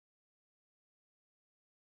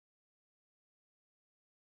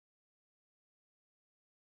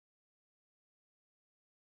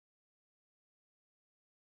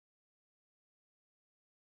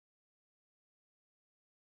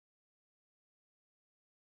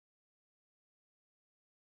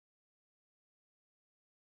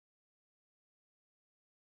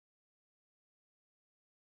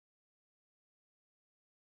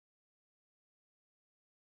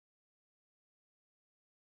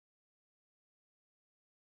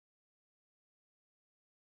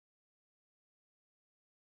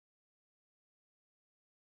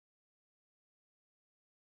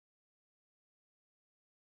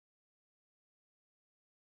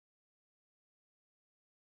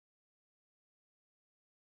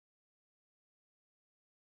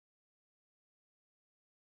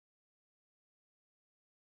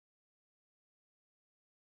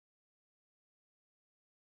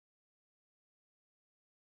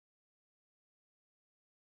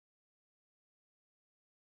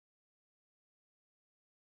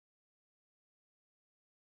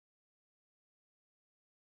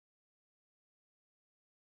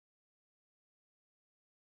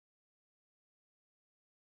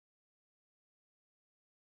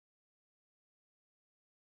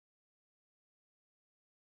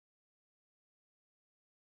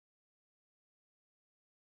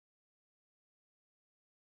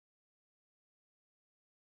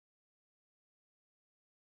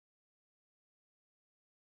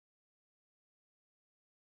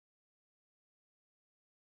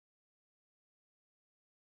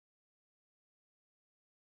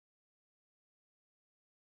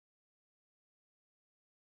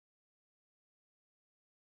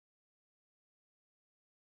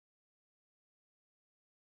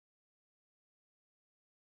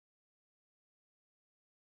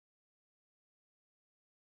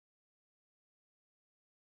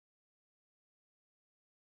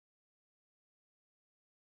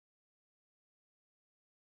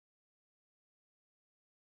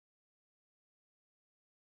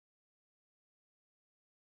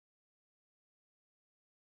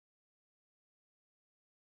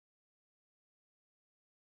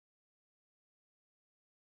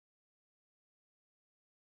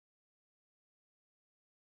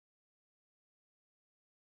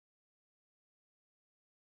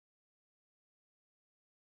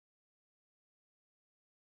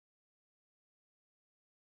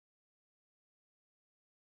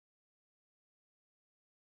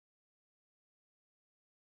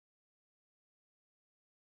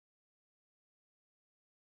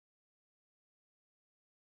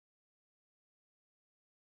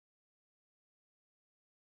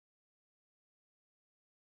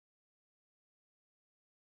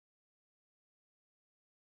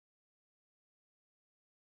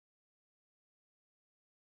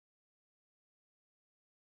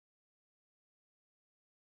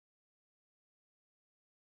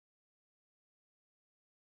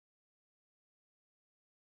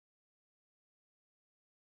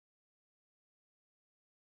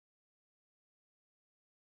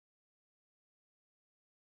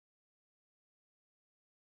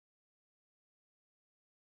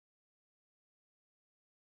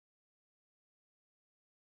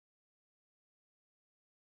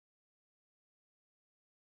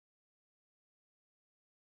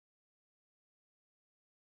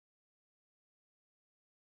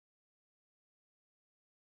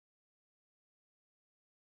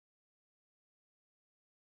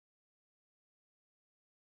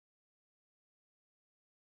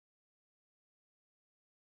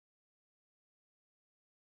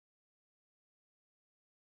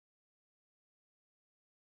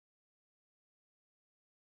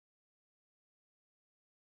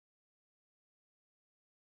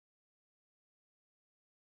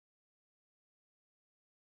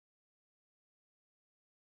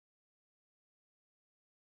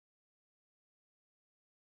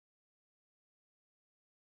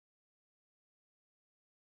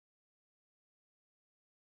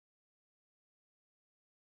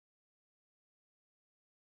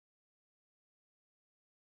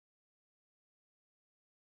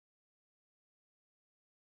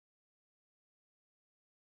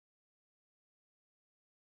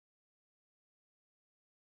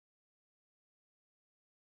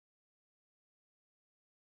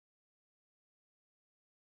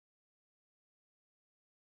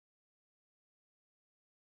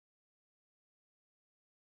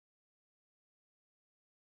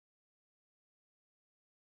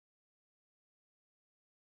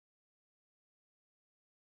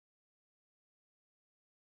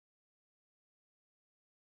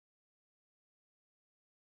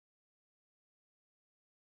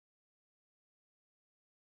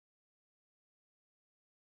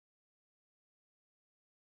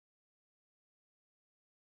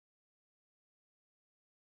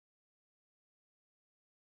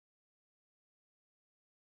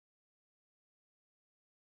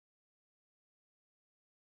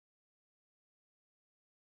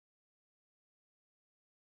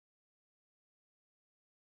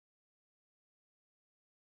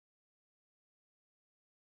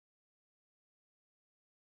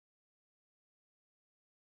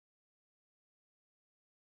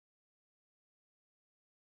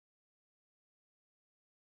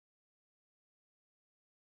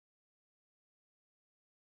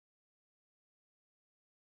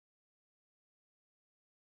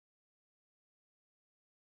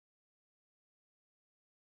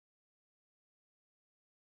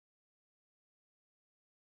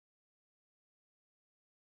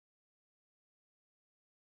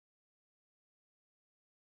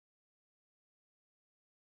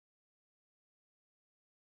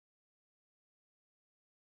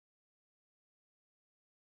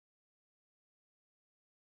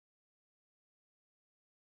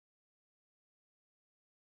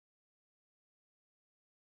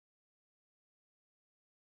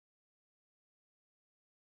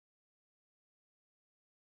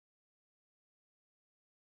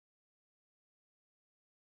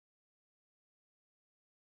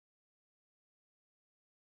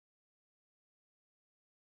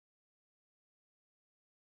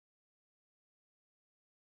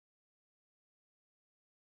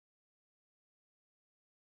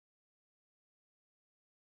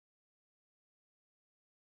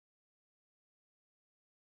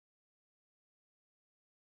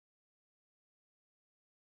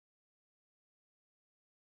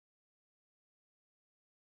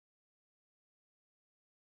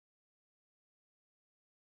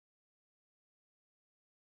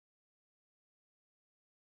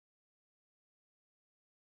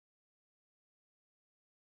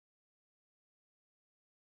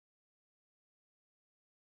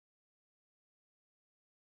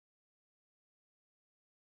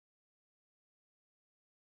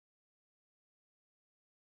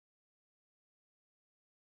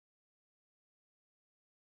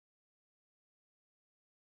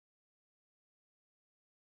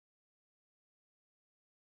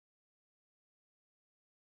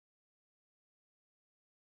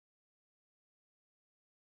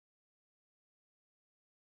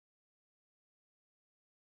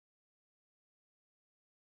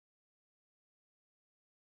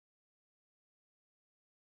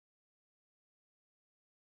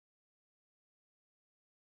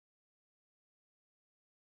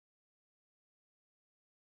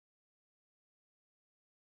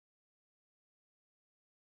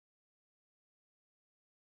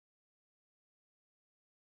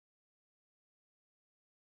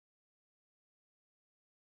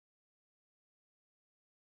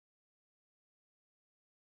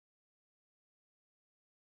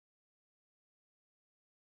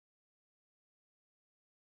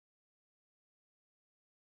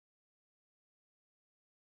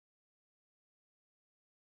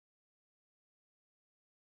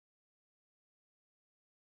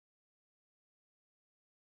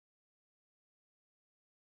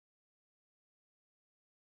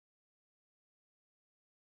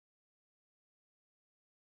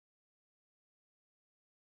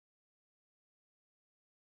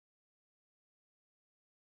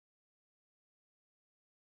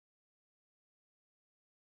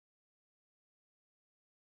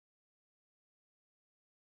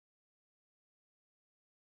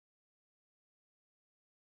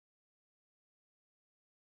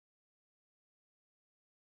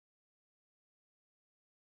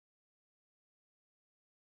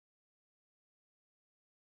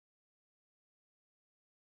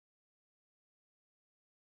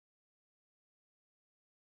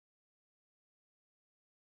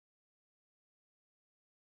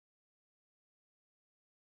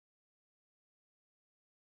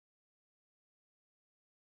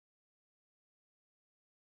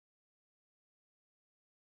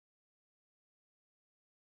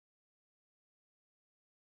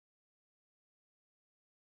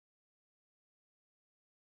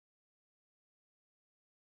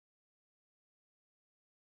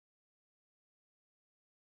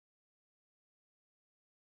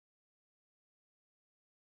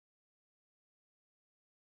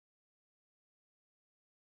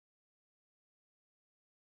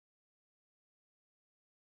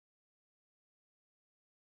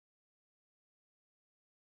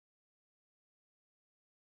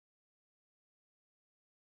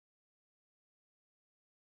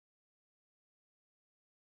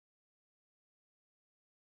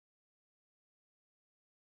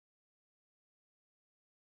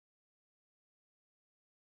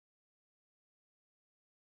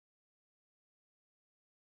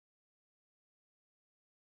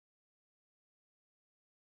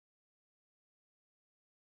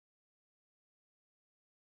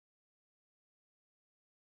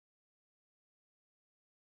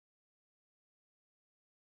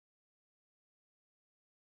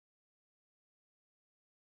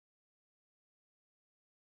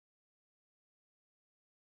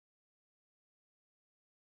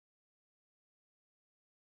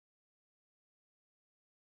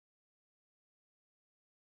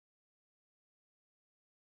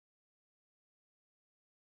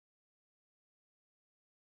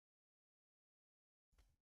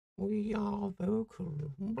We are vocal.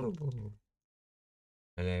 Hello,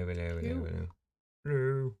 hello, hello, Cute. hello.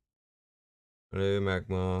 Hello. Hello,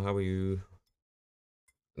 Magma. How are you?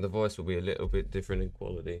 The voice will be a little bit different in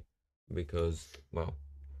quality because, well,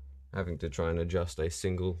 having to try and adjust a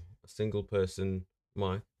single person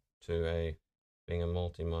mic to a being a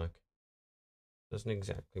multi mic doesn't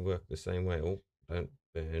exactly work the same way. Oh, don't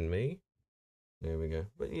burn me. There we go.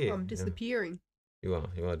 But yeah, I'm yeah, disappearing. you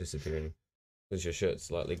are disappearing. Is your shirt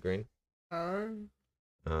slightly green? Uh,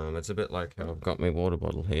 It's a bit like how I've got my water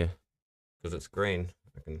bottle here because it's green.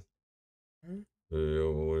 I can. uh,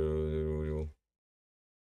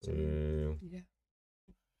 so, yeah,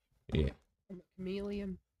 Yeah, I'm a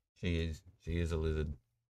chameleon. she is. She is a lizard.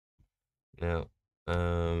 Now,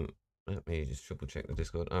 let me just triple check the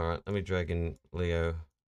Discord. All right, let me drag in Leo,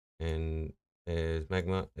 and there's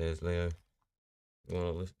Magma. There's Leo. You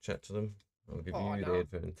want to chat to them? I'll give Oh you the no.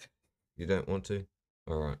 headphones. You don't want to?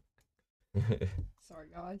 All right. Sorry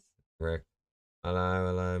guys. Rick. Hello,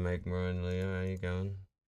 hello, Magma and Leo. How you going?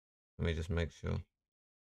 Let me just make sure.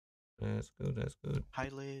 That's good. That's good. Hi,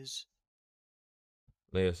 Liz.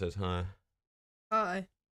 Leo says hi. Hi.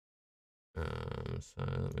 So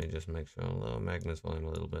let me just make sure I'll lower Magma's volume a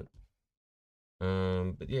little bit.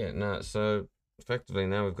 But yeah, no, so effectively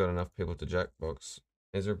now we've got enough people to Jackbox.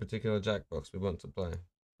 Is there a particular Jackbox we want to play?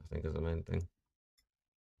 I think is the main thing.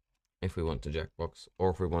 If we want to Jackbox, or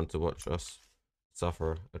if we want to watch us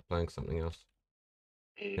suffer at playing something else,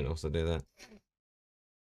 we can also do that.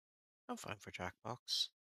 I'm fine for Jackbox.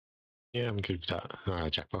 Yeah, I'm good with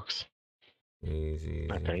that. Jackbox, Easy,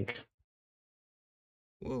 I easy. think.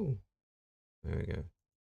 Woo! There we go.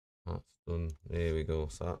 That's done. There we go.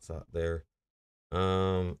 So that's that there.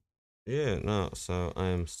 Yeah, no, so I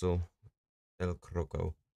am still El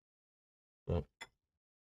Croco. But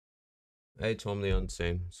hey, Tom the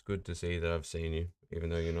Unseen. It's good to see that I've seen you, even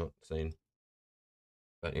though you're not seen.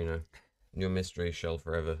 But you know, your mystery shall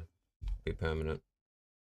forever be permanent.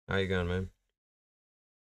 How you going, man?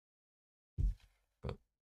 But,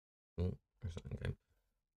 okay.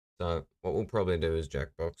 So what we'll probably do is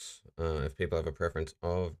Jackbox. If people have a preference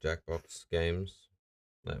of Jackbox games,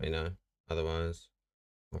 let me know. Otherwise,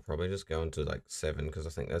 I'll probably just go into like 7 because I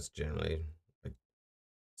think that's generally like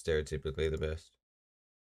stereotypically the best.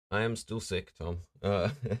 I am still sick, Tom.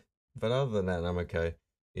 But other than that, I'm okay.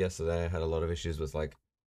 Yesterday I had a lot of issues with like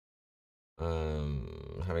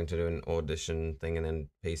having to do an audition thing and then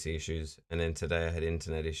PC issues, and then today I had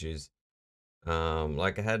internet issues.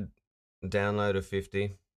 Like I had download of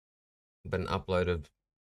 50, but an upload of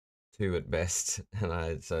 2 at best,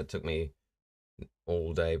 and so it took me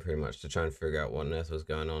all day pretty much to try and figure out what on earth was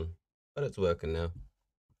going on. But it's working now.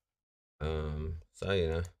 So you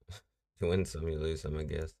know, you win some, you lose some, I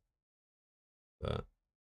guess. But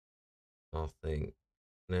I think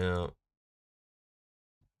now,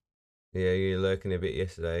 yeah, you lurking a bit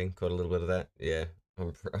yesterday. Caught a little bit of that. Yeah,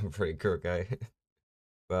 I'm pretty crook, eh?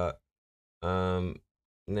 But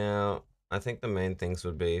now I think the main things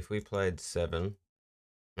would be if we played 7.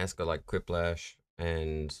 That's got like Quiplash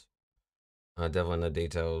and Devil in the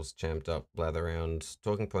Details, Champed Up, Blather Around.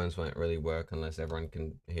 Talking points won't really work unless everyone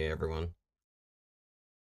can hear everyone.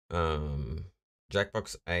 Um,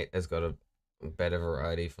 Jackbox 8 has got a better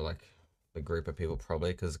variety for like the group of people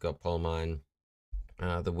probably because it's got Pole Mine,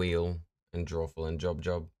 The Wheel, and Drawful and Job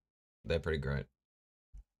Job. They're pretty great.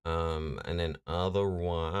 And then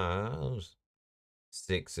otherwise,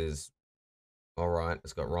 6 is alright.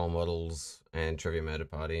 It's got Role Models and Trivia Murder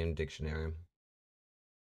Party and Dictionary.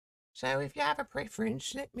 So if you have a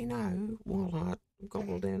preference, let me know while I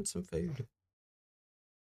gobble down some food.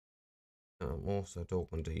 I'm also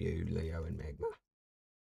talking to you, Leo and Magma.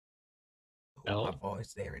 Oh, my Well,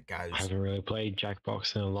 voice, there it I goes. haven't really played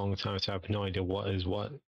Jackbox in a long time, so I have no idea what is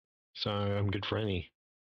what. So I'm good for any.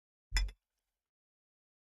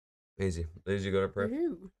 Easy. Liz, you got a prep?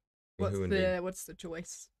 Woohoo. Who indeed? What's the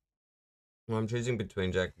choice? Well, I'm choosing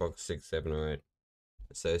between Jackbox 6, 7, or 8.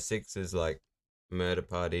 So 6 is like Murder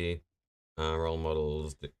Party, Role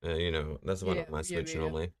Models, you know, that's the one Yeah, on my yeah, Switch yeah.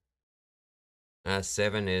 normally.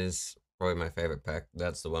 7 is probably my favorite pack.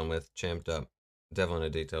 That's the one with Champed Up, Devil in the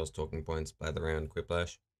Details, Talking Points, Blather Around,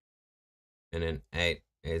 Quiplash. And then 8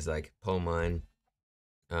 is like Pole Mine,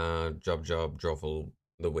 Job Job, Drawful,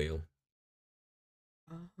 The Wheel.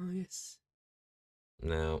 Yes.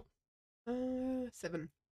 Now, 7.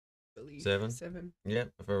 Believe 7? 7. Yeah,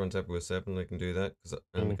 if everyone's happy with 7, they can do that,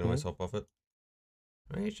 and we can always hop off it.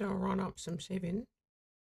 I shall run up some 7.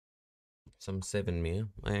 Some 7 meal.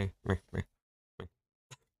 I'm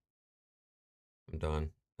done.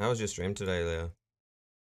 How was your stream today, Leo?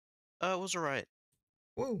 It was alright.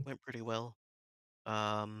 Woo! Went pretty well.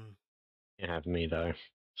 Um, You have me though.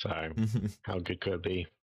 So how good could it be?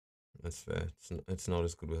 That's fair. It's not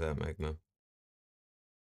as good without magma.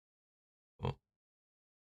 Oh.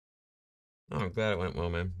 Oh, I'm glad it went well,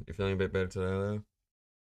 man. You feeling a bit better today, though?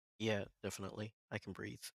 yeah, definitely. I can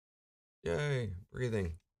breathe. Yay!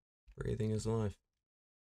 Breathing. Breathing is life.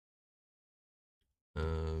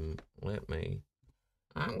 Let me.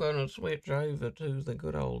 I'm gonna switch over to the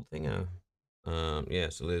good old thingo. Yeah.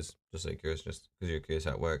 So Liz, just so you're curious, just because you're curious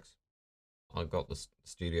how it works, I got the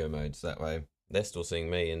studio mode, so that way they're still seeing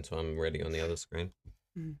me until I'm ready on the other screen.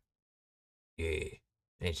 Mm. Yeah,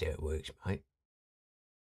 that's how it works, mate.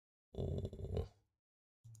 Oh,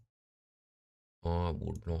 I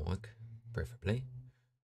would like, preferably,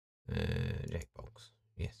 Jackbox.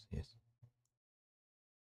 Yes, yes.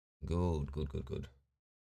 Good, good, good, good.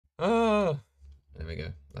 Oh, there we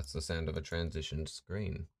go. That's the sound of a transitioned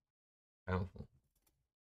screen. Powerful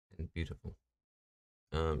and beautiful.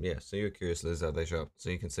 Yeah. So you're curious, Liz, how they show up. So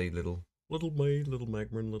you can see little me, little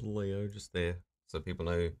Magma, and little Leo just there, so people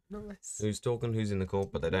know Nice. who's talking, who's in the call,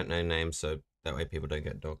 but they don't know names, so that way people don't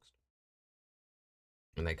get doxxed.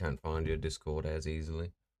 And they can't find your Discord as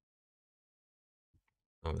easily.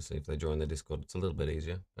 Obviously, if they join the Discord, it's a little bit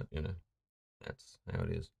easier, but you know, that's how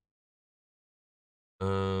it is.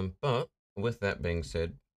 But with that being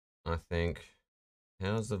said, I think,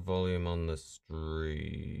 how's the volume on the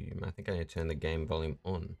stream? I think I need to turn the game volume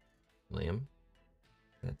on, Liam.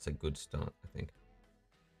 That's a good start, I think.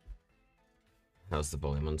 How's the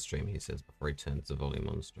volume on stream? He says before he turns the volume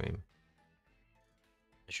on stream.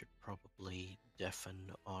 I should probably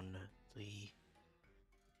deafen on the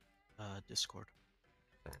Discord.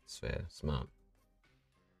 That's fair, smart.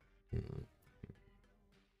 You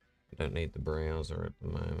don't need the browser at the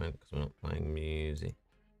moment because we're not playing music.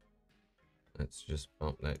 Let's just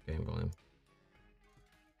bump that game volume.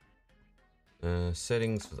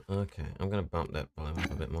 Settings. Okay, I'm gonna bump that volume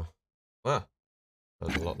up a bit more. Ah, that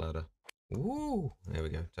was a lot louder. Woo! There we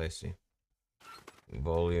go, tasty.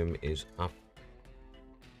 Volume is up.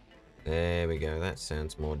 There we go. That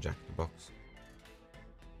sounds more Jack the Box.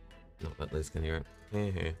 Not that Liz can hear it.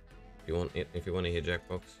 If you want it, if you want to hear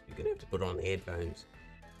Jackbox, you're gonna have to put on headphones.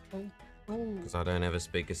 Oh. Because I don't have a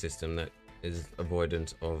speaker system that is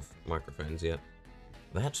avoidant of microphones yet.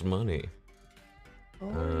 That's money.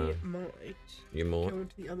 I might You more? go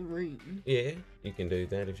into the other room Yeah, you can do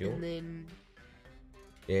that if you and want. then.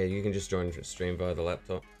 Yeah, you can just join stream via the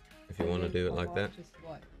laptop if you want to do it like that. Just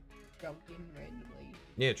like jump in randomly.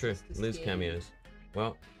 Yeah, true. just to Liz scare cameos.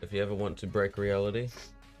 Well, if you ever want to break reality,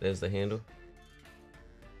 there's the handle.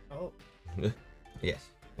 Oh. Yes.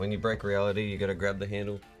 When you break reality, you gotta grab the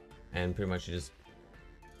handle and pretty much you just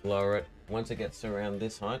lower it. Once it gets around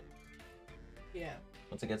this height, Yeah.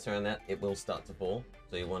 once it gets around that, it will start to fall.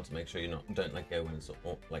 So you want to make sure you don't let go when it's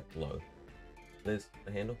like low. Liz,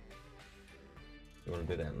 the handle. You want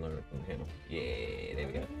to do that and lower it from the handle. Yeah, there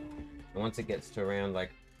we go. And once it gets to around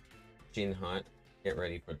like chin height, get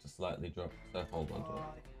ready for it to slightly drop. So hold on to it.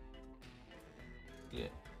 Yeah.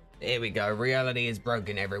 There we go. Reality is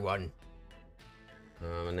broken, everyone.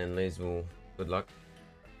 And then Liz will. Good luck.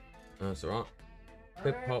 That's alright.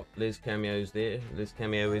 Quick pop. Liz cameo's there. Liz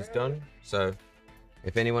cameo is done. So,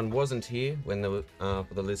 if anyone wasn't here when the for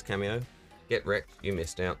the Liz cameo, get wrecked. You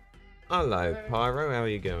missed out. Hello, Pyro. How are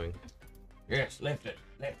you going? Yes, left it.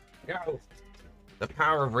 Left. Go. The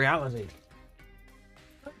power of reality.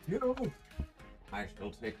 You. I shall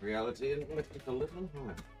take reality and lift it a little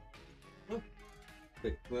higher. Oh.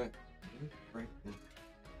 Quick work. Right.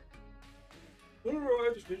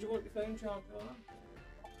 Alright, did you want your phone charged on?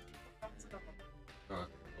 Alright,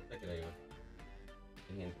 I'll take it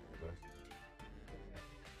anyway.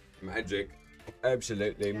 Magic.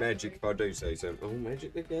 Absolutely magic if I do say so. Oh,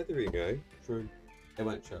 Magic the Gathering, eh? True. It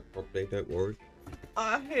won't shut properly, don't worry.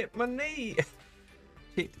 I hit my knee!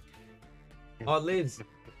 Oh, Liz.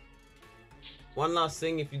 One last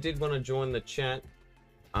thing, if you did want to join the chat,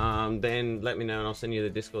 then let me know and I'll send you the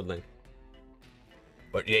Discord link.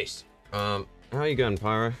 But yes, how are you going,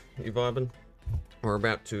 Pyro? You vibing? We're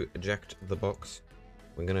about to eject the box.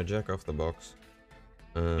 We're gonna jack off the box.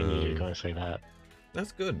 And you can't say that.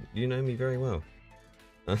 That's good. You know me very well.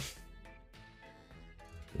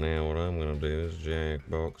 Now what I'm gonna do is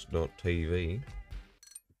jackbox.tv.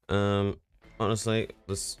 Honestly,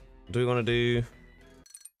 do we want to do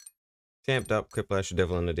Camped Up, Criplash,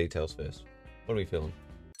 Devil in the Details first? What are we feeling?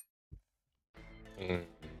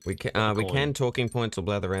 We can talking points or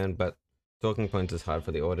blather around, but talking points is hard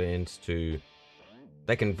for the audience to.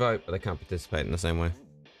 They can vote, but they can't participate in the same way.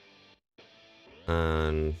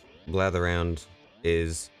 And blather around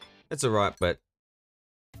it's alright, but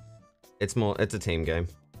it's a team game.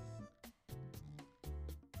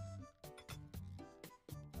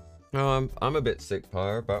 Oh, I'm a bit sick,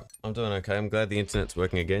 Pyro, but I'm doing okay. I'm glad the internet's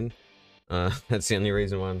working again. That's the only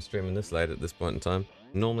reason why I'm streaming this late at this point in time.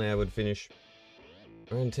 Normally I would finish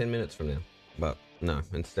around 10 minutes from now, but no,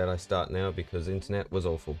 instead I start now because internet was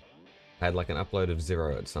awful. I had like an upload of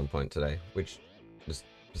 0 at some point today, which just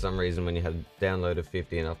for some reason when you had a download of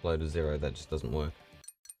 50 and upload of 0, that just doesn't work.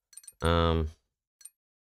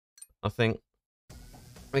 I think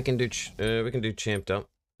we can do Champed Up.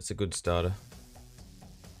 It's a good starter.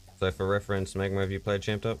 So for reference, Magma, have you played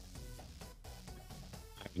Champed Up?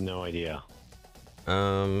 I have no idea.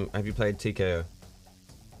 Have you played TKO?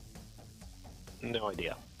 No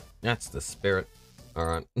idea. That's the spirit.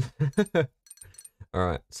 Alright.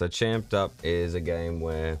 Alright, so Champed Up is a game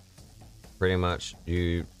where pretty much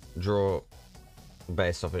you draw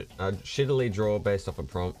based off it. Shittily draw based off a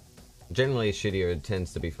prompt. Generally shittier, it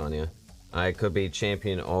tends to be funnier. I could be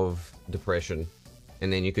champion of depression,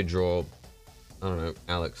 and then you could draw, I don't know,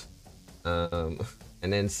 Alex. And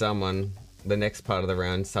then someone, the next part of the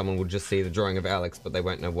round, someone will just see the drawing of Alex, but they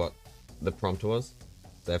won't know what the prompt was.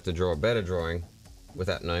 They have to draw a better drawing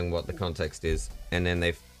without knowing what the context is, and then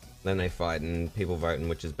they fight and people vote and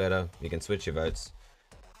which is better. You can switch your votes.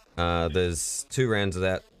 There's 2 rounds of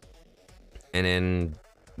that, and then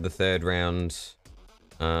the third round,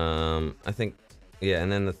 I think, yeah,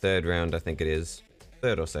 and then the third round, I think it is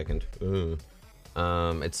third or second.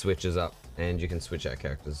 It switches up, and you can switch out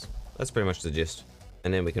characters. That's pretty much the gist,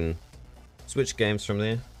 and then we can switch games from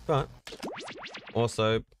there. But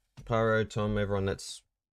also, Pyro, Tom, everyone that's,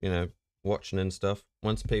 you know, watching and stuff,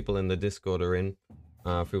 once people in the Discord are in,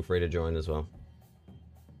 feel free to join as well.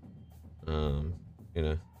 You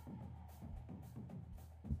know,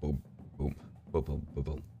 boom, boom, boom, boom, boom,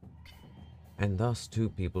 boom. And thus 2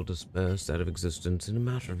 people dispersed out of existence in a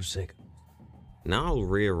matter of seconds. Now I'll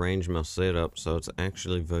rearrange my setup so it's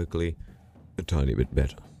actually vocally a tiny bit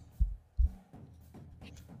better.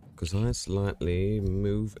 Because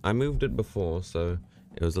I moved it before, so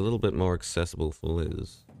it was a little bit more accessible for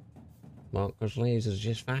Liz. Well, because Liz is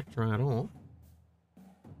just fucked right off.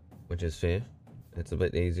 Which is fair. It's a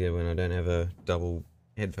bit easier when I don't have a double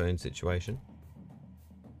headphone situation.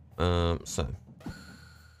 So.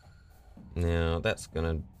 Now, that's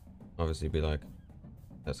gonna obviously be like,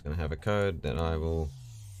 that's gonna have a code that I will...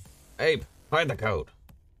 Abe, hide the code!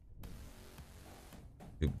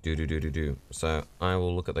 Do. So, I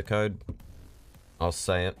will look at the code. I'll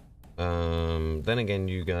say it. Then again,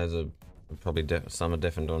 you guys are probably some are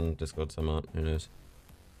deafened on Discord, some aren't. Who knows?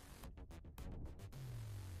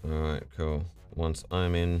 Alright, cool. Once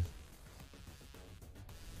I'm in...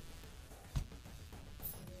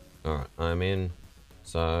 Alright, I'm in.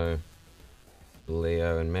 So...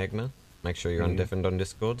 Leo and Magma, make sure you're undeafened on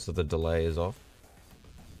Discord so the delay is off.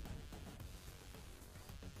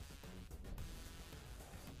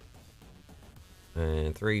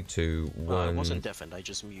 And 3, 2, 1. I wasn't deafened, I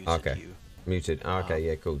just muted you. Muted. Okay,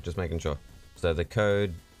 yeah, cool. Just making sure. So the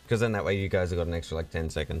code, because then that way you guys have got an extra like 10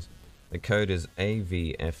 seconds. The code is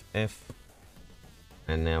AVFF.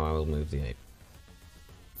 And now I will move the ape.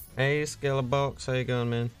 Hey, Skeleborx, how you going,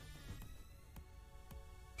 man?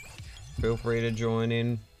 Feel free to join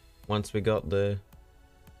in once we got the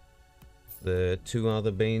 2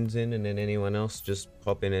 other beans in, and then anyone else just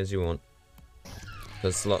pop in as you want.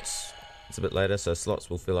 Because slots, it's a bit later, so slots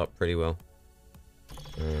will fill up pretty well.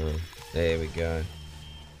 There we go.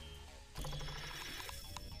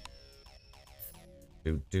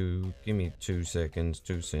 Give me 2 seconds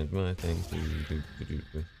to send my thing.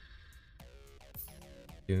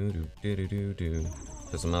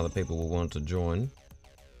 Because some other people will want to join.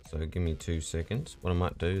 So give me 2 seconds. What I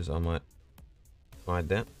might do is I might hide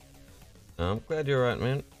that. I'm glad you're right,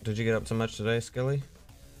 man. Did you get up to much today, Skelly?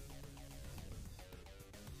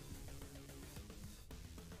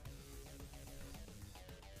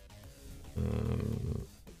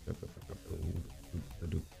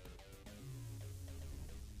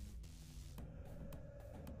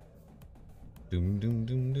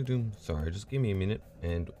 Sorry, just give me a minute.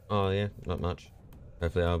 And oh yeah, not much.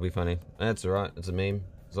 Hopefully I'll be funny. That's alright, it's a meme.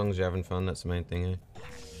 As long as you're having fun, that's the main thing, eh?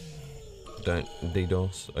 Don't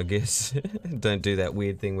DDoS, I guess. Don't do that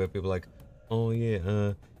weird thing where people are like, oh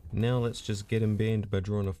yeah, now let's just get him banned by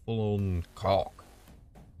drawing a full-on cock.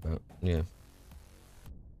 But, yeah.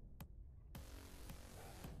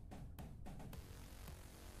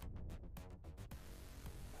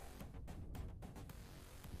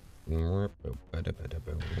 Now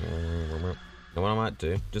what I might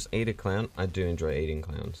do, just eat a clown. I do enjoy eating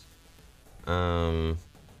clowns.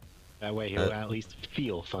 That way he'll at least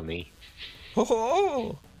feel funny.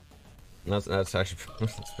 Oh! That's actually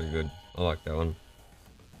that's pretty good. I like that one.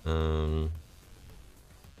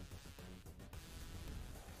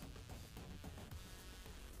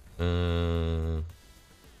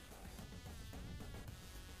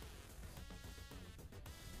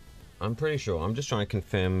 I'm pretty sure. I'm just trying to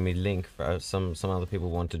confirm my link for some other people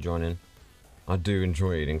want to join in. I do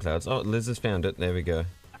enjoy eating clouds. Oh, Liz has found it. There we go.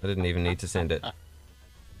 I didn't even need to send it.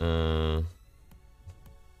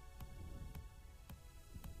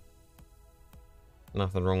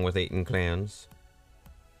 Nothing wrong with eating clowns.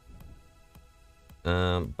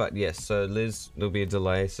 But yes, so Liz, there'll be a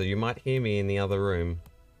delay, so you might hear me in the other room,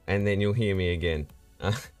 and then you'll hear me again.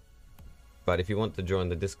 But if you want to join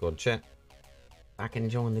the Discord chat, I can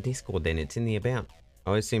join the Discord then. It's in the about.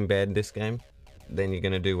 I always seem bad in this game, then you're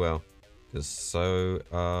gonna do well. Because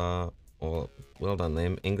well done,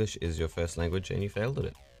 Liam. English is your first language, and you failed at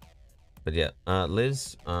it. But yeah,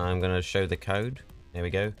 Liz, I'm gonna show the code. There we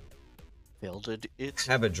go. Failed it.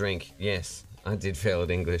 Have a drink. Yes, I did fail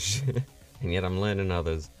at English. And yet I'm learning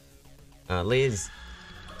others. Liz,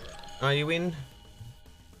 are you in?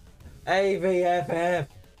 AVFF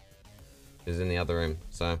is in the other room,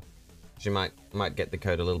 so she might get the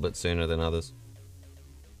code a little bit sooner than others.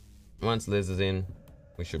 Once Liz is in,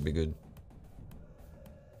 we should be good.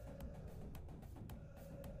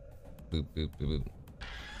 Boop boop boop boop.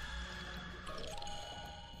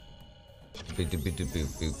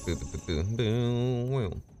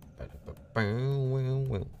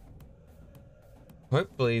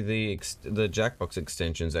 Hopefully the Jackbox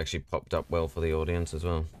extensions actually popped up well for the audience as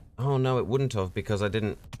well. Oh no, it wouldn't have, because I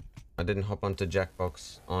didn't hop onto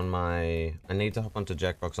Jackbox on my. I need to hop onto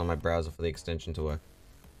Jackbox on my browser for the extension to work.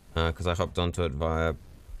 Because I hopped onto it via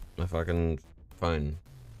my fucking phone,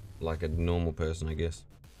 like a normal person, I guess.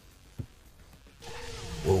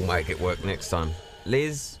 We'll make it work next time.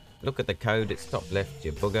 Liz, look at the code. It's top left,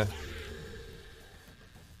 you bugger.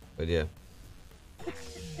 But yeah.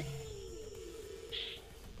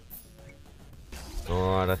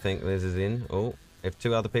 Alright, I think Liz is in. Oh, if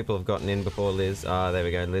two other people have gotten in before Liz. Ah, there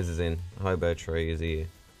we go. Liz is in. Hobo Tree is here.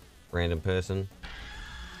 Random person.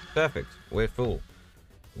 Perfect. We're full.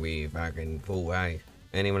 We fucking full, eh?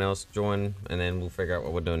 Anyone else join, and then we'll figure out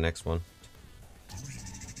what we're doing next one.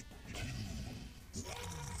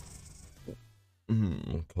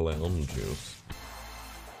 Clown juice.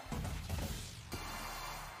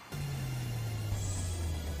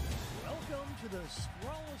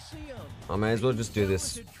 I may as well just do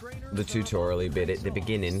this, the tutorial bit at the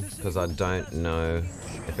beginning, because I don't know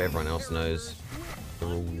if everyone else knows the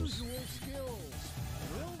rules.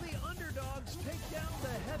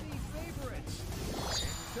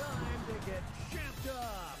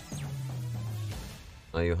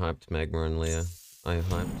 Are you hyped, Magma and Leah? Are you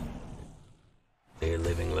hyped? They're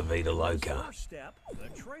living La Vida Loca.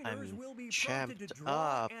 I'm champed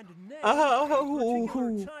up.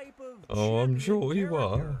 Oh, I'm sure you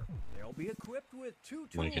are.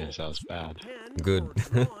 Making it sound bad. Good.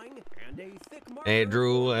 Hey,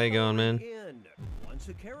 Drool, how you going, man?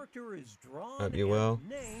 Hope you're well.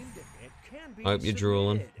 Hope you're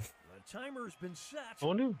drooling. I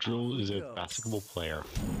wonder if Drool is a basketball player.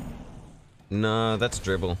 No, that's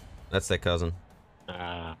Dribble. That's their cousin.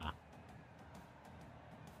 Ah.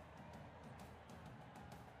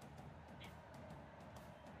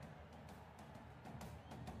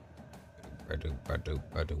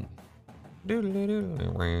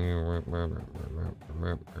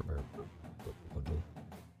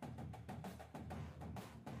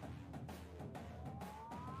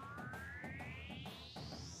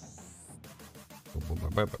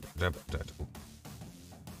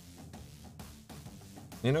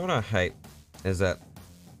 You know what I hate is that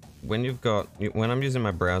when when I'm using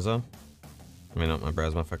my browser, I mean not my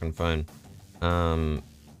browser, my fucking phone,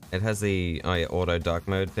 it has the auto dark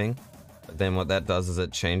mode thing. But then what that does is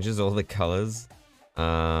it changes all the colors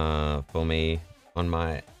for me on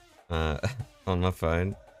my on my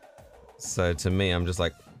phone. So to me, I'm just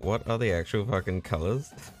like, what are the actual fucking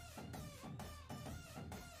colors?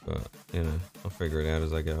 But you know, I'll figure it out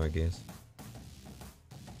as I go, I guess.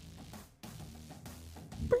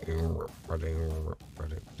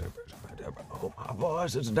 Oh my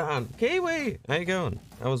voice, it's done. Kiwi, how you going?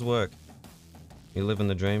 How was work? You living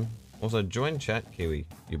the dream? Also, join chat, Kiwi.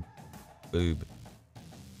 You boob.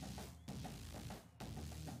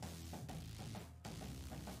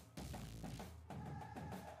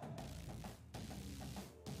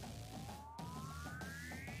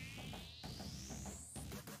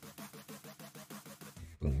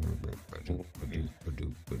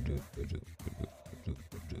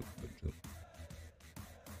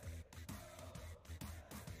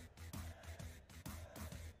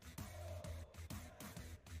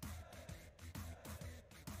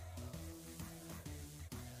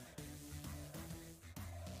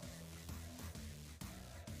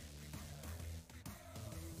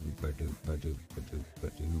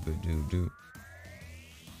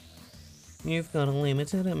 You've got a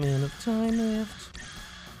limited amount of time left.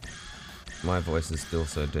 My voice is still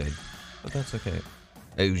so dead, but that's okay.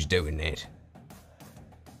 Who's doing that?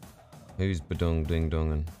 Who's badong ding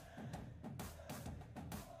donging?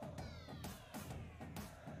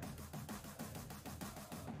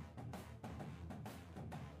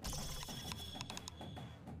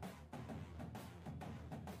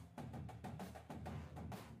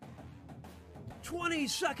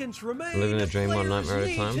 Seconds remain. Living a dream one Players nightmare at a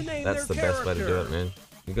need time? to name That's the their best way to do it, character. man.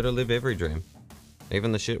 You gotta live every dream.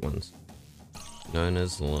 Even the shit ones. Known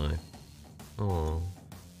as life. Oh.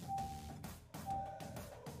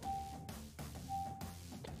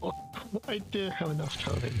 I did have enough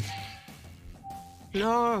time.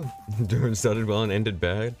 No! Doing started well and ended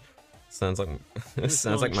bad. Sounds like It's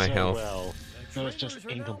sounds like going my so health. well. No, it's just Trainers are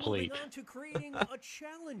now incomplete. moving on to creating a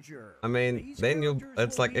challenger. I mean, These then you'll characters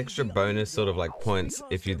it's will like be extra the bonus sort of like underdogs points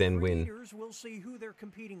because if you the then win. creators will see who they're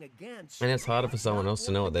competing against. And it's harder for someone else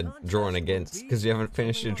to know what they're drawing against because you haven't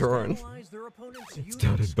finished your drawing.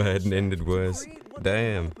 Started bad and ended worse.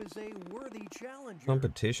 Damn.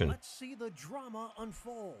 Competition. Let's see the drama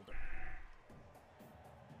unfold.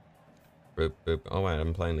 Boop, boop. Oh wait,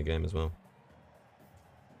 I'm playing the game as well.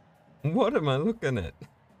 What am I looking at?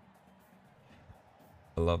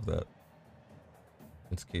 I love that.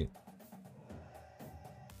 It's cute.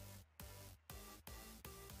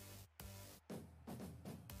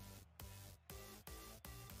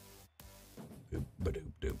 Doop,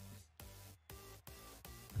 ba-doop, doop.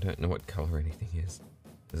 I don't know what color anything is.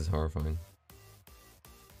 This is horrifying.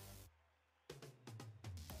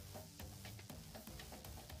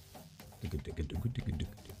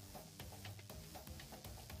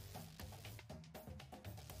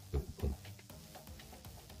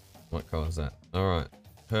 What color is that? Alright.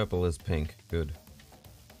 Purple is pink. Good.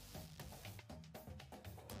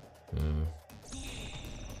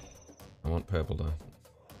 I want purple though.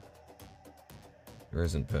 There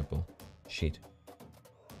isn't purple. Shit.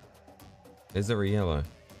 Is there a yellow?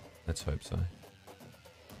 Let's hope so.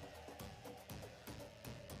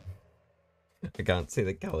 I can't see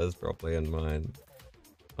the colors properly in mine.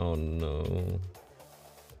 Oh no.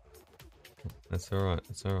 That's alright,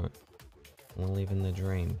 it's alright. We'll live in the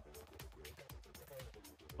dream.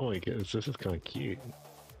 Oh my goodness, this is kind of cute.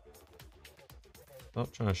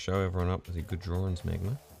 Stop trying to show everyone up with your good drawings,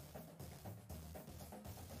 Magma.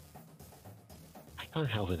 I can't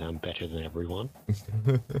help it, I'm better than everyone.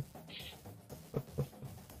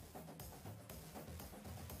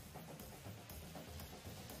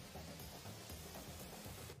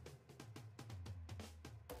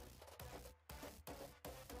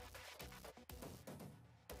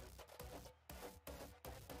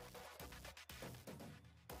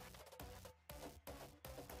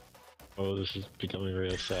 Oh, this is becoming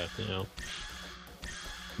real sad now.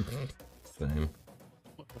 Same.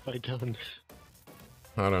 What have I done?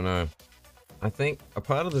 I don't know. I think a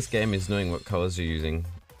part of this game is knowing what colors you're using.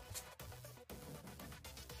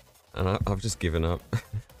 And I've just given up.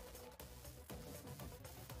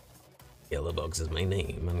 Yellow Box is my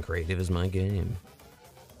name and creative is my game.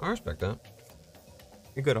 I respect that.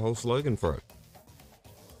 You got a whole slogan for it.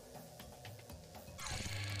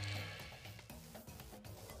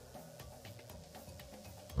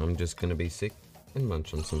 I'm just gonna be sick and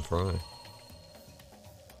munch on some fry.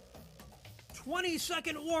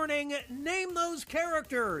 20-second warning. Name those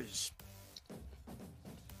characters.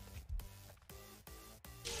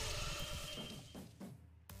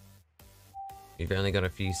 You've only got a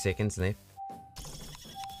few seconds left.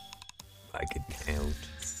 I could count.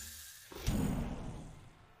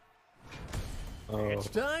 Oh, It's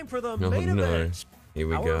time for the Oh main no. event. Here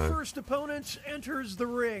we Our go. first opponent enters the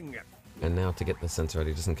ring. And now to get the sense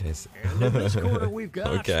ready just in case. And in this corner we've got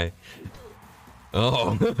Okay.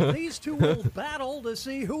 Oh. these two will battle to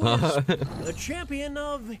see who is the champion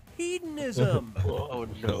of hedonism. oh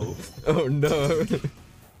no. Oh no.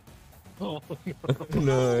 Oh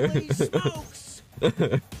No. Holy smokes!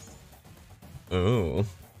 Oh.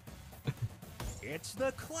 It's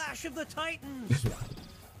the Clash of the Titans.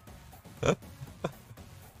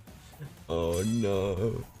 Oh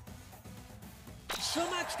no. Some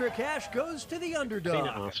extra cash goes to the I think the underdog.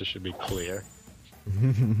 answer should be clear.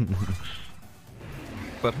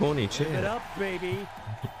 But horny Give it chair. up, baby.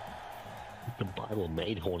 The Bible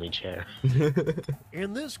made horny chair.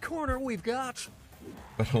 In this corner we've got,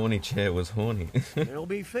 But horny chair was horny. they'll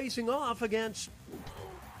be facing off against,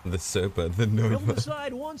 The Serpa, the they'll Nova.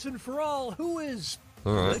 decide once and for all who is the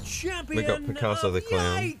Alright. champion Picasso of the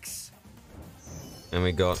Clown. Yikes. And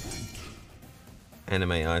we got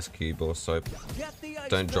anime ice cube or soap. Get the ice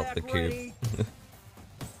Don't drop pack the cube. ready.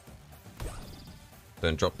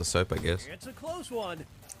 Don't drop the soap, I guess. It's a close one.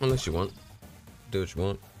 Unless you want. Do what you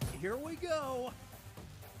want. Here we go.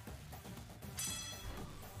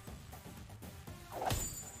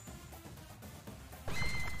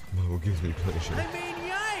 Marvel gives me pleasure. I mean,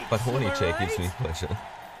 yikes! But horny am I chair gives right? me pleasure.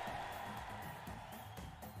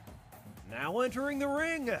 Now entering the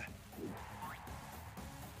ring.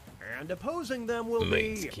 And opposing them will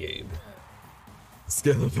Mate's be... cube.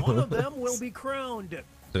 Skeleton. One of them will be crowned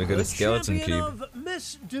So we got the a skeleton champion cube. of Meat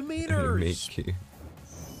misdemeanors. cube.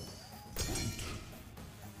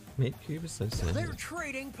 Meat cube is so sad. They're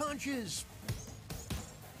trading punches.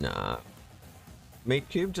 Nah. Meat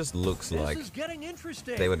cube just looks This like is getting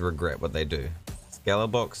interesting. they would regret what they do.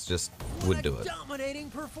 Skeletorbox just What would a do it. dominating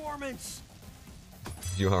performance.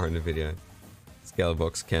 You are in the video.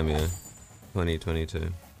 Skeletorbox cameo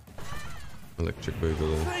 2022. Electric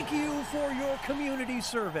Boogaloo. Thank you for your community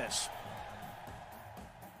service.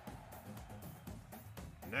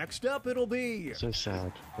 Next up, it'll be So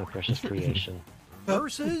sad. My precious creation.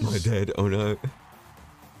 versus. My dad, oh no.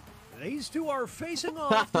 These two are facing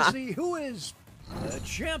off to see who is the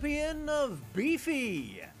champion of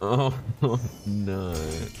Beefy. Oh no.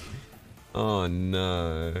 Oh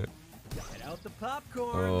no. Get out the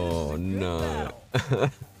popcorn. Oh This is a good no. battle.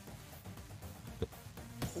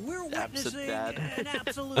 We're witnessing an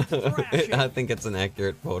absolute thrashing. I think it's an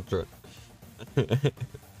accurate portrait.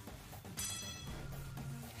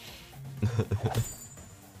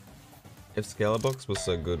 If Scalabox was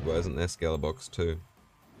so good, why isn't there Scalabox 2?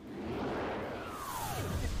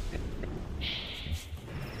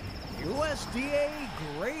 USDA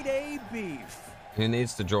Grade A beef. Who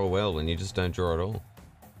needs to draw well when you just don't draw at all?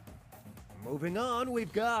 Moving on,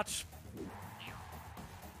 we've got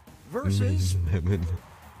versus Lemon.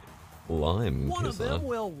 Lime one of kisser. them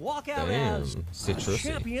will walk out Damn, as the citrusy.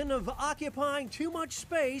 champion of occupying too much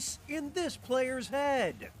space in this player's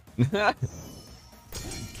head.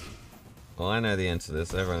 Well, I know the answer to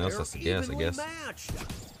this. Everyone else They're has to guess, I evenly guess. matched.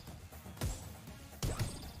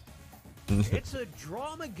 It's a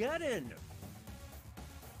Dramageddon.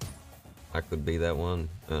 I could be that one,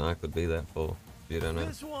 and I could be that four. You don't know.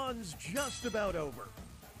 This one's just about over.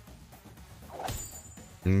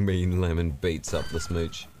 Mean Lemon beats up the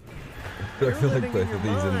smooch. I You're feel like living both in your of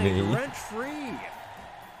these are mind, me. rent-free.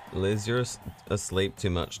 Liz, you're asleep too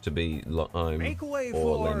much to be lime Make way or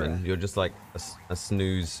for lemon. You're just like a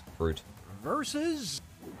snooze fruit. versus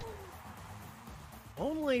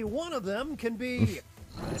only one of them can be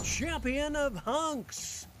the champion of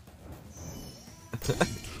hunks.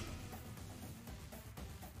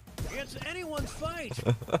 It's anyone's fight.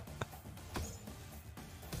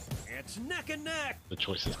 It's neck and neck. The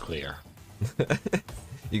choice is clear.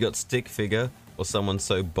 You got stick figure or someone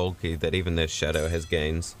so bulky that even their shadow has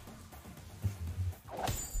gains.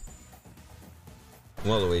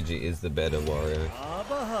 Waluigi is the better Wario.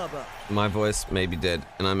 Hubba hubba. My voice may be dead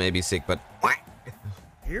and I may be sick, but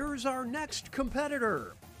Here's our next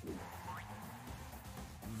competitor.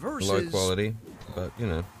 Versus low quality. But you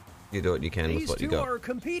know, you do what you can with these what you two got. are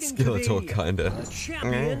competing to Skeletor be kinda. the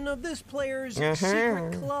champion of this player's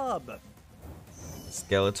secret club.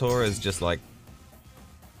 Skeletor is just like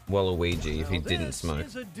Waluigi if he Now didn't this smoke.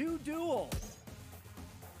 is a duel.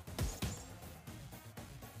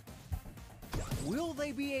 Will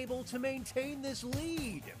they be able to maintain this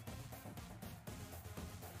lead?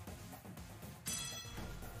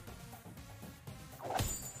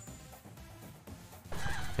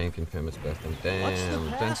 Can't confirm it's birthday. What's the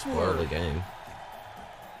Damn, don't spoil the password? game.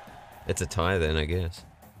 It's a tie then, I guess.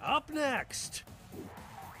 Up next,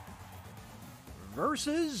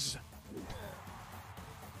 versus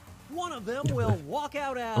one of them will walk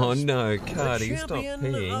out as Oh no, the Cardi, stop champion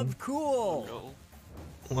peeing. of cool.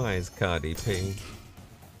 Why is Cardi peeing?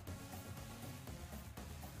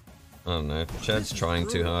 Oh no, Chad's This is trying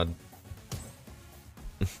too brutal. hard.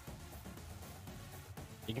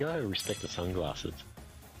 You gotta respect the sunglasses.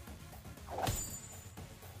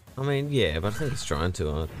 I mean, yeah, but I think he's trying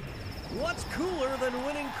too hard. What's cooler than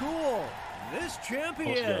winning cool? This Also, I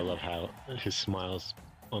champion. love how his smile's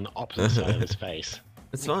on the opposite side of his face.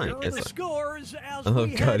 It's fine. Here are It's the like, scores as Oh, we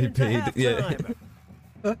head Cardi into peed, yeah.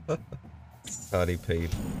 halftime. Cardi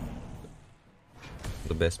peed.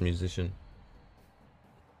 The best musician.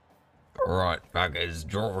 Right, buggers,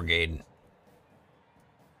 draw again.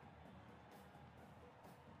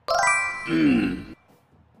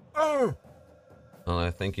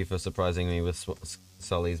 Oh, thank you for surprising me with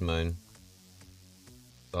Sully's moan.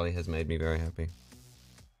 Sully has made me very happy.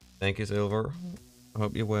 Thank you, Silver. I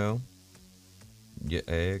hope you're well. Your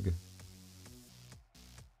egg.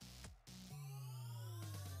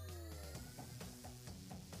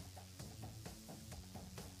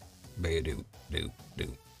 Ba-do, do, do,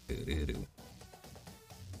 do, do.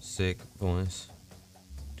 Sick voice.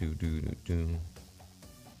 Do, do, do, do.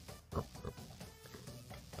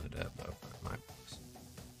 My voice.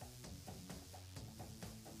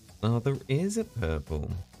 Oh, there is a purple.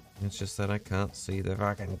 It's just that I can't see the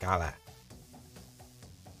fucking color.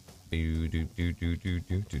 Do, do, do, do, do,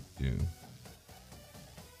 do, do, do.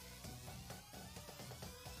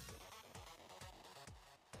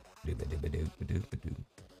 Do-ba-do-ba-do-ba-do-ba-do.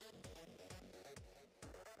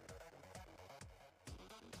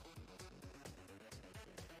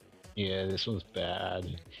 Yeah, this one's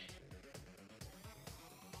bad.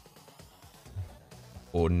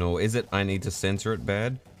 Or no, is it I need to censor it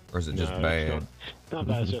bad? Or is it just No, bad? It's not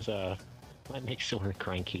bad, it's just might make someone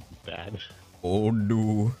cranky bad. Oh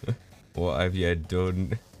no. What have you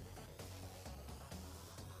done?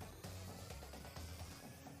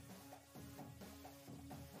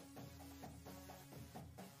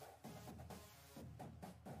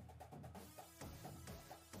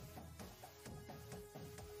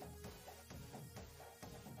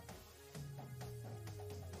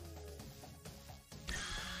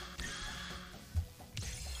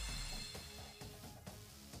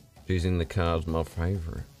 Choosing the card's my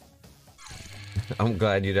favorite. I'm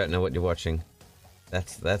glad you don't know what you're watching.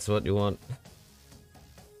 That's what you want.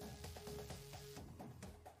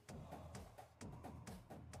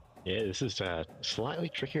 Yeah, this is slightly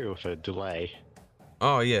trickier with a delay.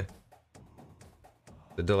 Oh yeah.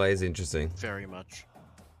 The delay is interesting. Very much.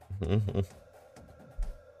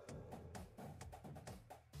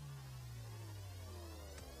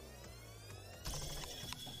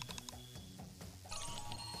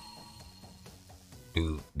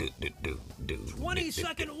 Do, do, do, do, do,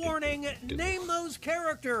 20-second warning. Name those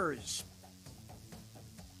characters.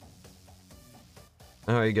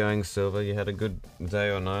 How are you going, Silver? You had a good day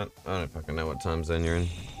or night? I don't fucking know what time zone you're in.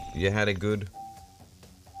 You had a good...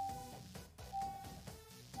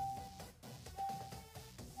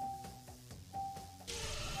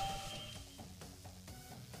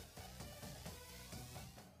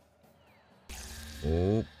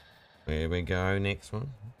 Oh, here we go, next one.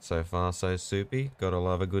 So far so soupy, gotta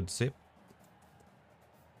love a good sip.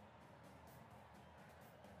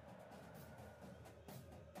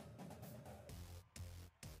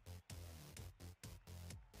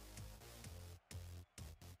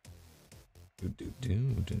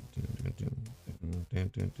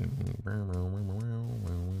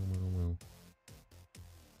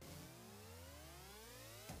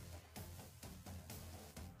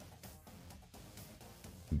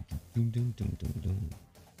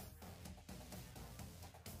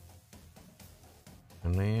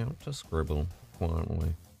 And now to scribble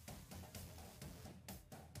quietly.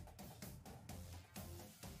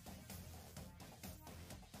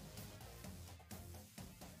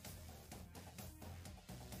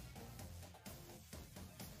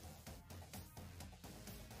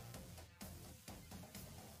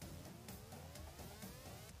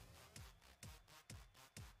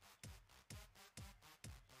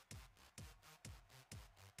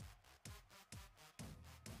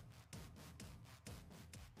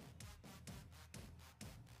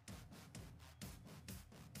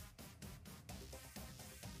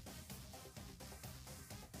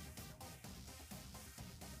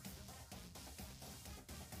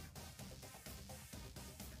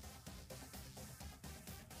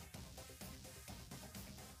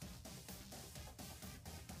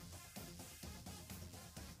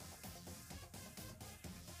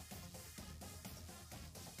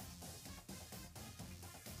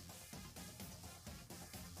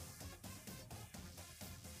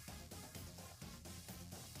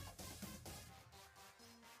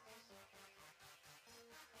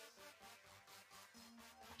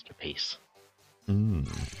 Masterpiece.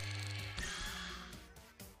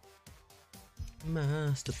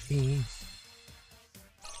 Masterpiece.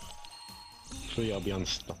 Hopefully I'll be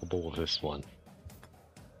unstoppable with this one.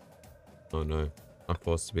 Oh no, I'm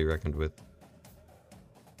forced to be reckoned with.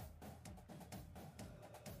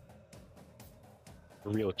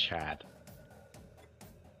 Real Chad.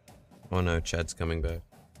 Oh no, Chad's coming back.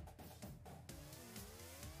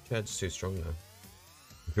 Chad's too strong now.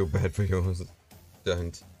 I feel bad for yours.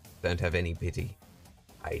 Don't have any pity.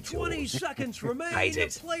 Hate 20 yours. seconds remain. Hate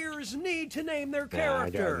it. Players need to name their Yeah, I got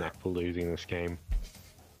a character. knack for losing this game.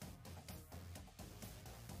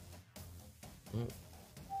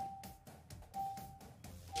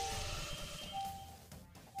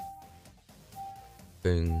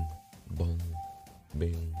 Bing, bong,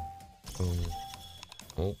 bing, bong.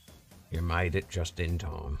 Oh, you made it just in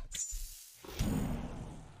time.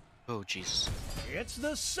 Oh, jeez. It's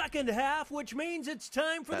the second half, which means it's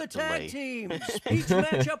time for That the tag delay. teams. Each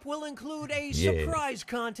matchup will include a Yeah. surprise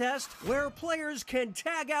contest where players can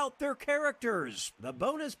tag out their characters. The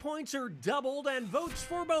bonus points are doubled, and votes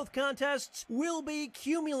for both contests will be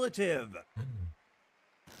cumulative.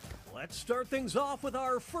 Let's start things off with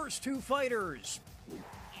our first two fighters.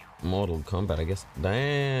 Mortal Kombat, I guess.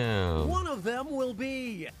 Damn. One of them will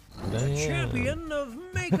be the Damn. champion of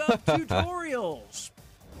makeup tutorials.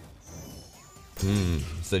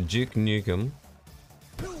 So Duke Nukem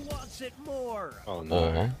Who wants it more? Oh no.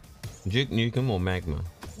 or Duke Nukem or Magma.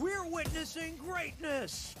 We're witnessing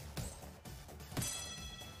greatness.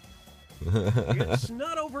 It's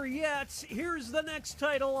not over yet. Here's the next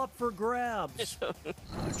title up for grabs.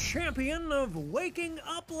 The champion of waking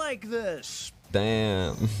up like this.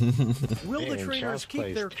 Damn. Will the Man, trainers Charles keep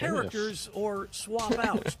plays their tennis. characters or swap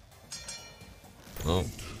out? Oh,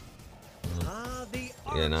 The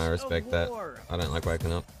yeah, no, I arts respect of that. war. I don't like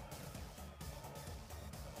waking up.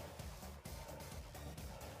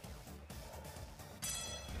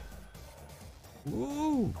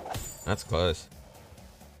 Ooh, that's close.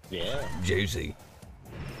 Yeah. Juicy.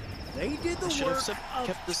 They did the I should work have of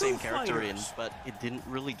kept the two same character in, fighters. but it didn't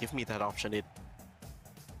really give me that option. It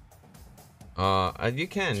You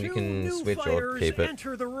can Two new switch or fighters keep it.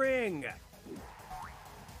 enter the ring.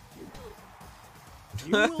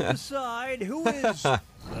 You will decide who is the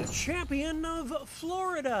champion of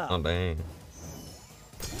Florida. Oh dang.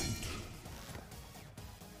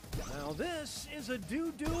 Now this is a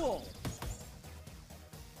duel.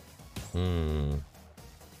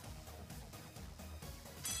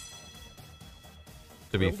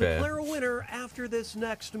 To be We'll fair, declare a winner after this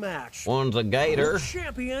next match. one's a gator, The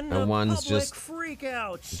champion and of one's public just-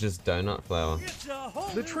 freakouts. just donut flour. It's a whole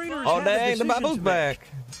The new trainers fight. Oh Have a dang, the decision bubble's to make. back.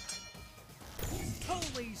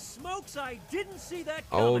 Holy smokes, I didn't see that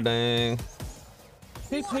Oh coming. dang.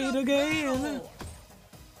 He What peed a again. battle.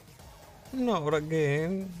 Not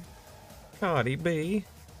again. Cardi B.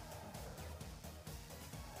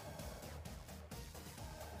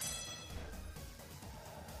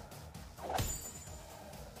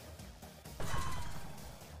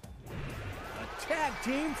 A tag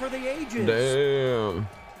team for the ages. Damn.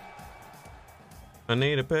 I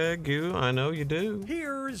need to peg you. I know you do.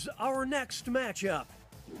 Here's our next matchup.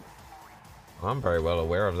 I'm very well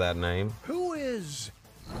aware of that name. Who is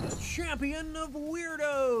the champion of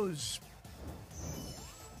weirdos?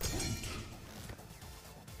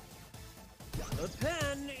 The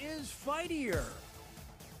pen is fightier.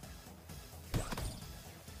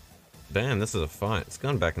 Damn, this is a fight. It's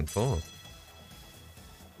going back and forth.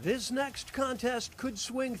 This next contest could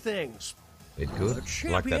swing things. It The could. Like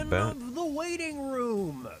champion that bat. of the waiting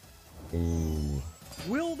room. Ooh.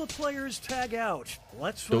 Will the players tag out?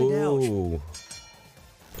 Let's find out. Ooh.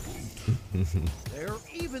 They're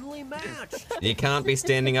evenly matched. You can't be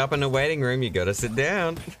standing up in a waiting room. You gotta sit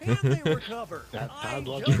down. Can they recover? That I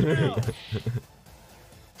padlock don't is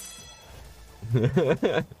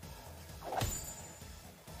know.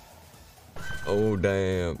 Oh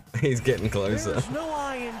damn. He's getting closer. There's no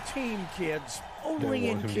I in team, kids. Don't Only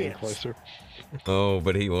in want him getting kids. closer. Oh,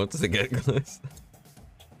 but he wants to get close.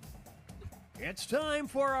 It's time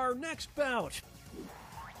for our next bout.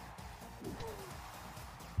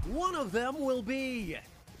 One of them will be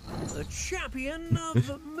the champion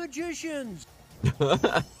of magicians.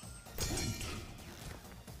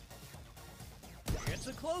 It's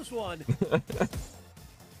a close one.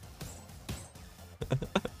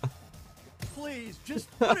 Please, just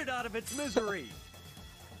put it out of its misery.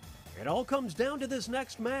 It all comes down to this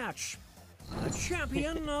next match. The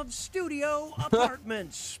champion of studio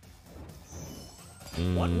apartments.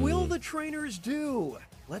 What will the trainers do?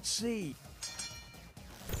 Let's see.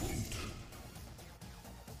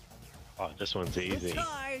 Oh, this one's The easy.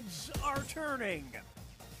 tides are turning.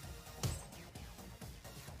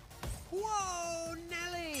 Whoa,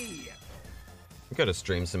 Nelly! Gotta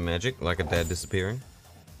stream some magic, like a dad disappearing.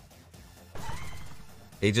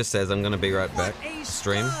 He just says, I'm gonna be right back. What a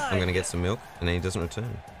Stream, I'm stud! gonna get some milk, and then he doesn't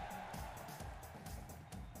return.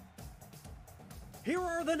 Here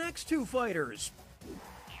are the next two fighters.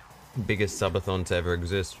 Biggest subathon to ever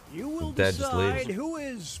exist. You will Dad just decide leaves. who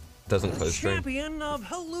is Doesn't the close stream. champion of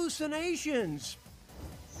hallucinations.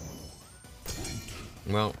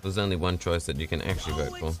 Well, there's only one choice that you can actually Oh,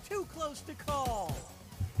 vote for. it's too close to call.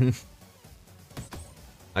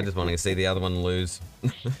 I just want to see the other one lose.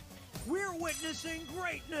 We're witnessing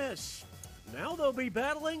greatness. Now they'll be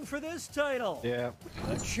battling for this title. Yeah.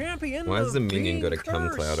 The champion Why of has the minion being got a cum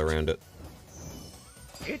cloud cursed. around it?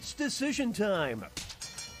 It's decision time.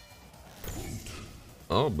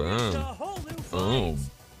 Oh, It's a man. whole new fight. Oh.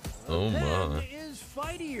 Oh Pen my. is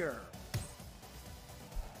fightier.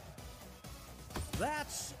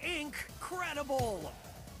 That's incredible.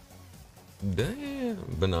 Damn.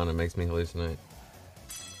 Banana makes me hallucinate.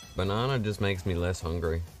 Banana just makes me less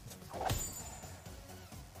hungry.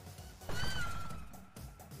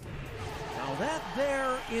 Now that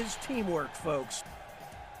there is teamwork, folks.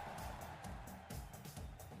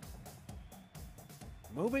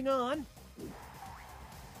 Moving on.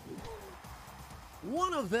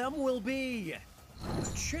 One of them will be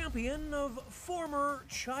a champion of former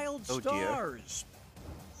child Oh, dear. stars.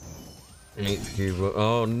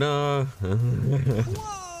 Oh no.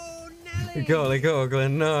 Whoa, Nelly! Golly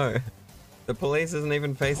Glen, no. The police isn't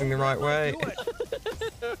even facing the right way. Do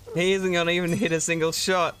it. He isn't gonna even hit a single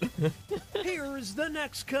shot. Here's the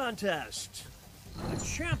next contest. A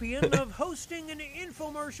champion of hosting an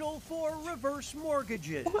infomercial for reverse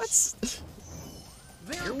mortgages. What?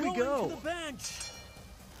 They're Here we going go. to the bench.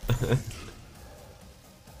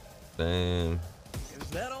 Damn. Is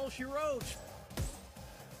that all she wrote?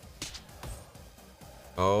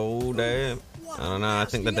 Oh damn. What I don't know. I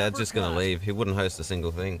think the nasty dad's just gonna uppercut. leave. He wouldn't host a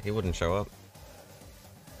single thing. He wouldn't show up.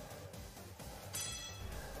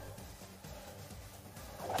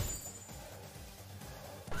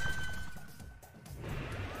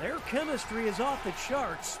 Their chemistry is off the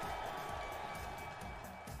charts.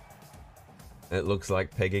 It looks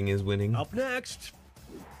like pegging is winning. Up next.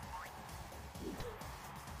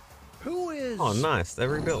 Who is Oh, nice. They're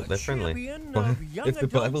rebuilt. They're friendly. champion Why- of young If the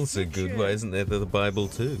adult Bible's so good, why fiction? isn't there the Bible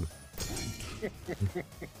too?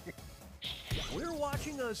 We're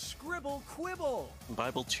watching a scribble quibble.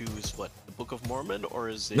 Bible 2 is what? The Book of Mormon, or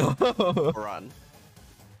is it No. Quran?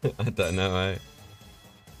 I don't know.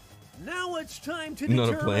 Now it's time to Not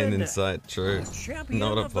a determine plain insight. True. the champion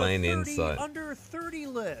Not a of the plain 30 insight. under 30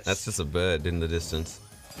 list. That's just a bird in the distance.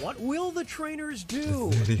 What will the trainers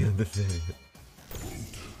do? 30 under 30.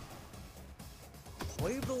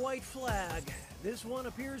 Wave the white flag. This one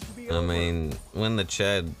appears to be I over. mean, when the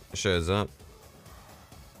Chad shows up,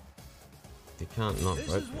 you can't not This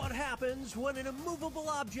vote. is what happens when an immovable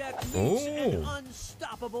object meets an Oh.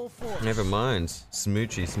 unstoppable force. Never mind.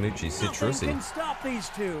 Smoochy, Nothing citrusy. can stop these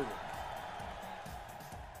two.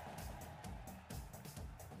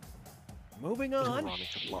 Moving on,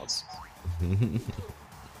 Veronica lost.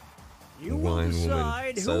 you will Wine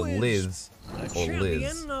decide woman. So who is Liz, the or champion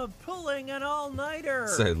Liz. of pulling an all-nighter.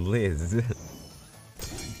 So Liz.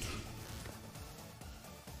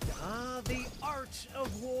 The art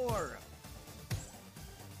of war.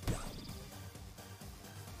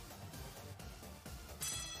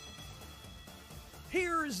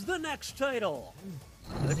 Here's the next title.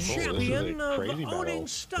 The is a champion of crazy owning battle.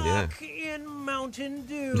 stock in Mountain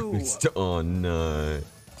Dew. Oh no.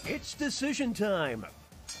 It's decision time.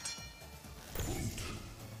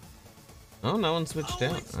 Oh, no one switched Oh,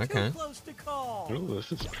 out. it's Okay. too close to call. Ooh,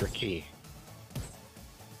 this is tricky.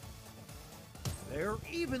 They're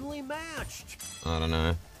evenly matched. I don't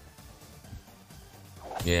know.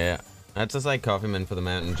 Yeah. I'd just say Coffeeman for the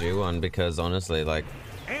Mountain Dew one because honestly, like,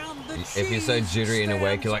 And the if you're so cheese jittery and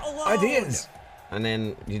awake, you're like, stands ideas! And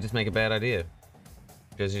then you just make a bad idea.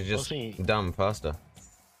 Because you're just see. dumb faster.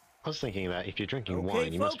 I was thinking that if you're drinking Okay,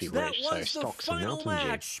 wine, you folks, must be that rich, so was the stocks and final Mountain Dew.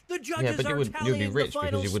 match. The judges Yeah, but are you'd be tallying rich the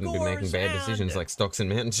final because you wouldn't be making scores, bad decisions and like stocks and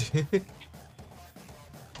Mountain Dew.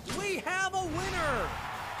 we have a winner.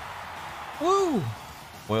 Woo!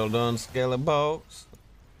 Well done, Skelly Box.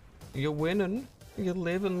 You're winning. You're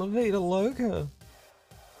living La Vida Loca.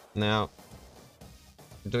 Now,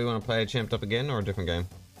 do we want to play Champed Up again or a different game?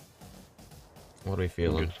 What are we I'm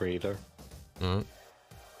feeling? good for either. Alright.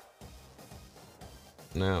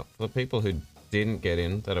 Now, for the people who didn't get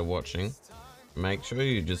in that are watching, make sure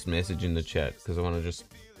you just message in the chat because I want to just.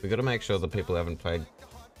 We got to make sure the people who haven't played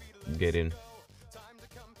get in.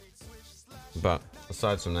 But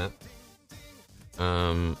aside from that,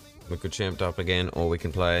 we could Champed Up again, or we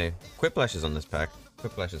can play Quiplash is on this pack.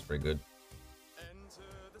 Quiplash is pretty good.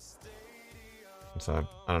 So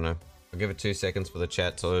I don't know. I'll give it 2 seconds for the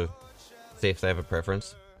chat to see if they have a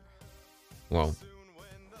preference. Well,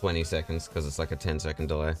 20 seconds because it's like a 10-second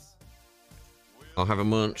delay. I'll have a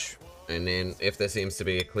munch, and then if there seems to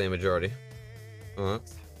be a clear majority. Alright.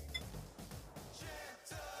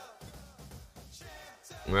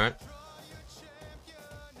 Alright.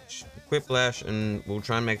 Quiplash, and we'll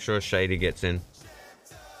try and make sure Shady gets in.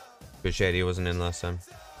 Because Shady wasn't in last time.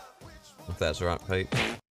 If that's alright, Pete.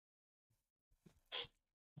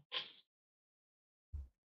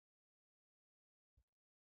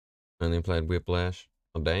 Only played Whiplash.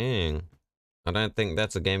 Oh, dang. I don't think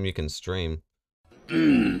that's a game you can stream.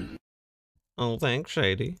 Oh, thanks,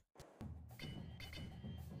 Shady.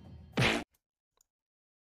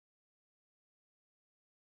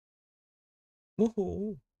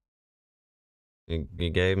 Woohoo! You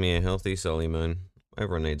gave me a healthy Sully Moon.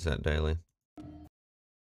 Everyone needs that daily.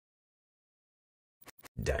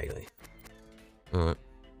 Daily. Alright.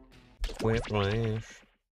 Whiplash.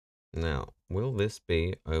 Now, will this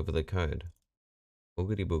be over the code?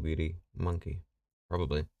 Boogity boogity monkey.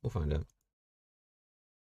 Probably. We'll find out.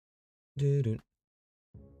 Do do.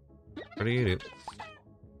 What do you do?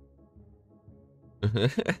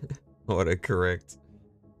 Autocorrect.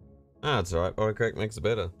 Ah, it's alright. Autocorrect makes it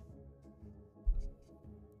better.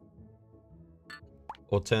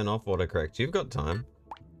 Or turn off autocorrect. You've got time.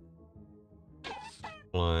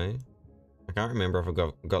 Play. I can't remember if I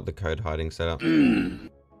got the code hiding set up.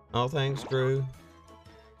 Oh, thanks, Drew.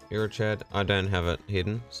 You're a Chad. I don't have it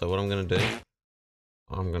hidden, so what I'm gonna do,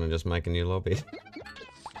 I'm gonna just make a new lobby.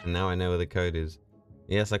 And now I know where the code is.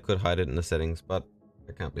 Yes, I could hide it in the settings, but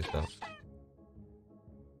it can't be stopped.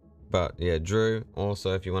 But yeah, Drew,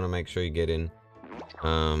 also if you want to make sure you get in,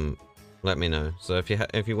 let me know. So if you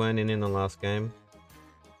weren't in the last game,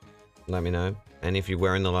 let me know. And if you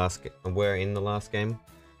were in the last game,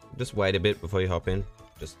 just wait a bit before you hop in.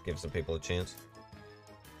 Just give some people a chance.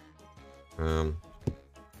 What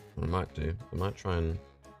I might do, I might try and...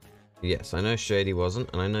 Yes, I know Shady wasn't,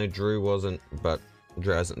 and I know Drew wasn't, but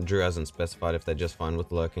Drew hasn't specified if they're just fine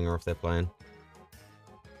with lurking or if they're playing.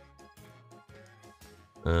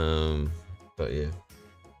 But yeah.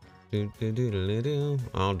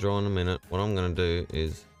 I'll draw in a minute. What I'm gonna do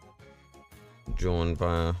is join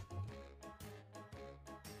via...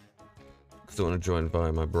 I want to join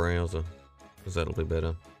via my browser, because that'll be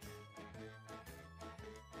better.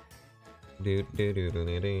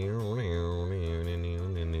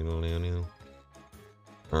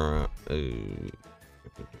 Alright.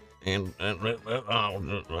 And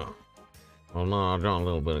oh no, I got a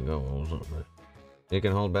little bit ago. You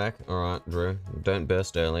can hold back. Alright, Drew. Don't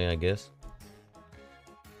burst early, I guess.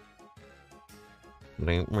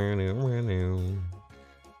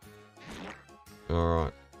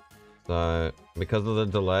 Alright. So, because of the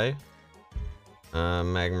delay,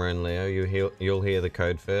 Magma and Leo, you'll hear the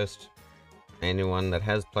code first. Anyone that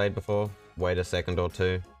has played before, wait a second or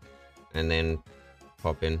two, and then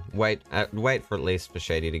pop in. Wait for at least for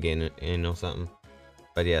Shady to get in or something.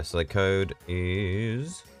 But yeah, so the code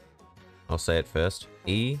is, I'll say it first,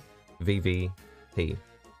 EVVT.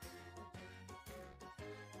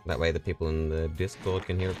 That way the people in the Discord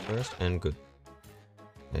can hear it first, and good.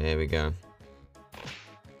 There we go.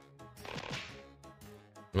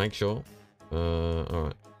 Make sure.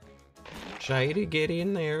 Alright. Shady, get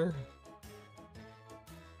in there.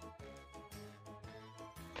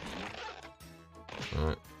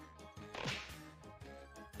 Alright.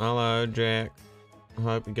 Hello, Jack. I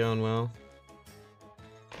hope you're going well.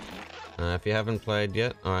 If you haven't played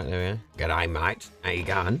yet, alright, there we are. G'day, mate. How you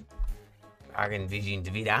going? Dragon Vision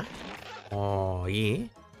Davida. Oh, yeah.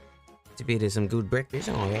 It's a bit of some good breakfast,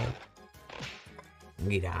 oh, yeah.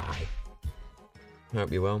 G'day. Hope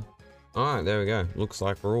you're well. Alright, there we go. Looks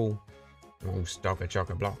like we're all stock a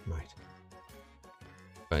chock-a-block, mate.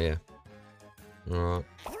 But yeah. Alright.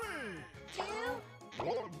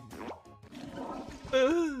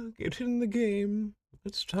 Get in the game.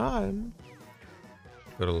 It's time.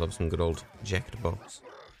 Gotta love some good old Jackbox.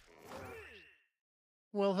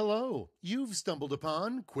 Well, hello. You've stumbled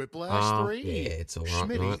upon Quiplash Oh, 3. yeah, it's alright,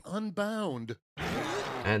 Schmitty right? Unbound. I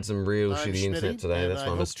had some real I'm shitty internet Schmitty, today, and that's I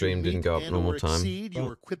why my hope stream to didn't meet go up and normal or time. exceed your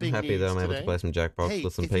But quipping I'm happy that I'm able to needs play some Jackbox Hey,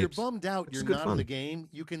 with some if you're peeps. bummed out It's you're good not fun. in the game,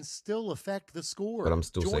 you can still affect the score. But I'm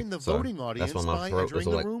still Join sick, the so voting that's audience why my by throat was entering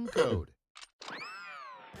the like, room code.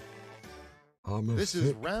 This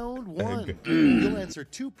is round one. You'll answer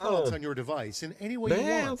 2 prompts on your device in any way you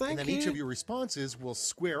Damn, want, thank and then each you. of your responses will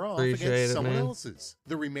square off Appreciate against it, someone man. else's.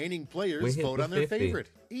 The remaining We players hit vote the on their 50. favorite.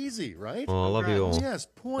 Easy, right? Oh, I love you all. Yes,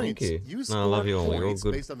 points. you. You No, I score love you all. You're all points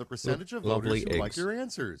good- based on the percentage of lovely voters who like eggs. your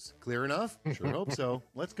answers. Clear enough? Sure hope so.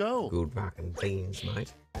 Let's go. Good fucking beans,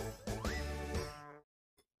 mate.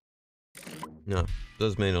 No,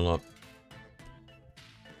 does mean a lot.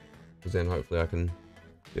 Because then hopefully I can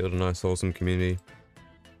build a nice wholesome community.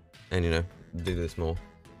 And you know, do this more.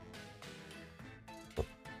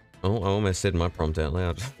 Oh, I almost said my prompt out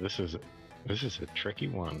loud. This is a tricky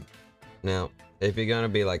one. Now, if you're gonna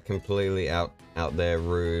be like completely out there,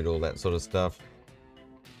 rude, all that sort of stuff,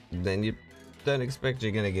 then you don't expect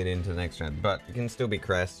you're gonna get into the next round. But you can still be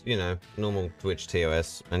crass, you know, normal Twitch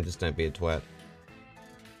TOS, and just don't be a twat.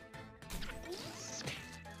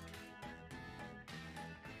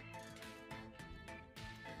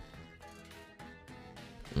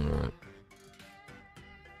 Alright.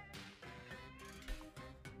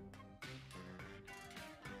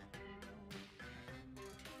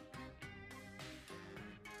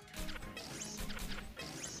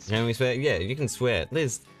 Can we swear? Yeah, you can swear.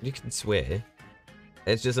 Liz, you can swear.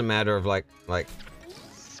 It's just a matter of like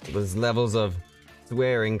there's levels of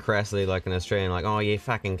swearing crassly like an Australian, like, oh yeah,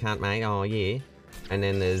 fucking cunt, mate, oh yeah. And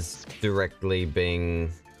then there's directly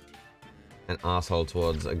being an asshole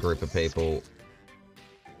towards a group of people,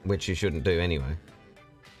 which you shouldn't do anyway.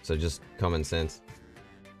 So just common sense.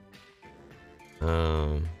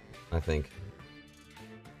 I think.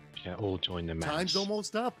 Yeah, all join the match. Time's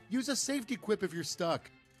almost up. Use a safety quip if you're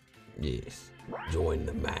stuck. Yes. Join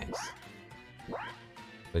the match.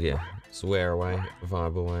 But yeah, swear away,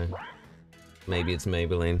 vibe away. Maybe it's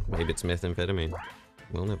Maybelline, maybe it's methamphetamine.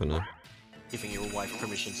 We'll never know. Giving your wife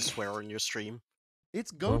permission to swear on your stream.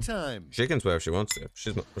 It's go time. She can swear if she wants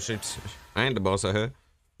to. I ain't the boss of her.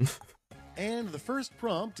 And the first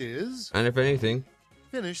prompt is And if anything,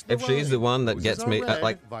 finish the if she's the rhyme. one that Roses gets are me, red,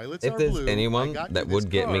 like, violets if are there's blue. anyone I got that you would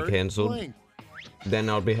this get me card, cancelled, blank. then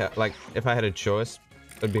I'd be like, if I had a choice,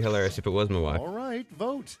 it'd be hilarious if it was my wife. All right,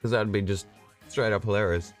 vote. Because that'd be just straight up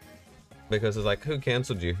hilarious. Because it's like, who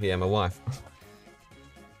cancelled you? Yeah, my wife.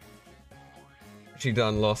 She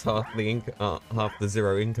done lost half the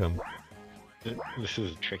zero income. This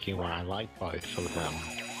is a tricky one. I like both of them.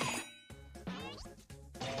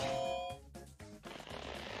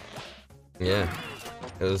 Yeah,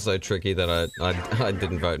 it was so tricky that I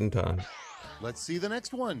didn't vote in time. Let's see the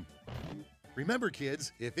next one. Remember,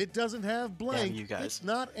 kids, if it doesn't have blank, you guys. it's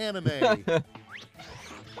not anime.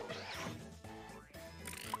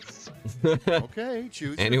 Okay,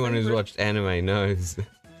 choose. your Anyone who's favorite. watched anime knows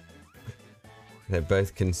they're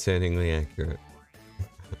both concerningly accurate.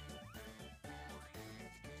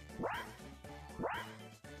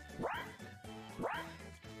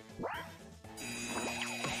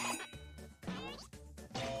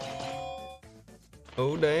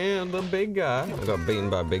 Oh damn, the big guy. I got beaten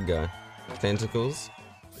by a big guy. Tentacles.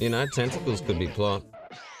 You know, tentacles could be plot.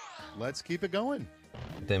 Let's keep it going.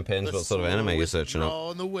 Depends The what sort of anime you're slowest searching up.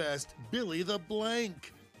 draw in the West, Billy the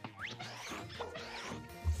Blank.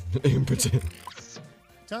 Impotent.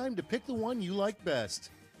 Time to pick the one you like best.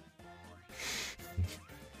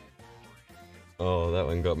 Oh, that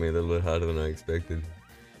one got me a little bit harder than I expected.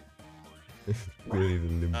 Really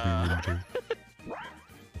the limpy.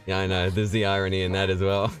 Yeah, I know. There's the irony in that as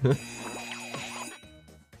well.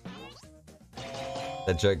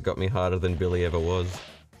 That joke got me harder than Billy ever was.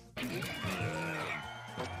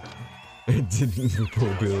 It didn't,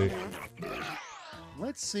 poor Billy.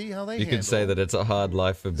 Let's see how they You could say that it's a hard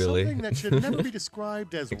life for Billy. Something that should never be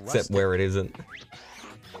described as Except rustic. where it isn't.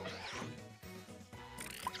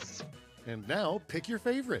 And now, pick your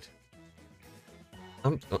favorite.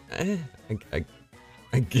 I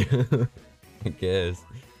guess. I guess.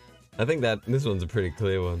 I think that this one's a pretty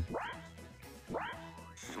clear one.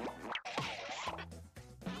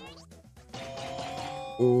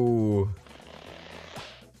 Ooh.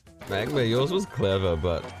 Magma, yours was clever,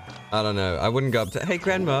 but I don't know. I wouldn't go up to, hey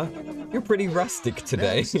grandma, you're pretty rustic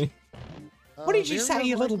today. Next. What did you Very say,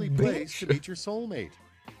 you little unlikely place bitch? to meet your soulmate.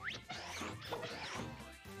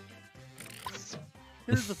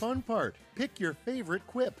 Here's the fun part. Pick your favorite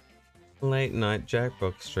quip. Late night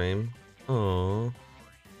Jackbox stream. Aww.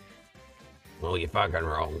 Oh, you're fucking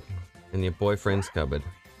wrong. In your boyfriend's cupboard.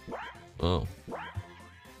 Oh.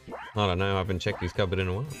 I don't know, I haven't checked his cupboard in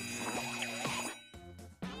a while.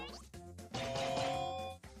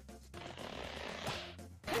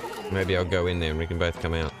 Maybe I'll go in there and we can both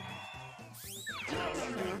come out.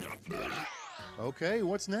 Okay,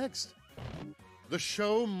 what's next? The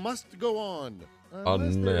show must go on.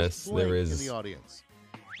 Unless there blank is- in the audience.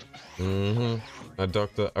 A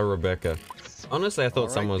doctor, a Rebecca. Honestly, I thought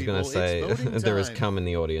Alright, someone was gonna people, say it's voting there is time. cum in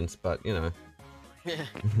the audience, but you know.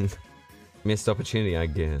 Missed opportunity, I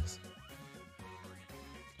guess.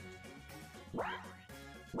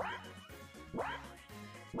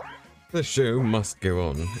 The show must go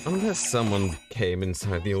on, unless someone came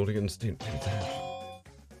inside the audience to do that.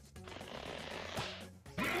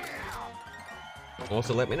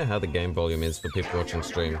 Also, let me know how the game volume is for people watching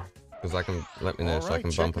stream, because I can let me know so I Alright,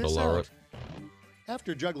 can check bump it or this lower out. it.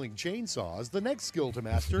 After juggling chainsaws, the next skill to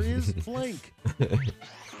master is flank.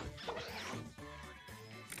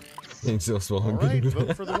 Exhaust while I'm Alright, good.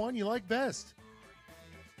 vote for the one you like best.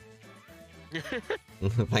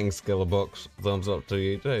 Thanks, Skillbox. Thumbs up to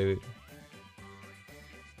you too.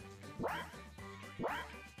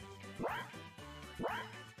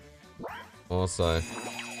 Also,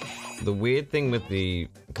 the weird thing with the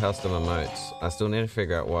custom emotes, I still need to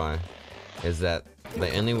figure out why, is that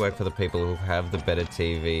they only work for the people who have the better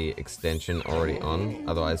TV extension already on.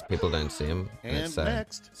 Otherwise, people don't see them. And it's And sad.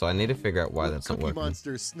 next, So I need to figure out why put that's not Cookie working.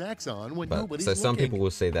 Monster snacks on when But nobody's so some looking. people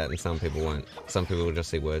will see that and some people won't. Some people will just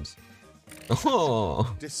see words.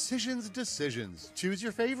 Oh, Decisions. Choose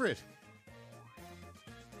your favorite.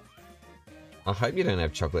 I hope you don't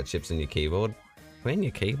have chocolate chips in your keyboard. Clean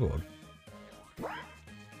your keyboard.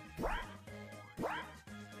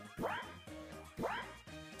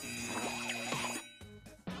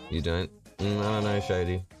 You don't? I don't know,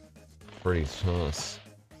 Shady. Pretty sus.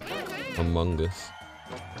 Among Us.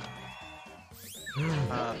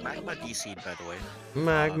 Magma DC'd, by the way.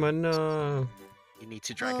 Magma, no. You need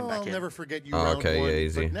to drag him Oh, back I'll in. never forget you. Oh, round okay, one, yeah,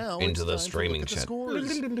 easy. But now Into it's the time to streaming look at the chat.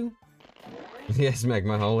 scores. Yes,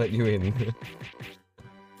 Magma, I'll let you in. It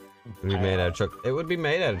would be made out of chocolate. It would be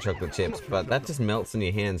made out of chocolate chips, but that just melts in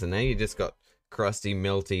your hands, and now you just got crusty,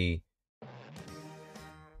 melty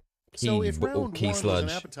So if key round one key was sludge. an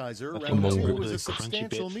appetizer, But round the two crunchy was a bits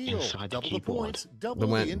substantial meal. inside the Double the keyboard. points, double The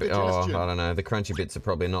the oh, indigestion. I don't know. The crunchy bits are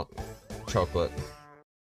probably not chocolate.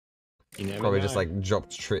 You never Probably know. just like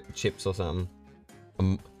dropped chips or something.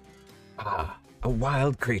 A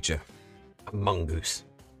wild creature. A mongoose.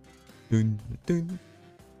 Dun, dun.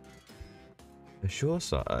 A sure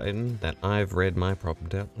sign that I've read my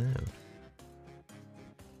prompt out loud.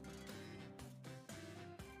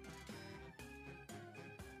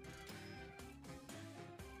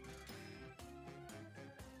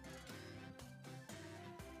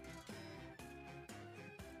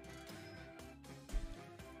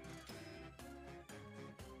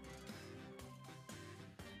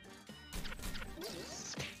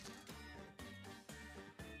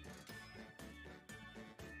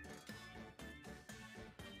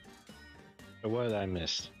 The word I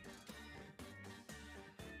missed.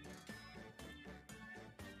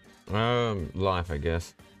 Life, I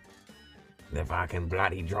guess. If I can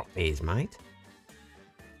bloody drop these, mate.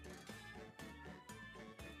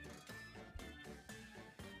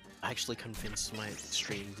 I actually convinced my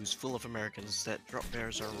stream, who's full of Americans, that drop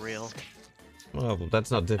bears are real. Well,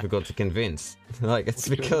 that's not difficult to convince. Like, it's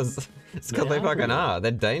because they fucking are.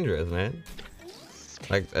 They're dangerous, man.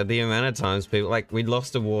 Like, the amount of times people, like, we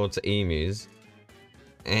lost a war to emus,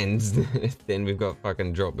 and then we've got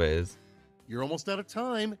fucking drop bears. You're almost out of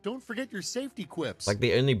time. Don't forget your safety quips. Like,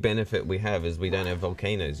 the only benefit we have is we don't have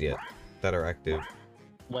volcanoes yet that are active.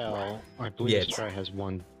 Well, I believe Yet. Australia has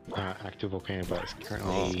one active volcano, but it's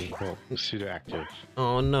currently pseudo-active.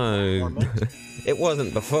 Oh no, it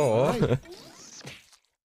wasn't before. Right.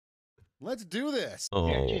 Let's do this. We Oh,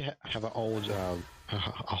 actually have an old, a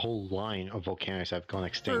whole line of volcanoes that have gone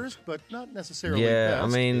extinct. First, but not necessarily yeah, I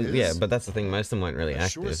best, mean, is yeah, but that's the thing. Most of them weren't really a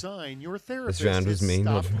sure active. sign your therapist round was has mean,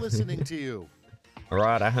 stopped not- listening to you.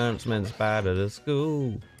 Alright, a huntsman spider to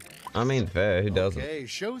school. I mean, fair, who doesn't? Okay,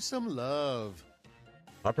 show some love.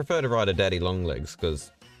 I prefer to ride a daddy long legs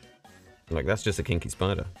because, like, that's just a kinky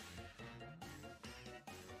spider.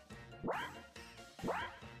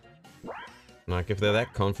 Like, if they're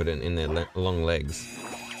that confident in their long legs.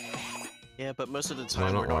 Yeah, but most of the Why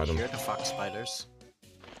time not we're not ride 'em? here to fuck spiders.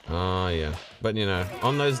 Oh, yeah. But, you know,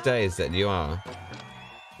 on those days that you are,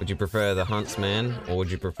 would you prefer the huntsman or would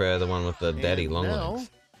you prefer the one with the daddy And long now, legs?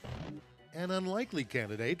 an unlikely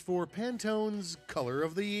candidate for Pantone's Color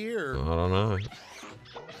of the Year. I don't know.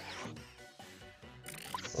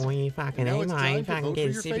 Oh, you fucking Now hey, it's mate. time to Fucking vote get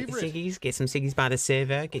for your favorite. ciggies. Get some ciggies by the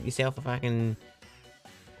server. Get yourself a fucking...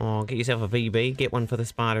 Oh, get yourself a VB. Get one for the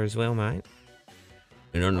spider as well, mate.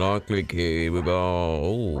 An unlikely kid with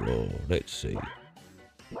let's see.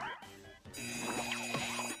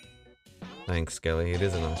 Thanks, Skelly. It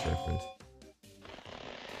is a nice reference.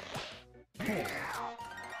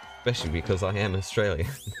 Especially because I am Australian.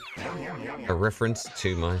 A reference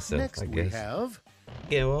to myself, Next I we guess. have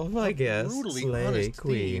Go off, I guess. brutally Slay honest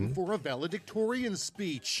Queen. theme for a valedictorian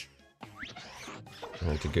speech. I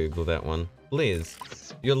had to Google that one. Liz,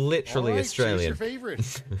 you're literally All right, choose Australian. your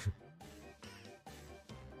favorite.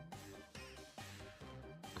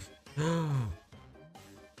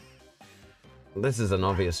 This is an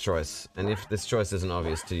obvious choice, and if this choice isn't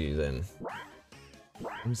obvious to you, then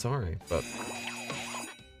I'm sorry, but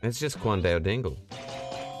it's just Quandale Dingle.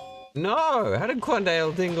 No! How did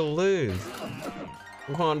Quandale Dingle lose?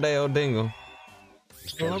 Quandale Dingle.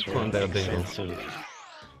 I love Quandale Dingle. Expensive.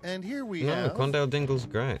 And here we No, have Quandale Dingle's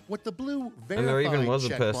great. what the blue And there even verified was a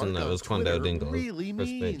check person mark that on was Quandale Twitter Dingle really for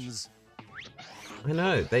speech. means. I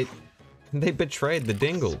know, they betrayed the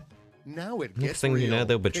Dingle. Now it Next gets thing you know, real.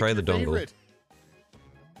 they'll betray Pick the your dongle. favorite.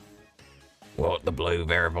 What the blue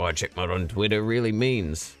verified checkmark on Twitter really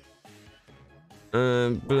means.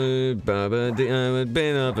 Blue, baba,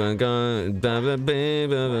 been up and gone, baba,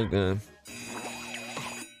 baba, gone.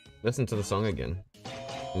 Listen to the song again,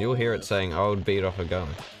 and you'll hear it saying, "I would beat off a guy."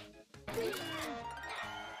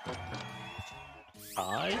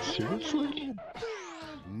 Seriously?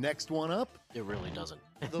 Next one up, It really doesn't.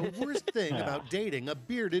 the worst thing about dating a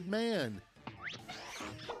bearded man.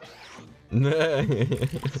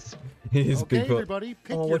 He's Okay, people. everybody,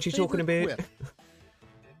 pick Oh, your what you talking favorite about? quip.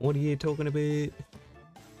 What are you talking about?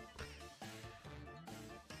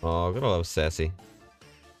 Oh, gotta love Sassy.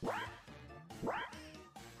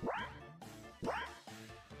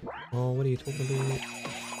 Oh, what are you talking about?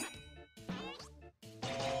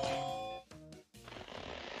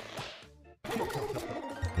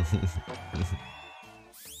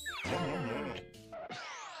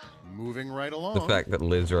 Moving right along. The fact that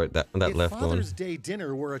Liz wrote that if left one. Father's Day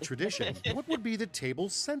dinner were a tradition, what would be the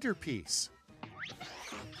table's centerpiece?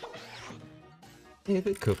 If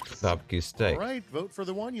it cooked barbecue steak. All right, vote for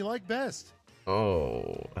the one you like best.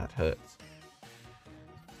 Oh, that hurts.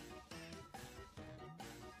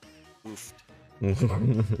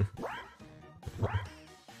 Oofed.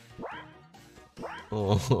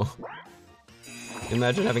 Oh.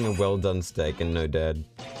 Imagine having a well done steak and no dad.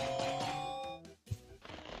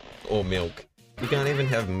 Or milk. You can't even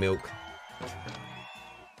have milk.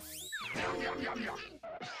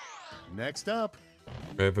 Next up,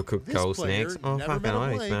 Overcooked this coal player snacks. Oh, never fucking met a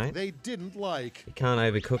oath, blank mate. they didn't like. You can't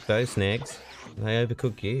overcook those snacks. They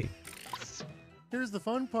overcook you. Here's the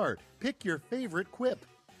fun part. Pick your favorite quip.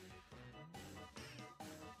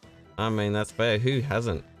 I mean, that's fair. Who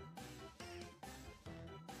hasn't?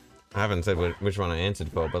 I haven't said which one I answered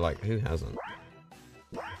for, but like, who hasn't?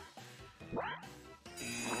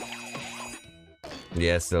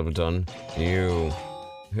 Yes, Silverton. You.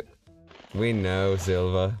 We know,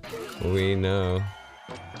 Silver. We know.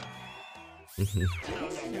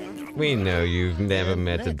 We know you've never And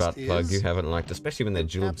met a next butt plug you is haven't liked, especially when they're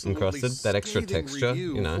jewel Absolutely encrusted. That extra scathing texture,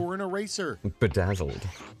 review you know. for an eraser. Bedazzled.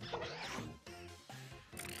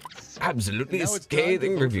 Absolutely Now it's time to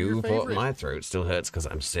scathing vote for review your for favorite. my throat still hurts because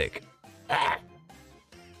I'm sick. Ah!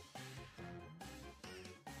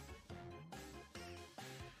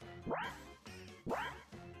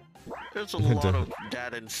 There's a lot of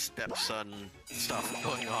dad and stepson stuff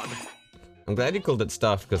going on. I'm glad you called it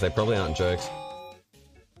stuff because they probably aren't jokes.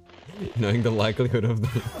 Knowing the likelihood of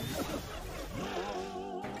them.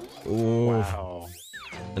 Ooh, Wow.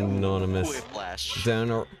 anonymous. Whiplash.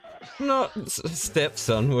 Donor. Not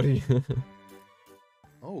stepson, what are you?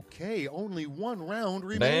 Okay, only one round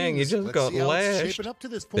remains. Dang, you just Let's got see how it's lashed. shaping up to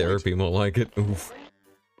this point. Therapy, more like it. Oof.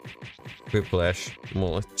 Whiplash,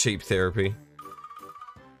 more like cheap therapy.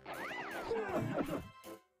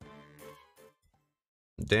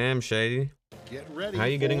 Damn, Shady. Get ready. How are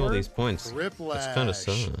you getting all for these points? Whiplash. It's kinda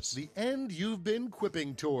sus. The end you've been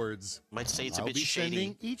quipping towards. Might say it's a I'll bit be shady.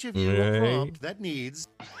 sending each of you a Right. prompt that needs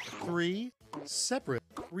 3 separate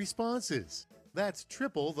responses. That's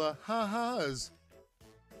triple the ha-has.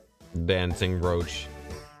 Dancing roach.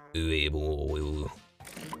 Ooh.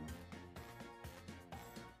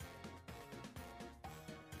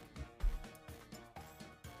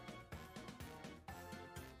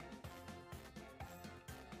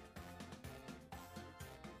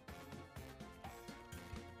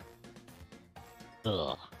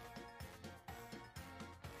 Ugh.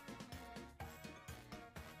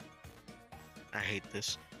 I hate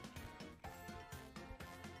this.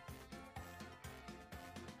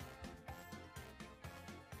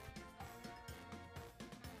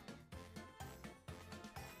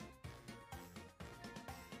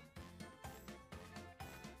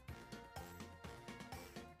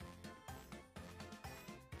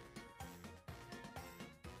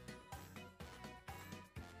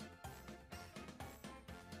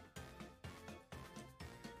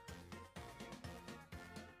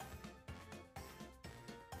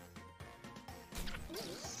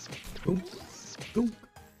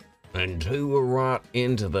 And two were right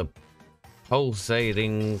into the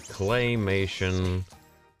pulsating claymation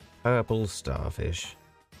purple starfish.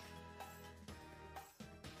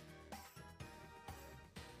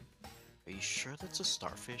 Are you sure that's a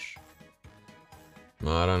starfish?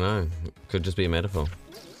 I don't know. Could just be a metaphor.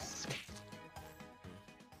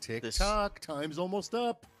 Tick This- tock, time's almost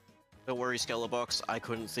up. Don't worry, Skellebox. I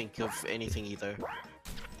couldn't think of anything either.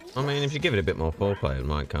 I mean, if you give it a bit more foreplay, it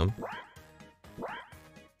might come.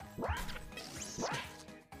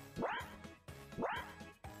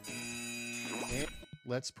 And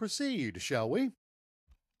let's proceed, shall we?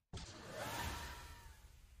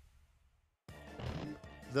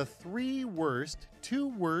 The 3 worst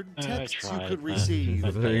 2-word I texts you tried, could but- receive.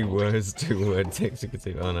 I The very failed. worst 2-word text you could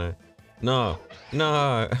see. Oh no. No.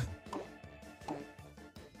 No.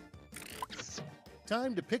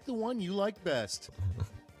 Time to pick the one you like best.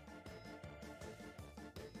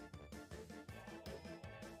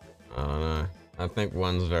 I don't know. I think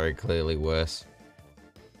one's very clearly worse.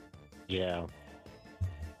 Yeah.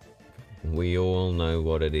 We all know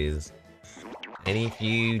what it is. And if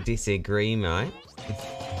you disagree, mate.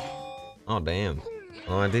 Oh, damn.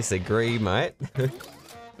 I disagree, mate.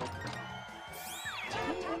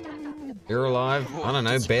 You're alive? I don't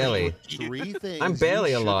know, barely. 3 things I'm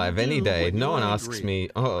barely you shouldn't alive any do day. when No you're one angry. asks me,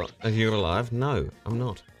 oh, are you alive? No, I'm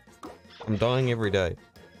not. I'm dying every day.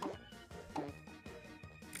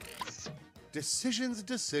 Decisions,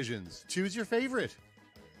 decisions. Choose your favorite.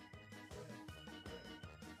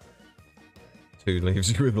 2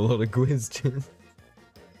 leaves you with a lot of questions.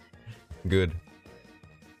 Good.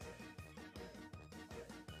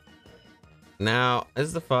 Now,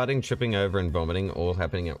 is the farting, tripping over, and vomiting all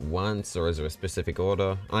happening at once, or is there a specific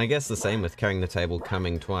order? I guess the same with carrying the table,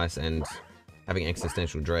 coming twice, and having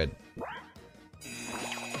existential dread.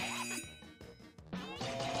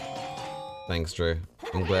 Thanks, Drew.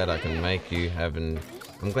 I'm glad I can make you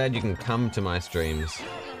I'm glad you can come to my streams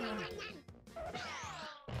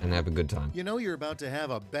and have a good time. You know you're about to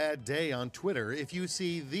have a bad day on Twitter if you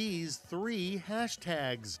see these 3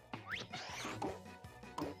 hashtags.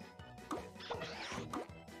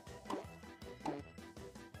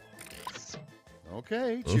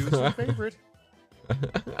 Okay, choose your favorite.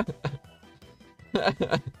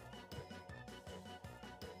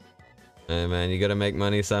 Hey man, you gotta make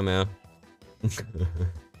money somehow.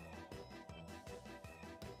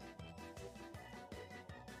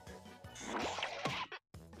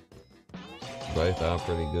 Both are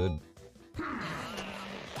pretty good.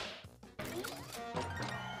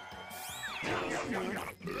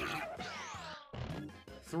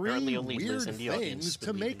 Apparently 3 only Liz weird in the audience things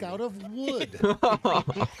to believe make in out of wood.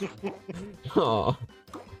 Oh.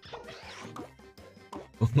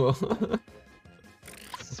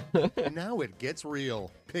 Now it gets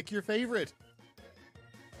real. Pick your favorite.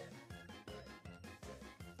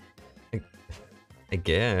 I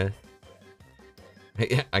guess.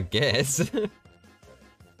 Yeah, I guess.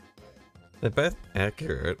 They're both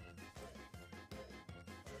accurate.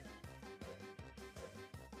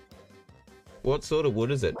 What sort of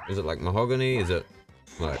wood is it? Is it like mahogany? Is it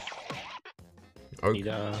like oak?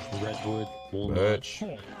 Cedar, redwood, walnut, Birch.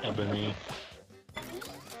 ebony.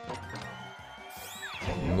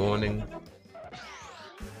 Morning.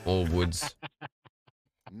 All woods.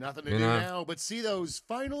 Nothing to You do know, now but see those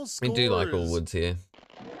final We scores. do like all woods here.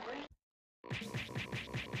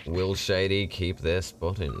 Will Shady keep their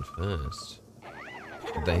spot in first?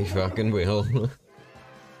 They fucking will.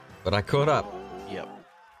 But I caught up. Yep.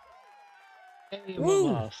 Hey, Woo!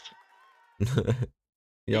 I'm last. Yay, not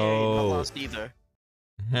Yo, lost either.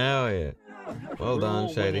 hell yeah. Well We're done,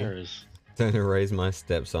 all Shady. winners. Don't erase my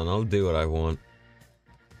stepson. I'll do what I want.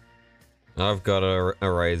 I've got a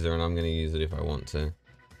razor and I'm gonna use it if I want to.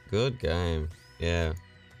 Good game. Yeah.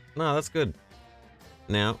 No, that's good.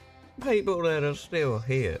 Now, people that are still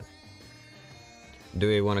here. Do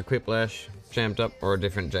we want a Quiplash, Champed Up, or a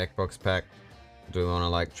different Jackbox pack? Do we want to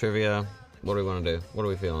like trivia? What do we want to do? What are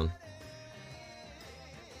we feeling?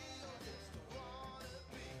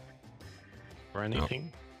 For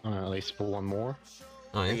anything. At least for one more.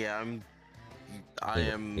 Oh yeah. Yeah, I You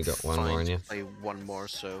got- am you got one fine more in to you? play one more,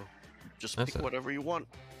 so just That's pick it. whatever you want.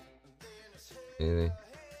 Easy.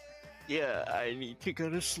 Yeah, I need to go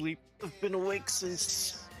to sleep. I've been awake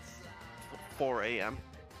since 4 a.m.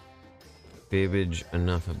 Fibbage,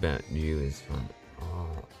 enough about you is fun. Oh.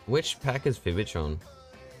 Which pack is Fibbage on?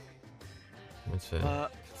 What's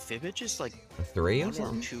that? Fibbage is like A 3 or 1 or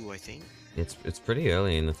something? 2, I think. It's pretty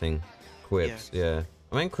early in the thing. Quips, yeah.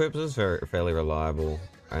 I mean, Quips is fairly reliable,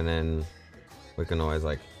 and then we can always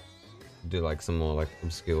like do like some more like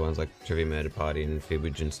obscure ones like Trivia Murder Party and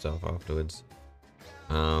Fibbage and stuff afterwards.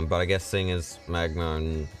 But I guess seeing as Magma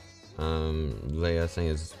and Leah, seeing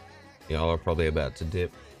as y'all are probably about to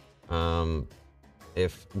dip, do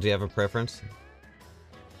you have a preference?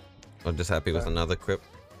 Or just happy with another Quip?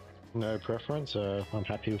 No preference. I'm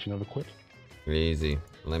happy with another quip. Easy.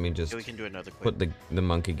 Let me just Yeah, we can do another quick. put the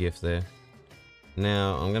monkey gift there.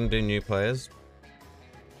 Now I'm gonna do new players.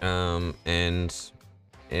 And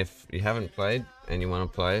if you haven't played and you want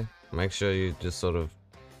to play, make sure you just sort of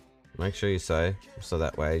say, so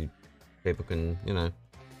that way people can, you know,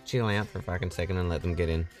 chill out for a fucking second and let them get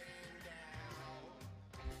in.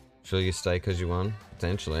 Sure you stay because you won?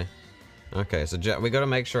 Potentially. Okay, so we got to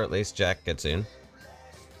make sure at least Jack gets in.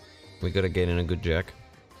 We gotta get in a good Jack.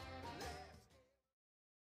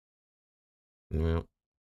 Well,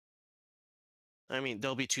 I mean,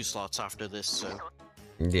 there'll be 2 slots after this, so.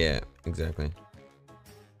 yeah, exactly.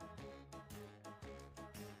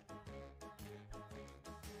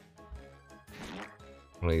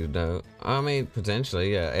 Please don't. I mean,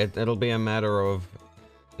 potentially, yeah. It'll be a matter of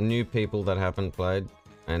new people that haven't played,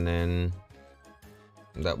 and then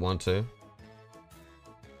that want to,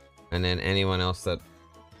 and then anyone else that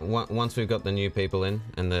once we've got the new people in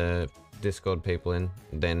and the Discord people in,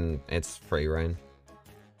 then it's free reign.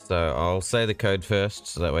 So I'll say the code first,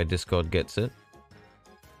 so that way Discord gets it.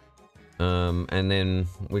 And then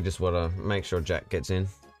we just want to make sure Jack gets in.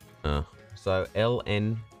 So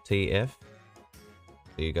LNTF.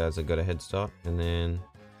 You guys have got a head start, and then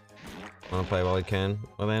want to play while you can.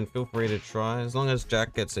 Well then, feel free to try. As long as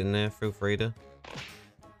Jack gets in there, feel free to.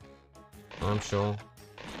 I'm sure.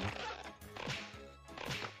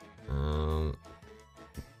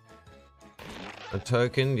 A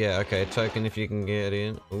token, yeah, okay, a token if you can get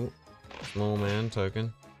in. Ooh, small man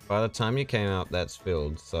token. By the time you came out, that's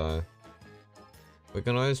filled, so we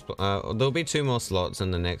can always. There'll be 2 more slots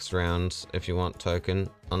in the next round if you want token,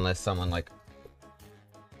 unless someone like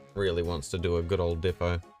really wants to do a good old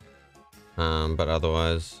dippo. But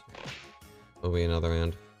otherwise, there'll be another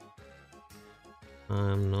round.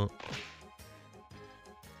 I'm not.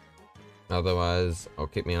 Otherwise, I'll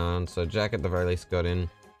keep my eye on. So Jack at the very least got in.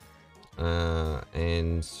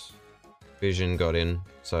 And Vision got in.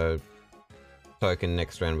 So token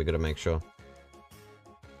next round we gotta make sure.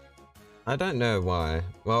 I don't know why.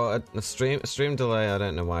 Well, a stream delay, I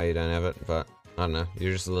don't know why you don't have it, but I don't know.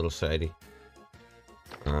 You're just a little shady.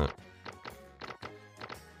 Alright.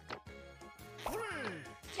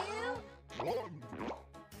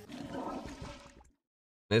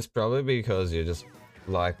 It's probably because you're just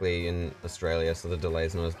likely in Australia, so the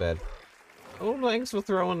delay's not as bad. Oh, thanks for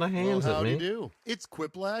throwing the hands well, at me. Howdy do. It's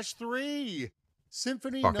Quiplash 3.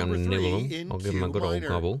 Symphony Fucking number 3 nibble 'em. in I'll give him a Q good old minor.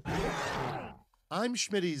 gobble. I'm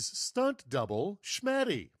Schmitty's stunt double,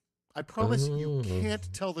 Schmatty. I promise you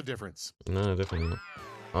can't tell the difference. No, definitely not.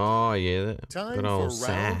 Oh, yeah. Time Good for old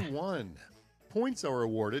round Sa. 1. Points are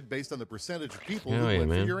awarded based on the percentage of people Hell who yeah, went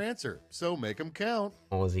man. for your answer, so make them count.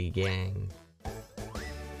 Aussie gang.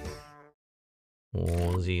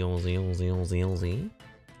 Aussie, Aussie, Aussie, Aussie, Aussie.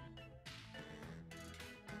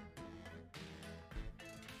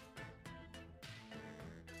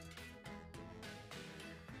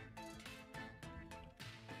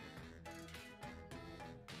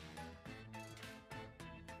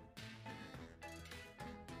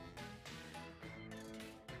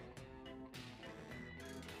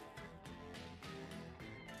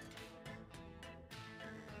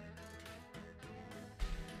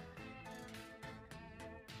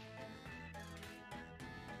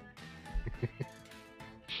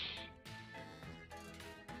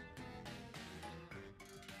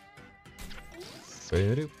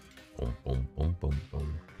 Boom, boom, boom, boom,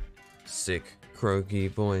 boom. Sick, croaky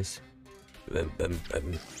voice. Bum, bum,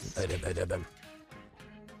 bum. Bada, bada, bum.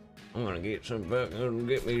 I'm gonna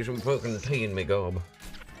get me some fucking tea in me gob.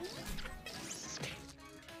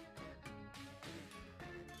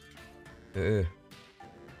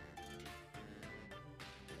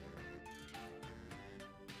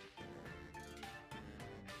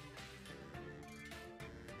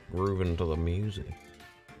 Grooving to the music.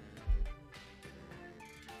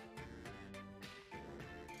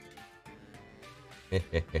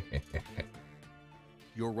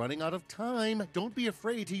 You're running out of time. Don't be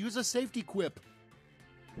afraid to use a safety quip.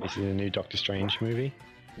 This is a new Doctor Strange movie.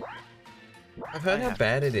 I've heard how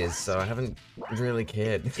bad it is, so I haven't really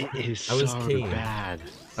cared. It is I was so keen. bad.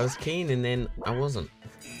 I was keen and then I wasn't.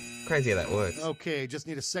 Crazy how that works. Okay, just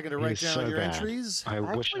need a second to It write is down so your bad. entries. I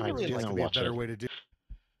wish actually I really didn't Like to be a watch better it. way to do.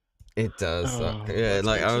 It does. Oh. Yeah, Let's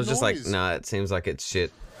like make I some was just like, noise. nah, it seems like it's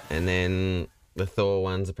shit. And then the Thor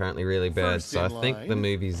one's apparently really bad, First so I in think the line.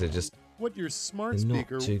 movies are just. What your smart Not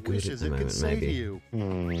speaker too good at wishes the it could moment, say to maybe. you.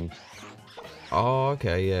 Oh,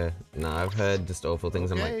 okay, yeah. No, I've heard just awful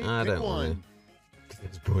things. Okay, I'm like, I pick don't want one. to.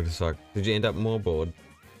 It's bored as fuck. Did you end up more bored?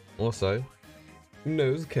 Also,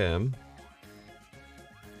 nose cam.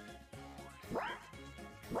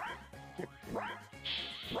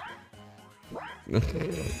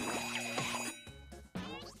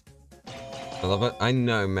 I love it. I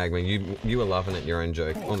know, Magma, you were laughing at your own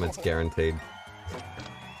joke. Almost guaranteed.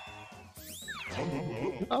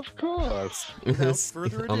 Of course. Without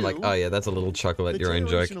further I'm like, ado, oh yeah, that's a little chuckle at the your own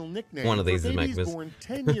joke. generational nickname One of for these is babies Magma's. born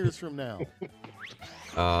 10 years from now.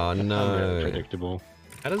 Oh How no. predictable.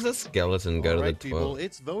 How does a skeleton go All to right, the people, 12?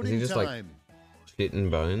 it's Is voting he just like time. shit and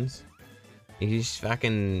bones? He's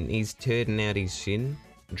turning out his shin,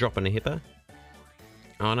 dropping a hipper.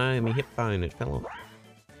 Oh no, my hip bone, it fell off.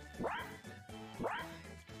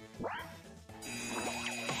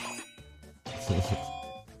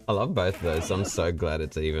 I love both of those. I'm so glad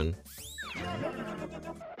it's even.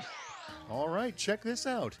 All right, check this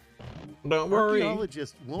out. Don't worry.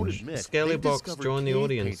 Archaeologists won't admit Skelly they've Box, discovered join the cave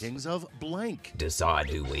audience. paintings of blank. Decide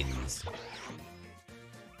who wins.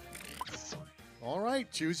 All right,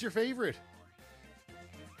 choose your favorite.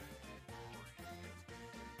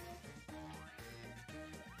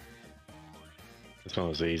 This one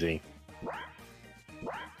was easy.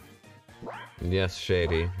 Yes,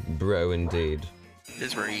 Shady. Bro, indeed. It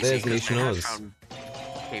is very easy. There's 'cause Nation I have Oz. found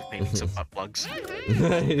cave paintings of butt plugs.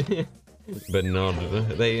 But not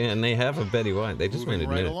they have a Betty White. They just Moving won't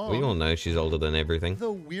admit right it. along. We all know she's older than everything.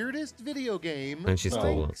 The weirdest video game. And she's Blank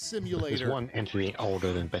taller. There's Simulator. one entity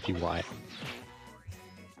older than Betty White.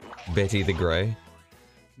 Betty the Grey.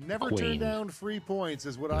 Never turn Queen. down free points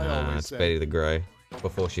is what I Nah, always it's say. Betty the Grey.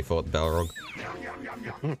 Before she fought Balrog.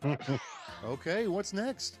 Okay, what's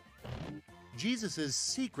next? Jesus'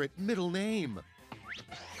 secret middle name.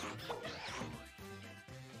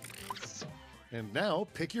 And now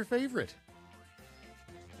pick your favorite.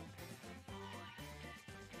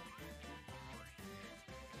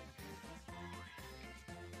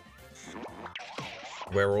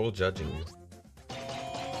 We're all judging.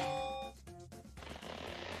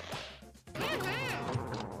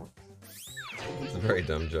 It's a very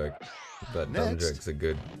dumb joke. But dumb Next. jokes are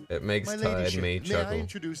good. It makes My tired ladyship, me may I chuckle.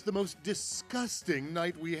 introduce the most disgusting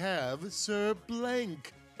knight we have, Sir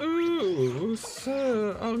Blank. Ooh,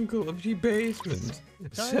 Sir Uncle of the Basement.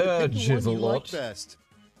 Time Sir to pick the one you like Jizzalot. best.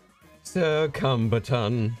 Sir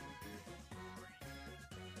Cumberton.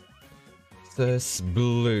 Sir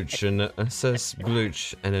Splooch, Sir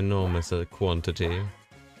Splooch, an enormous quantity.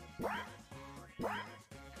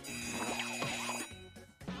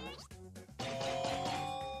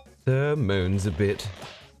 Sir moans a bit.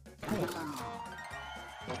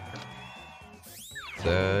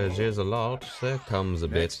 Sir Jizzalot, Sir comes a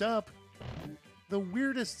bit. Next up, the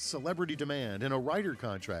weirdest celebrity demand in a writer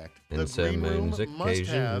contract. And the Sir green room moans must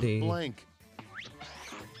have occasionally. blank.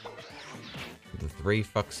 The three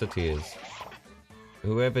fuckseteers.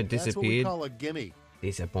 Whoever That's what we disappeared, call a gimme.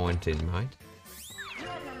 disappointed, mate.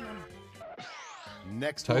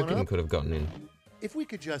 Next one Token up, could have gotten in. if we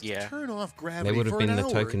could just Yeah. turn off gravity would have for been an the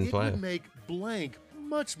hour, token it player. would make blank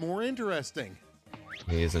much more interesting.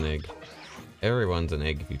 Here's an egg. Everyone's an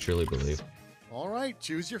egg if you truly believe. All right,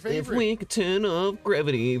 choose your If favorite. we could turn off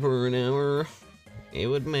gravity for an hour, it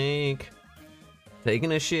would make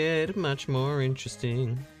taking a shit much more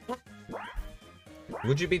interesting.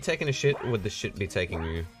 Would you be taking a shit, or would the shit be taking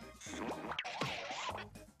you?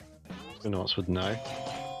 The knots would know.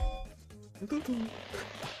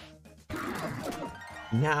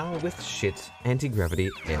 Now with shit, anti-gravity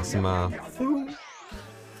ASMR.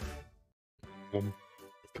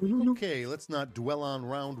 Okay, let's not dwell on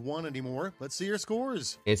round one anymore. Let's see your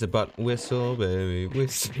scores. It's a butt whistle, baby,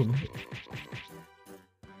 whistle.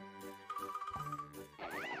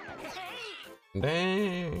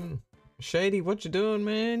 Dang. Shady, what you doing,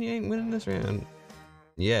 man? You ain't winning this round.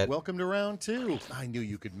 Yet. Welcome to round two. I knew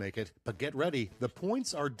you could make it, but get ready. The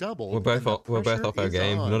points are double. We're both and the off our pressure is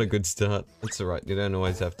game. on. Not a good start. It's alright. You don't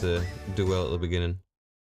always have to do well at the beginning.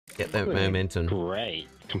 Get that Doing momentum. Great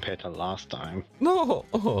compared to last time. No.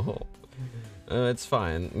 It's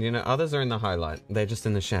fine. You know, others are in the highlight. They're just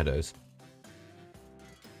in the shadows.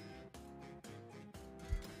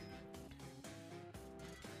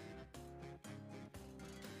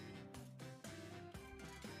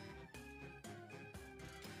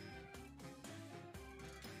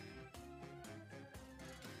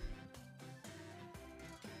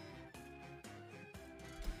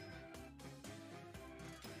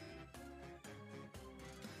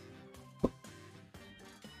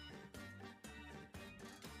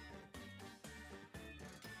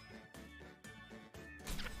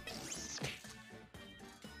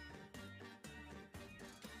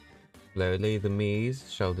 Slowly the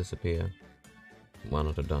me's shall disappear. One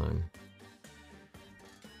at a time.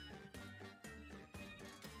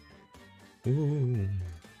 Ooh.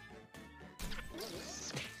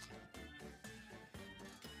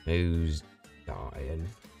 Who's dying?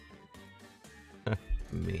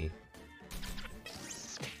 Me.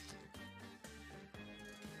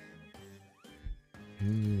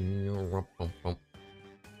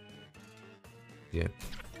 Yeah.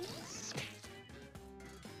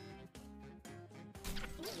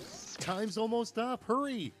 Time's almost up.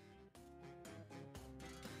 Hurry.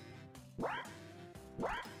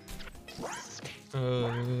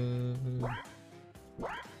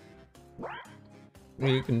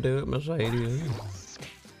 You can do it, Mercedes.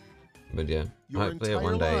 But yeah, Your hopefully entire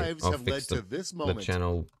one day lives I'll have led fix to the, this the moment.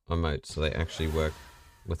 channel emotes so they actually work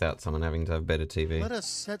without someone having to have better TV Let us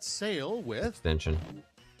set sail with. extension.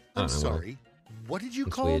 I I'm don't know why. sorry. What did you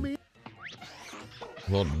It's call weird. me?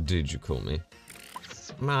 What did you call me?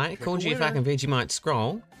 Mate, I Pick a called you winner. fucking Vegemite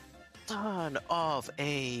Scroll. Son of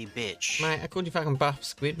a bitch. Mate, I called you fucking Buff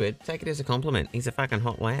Squidward. Take it as a compliment. He's a fucking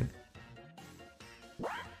hot lad.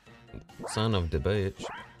 Son of the bitch.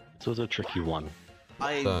 This was a tricky one.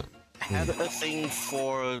 I So, had a thing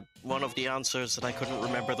for one of the answers that I couldn't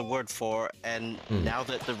remember the word for, and now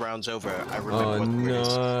that the round's over, I remember oh what the word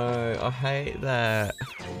is. no, I hate that.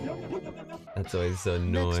 That's always so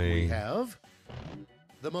Next we annoying. have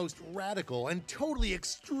the most radical and totally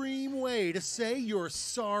extreme way to say you're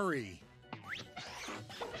sorry.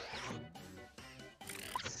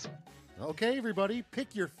 Okay, everybody,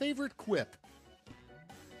 pick your favorite quip.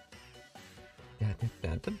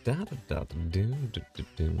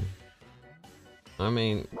 I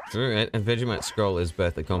mean, through it, a Vegemite Scroll is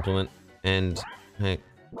both a compliment and, hey,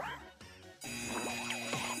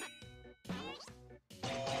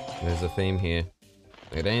 there's a theme here.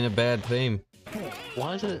 It ain't a bad theme.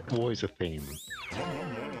 Why is it always a theme? I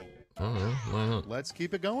don't know, why not? Let's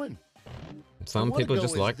keep it going. Some I wanna people go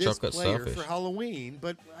just as like this chocolate player starfish. for Halloween,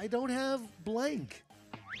 but I don't have blank.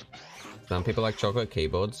 Some people like chocolate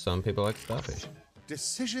keyboards, some people like starfish.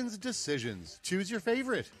 Decisions. Choose your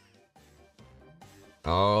favorite.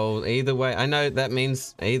 Oh, either way, I know that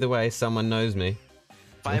means either way someone knows me.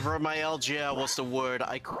 Fibromyalgia was the word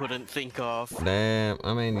I couldn't think of. Damn,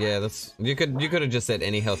 I mean, yeah, that's you could have just said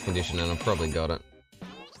any health condition and I probably got it.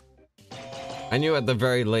 I knew at the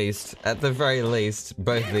very least,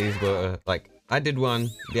 both these were like I did one,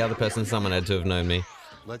 the other person, someone had to have known me.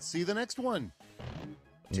 Let's see the next one.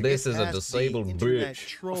 To This get is a past the disabled internet bitch.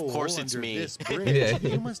 troll Of course it's under me. This bridge, Yeah.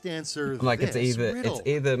 you must answer I'm like this riddle. it's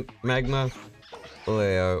either Magma,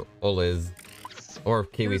 Leo, or Liz, or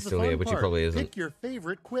Kiwi's Here's the still here, fun which he part. probably isn't. Pick your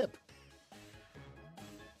favorite quip.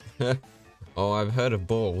 Oh, I've heard of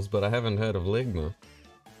balls, but I haven't heard of Ligma.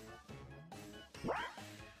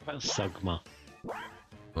 About Sugma.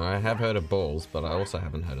 I have heard of balls, but I also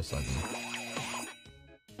haven't heard of Sigma.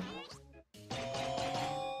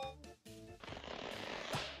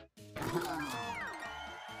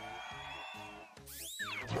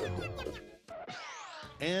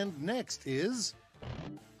 And next is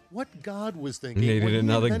what God was thinking. when Needed he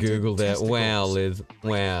another invented Google there. Wow, testicles. Liz.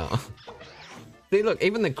 Wow. See, look,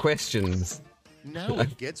 even the questions. Now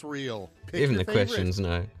it gets real. Pick Even your the favorite. questions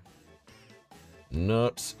know.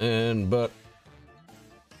 Nuts and butt.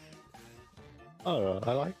 Oh,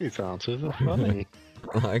 I like these answers. They're funny.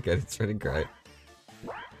 I like it. It's really great.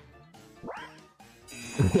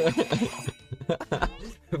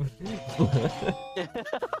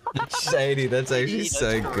 Shady, that's actually That's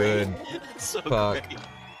so great. good. So Fuck. great.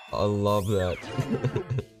 I love that.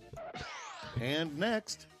 And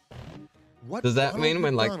next, what Does that Ronald mean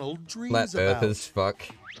when, like, McDonald dreams Flat about? Earthers fuck?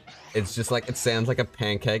 It's just like, it sounds like a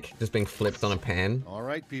pancake just being flipped on a pan. All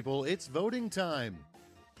right, people, it's voting time.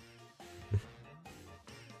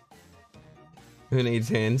 Who needs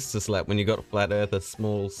hands to slap when you got Flat Earth, a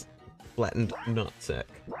small, flattened nutsack?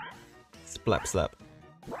 Splap slap.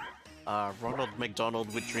 Ronald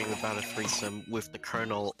McDonald would dream about a threesome with the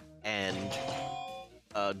Colonel and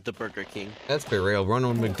the Burger King. Let's be real,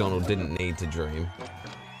 Ronald McDonald didn't need to dream.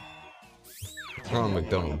 Ronald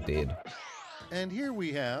McDonald did. And here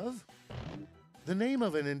we have the name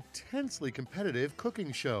of an intensely competitive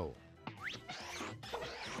cooking show.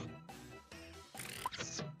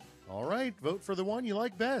 All right, vote for the one you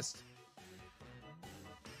like best.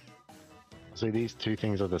 So these two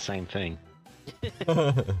things are the same thing.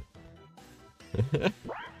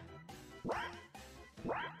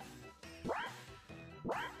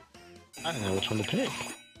 I don't know which one to pick.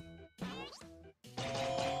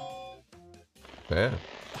 Fair.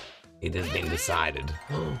 It has been decided.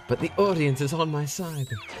 But the audience is on my side.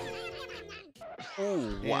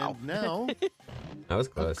 Oh, wow. And now, That was a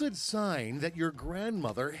close. good sign that your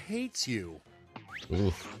grandmother hates you.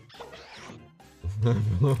 Oof.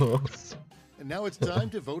 And now it's time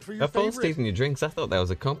to vote for your Her false favorite. teeth in your drinks, I thought that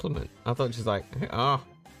was a compliment. I thought she's like, oh,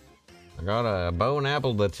 I got a bone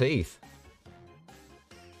apple the teeth.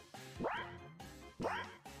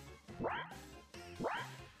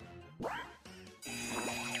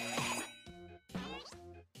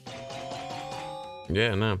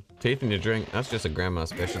 Yeah, no. Teeth in your drink, that's just a grandma's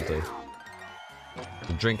specialty.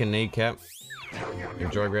 Drink a kneecap.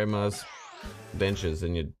 Enjoy grandma's dentures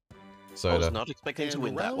in your I soda. was not expecting to And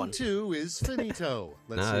win that round one. 2 is finito.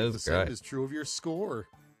 Let's Nah, see that if was the same great. is true of your score.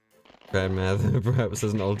 Bad math, perhaps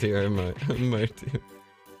as an ulterior motive.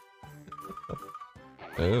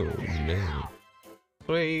 Oh no.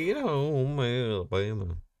 Sweet home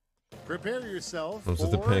Alabama. Prepare yourself Comes for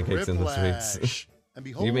with the pancakes and the sweets. Whiplash. And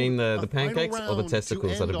behold, You mean a the final pancakes or the round to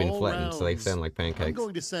testicles that end have been all flattened so they rounds. sound like I'm pancakes?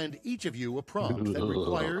 going to send each of you a prompt that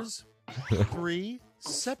requires 3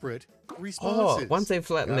 separate responses. Oh, once they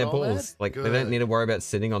flatten Got their all balls, that? like they Good. don't need to worry about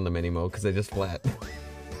sitting on them anymore because they're just flat.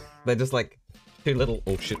 They're just like two little.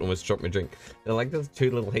 Oh shit! Almost dropped my drink. They're like those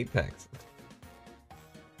two little heat packs.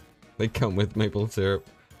 They come with maple syrup.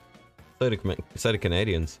 Soda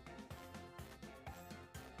Canadians.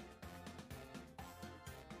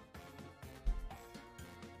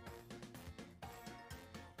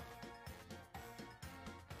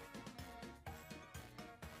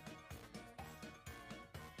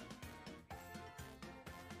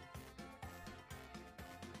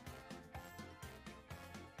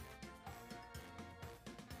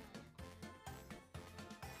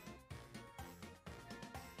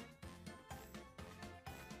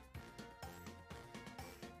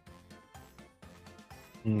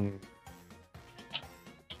 Hmm.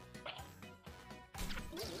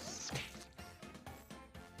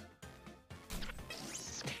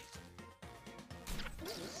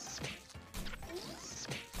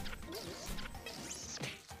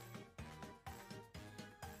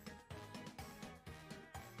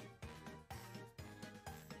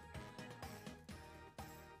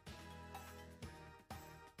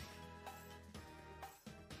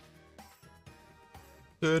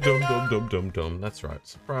 Dum dum dum dum dum. That's right.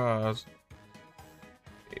 Surprise.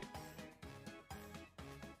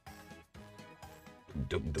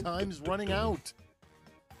 Dum, dum, Time's dum, running dum. out.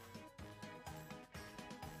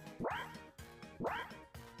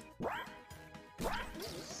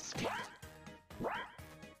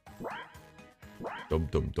 Dum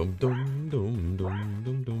dum dum dum dum dum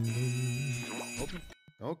dum dum dum.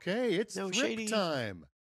 Okay, it's No, thrip Shady. time.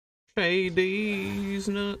 Shady's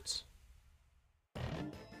nuts.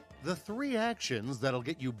 The 3 actions that'll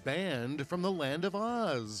get you banned from the Land of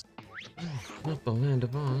Oz. Not the Land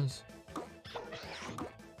of Oz.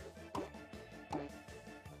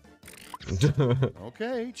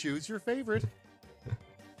 Okay, choose your favorite.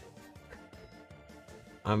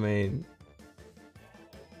 I mean,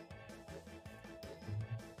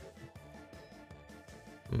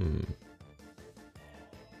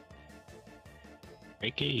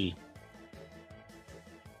 Ricky.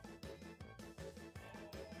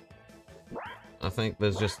 I think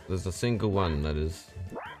there's a single one that is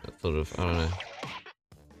sort of, I don't know.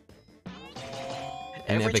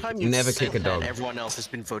 Every Never- time you've never said kick a that, dog. everyone else has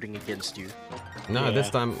been voting against you. No, Yeah. this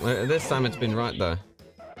time it's been right though.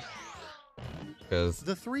 Because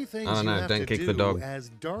The 3 things I don't you know, have don't to kick do the dog. as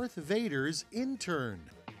Darth Vader's intern.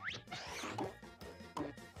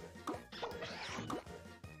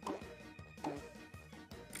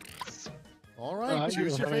 All right,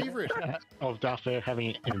 choose your favorite. Of Darth Vader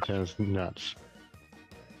having interns nuts.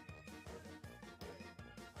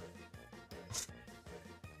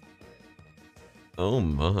 oh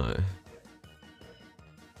my.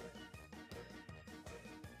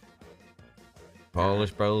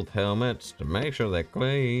 Polish both helmets to make sure they're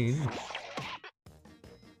clean.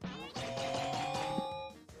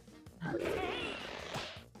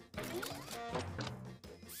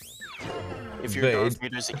 If you're Vader. Darth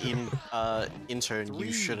Vader's intern, 3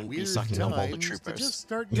 you shouldn't be weird sucking up all the times to troopers. just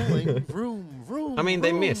start yelling, vroom, vroom, I mean,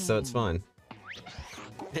 they missed, so vroom. it's fine.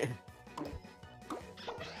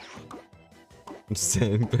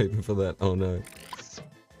 Sandpaper for that. Oh no.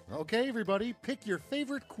 Okay, everybody, pick your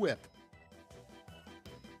favorite quip.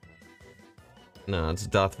 No, it's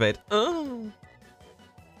Darth Vader. Oh.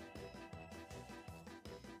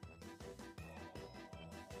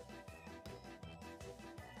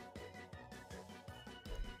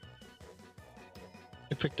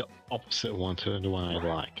 I picked the opposite one to the one I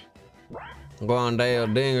like.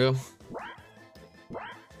 Gwandale Dingle.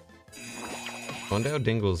 Gwandale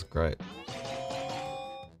Dingle's great.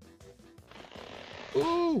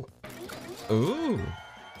 Ooh. Ooh.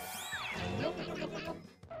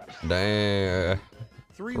 Damn.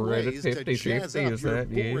 3 Rated ways to 50-50, jazz up is your that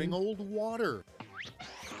you? boring old water.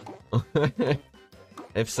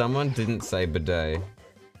 If someone didn't say bidet,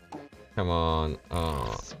 come on.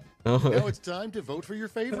 Oh. Now it's time to vote for your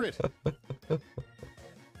favorite. I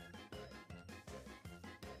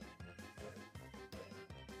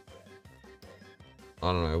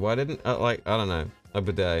don't know. Why didn't I don't know, a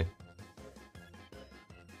bidet.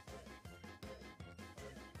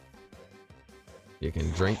 You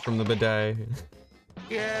can drink from the bidet.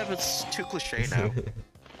 Yeah, but it's too cliche now.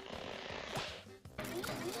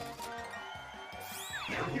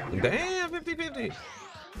 Damn, 50-50.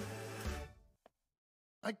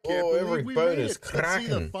 I can't Oh, believe every we bone made is it. Let's see the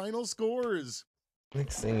cracking. final scores.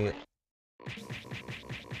 Next thing.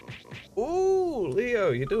 Ooh,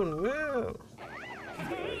 Leo, you're doing well.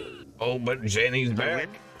 Oh, but Jenny's back.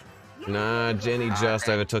 Nah, Jenny just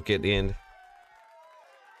overtook you at the end.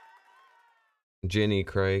 Jenny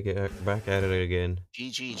Craig back at it again.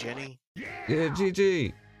 GG, Jenny. Yeah,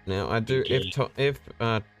 GG. Now I do if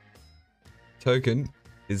Token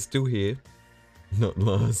is still here, not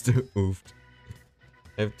last. Oofed.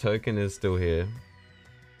 If Token is still here,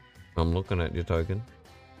 I'm looking at your Token.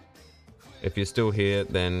 If you're still here,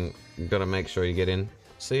 then you gotta make sure you get in.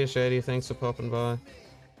 See you, Shady. Thanks for popping by.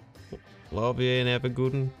 Love you and have a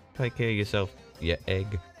good one. Take care of yourself, you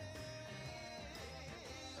egg.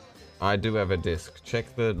 I do have a disc.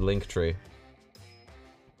 Check the link tree.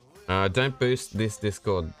 Don't boost this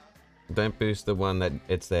Discord. Don't boost the one that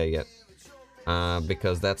it's there yet.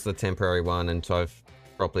 Because that's the temporary one until I've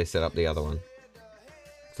properly set up the other one.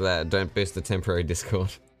 So that don't boost the temporary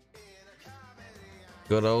Discord.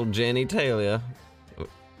 Good old genitalia.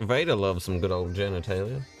 Vader loves some good old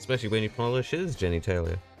genitalia, especially when he polishes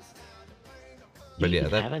genitalia. But yeah,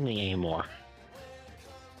 don't that. have any anymore.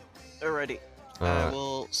 Alrighty. I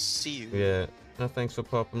will see you. Yeah. Thanks for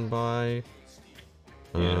popping by.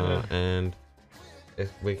 Yeah. And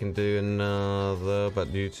if we can do another, but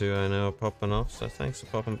you two I know are popping off, so thanks for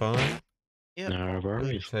popping by. Yep. No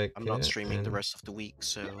worries. Take I'm care, not streaming the and- rest of the week,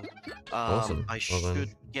 so Awesome. I Well then.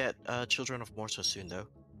 should get Children of Morta soon though.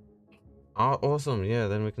 Oh, awesome. Yeah,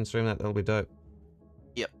 then we can stream that. That'll be dope.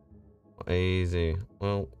 Yep. Easy.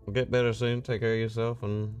 Well, get better soon. Take care of yourself,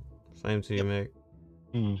 and same to you, mate.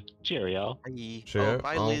 Cheerio. Bye. Sure. Oh,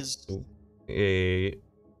 bye, Liz. Yeah.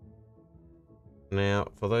 Now,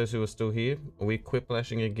 for those who are still here, are we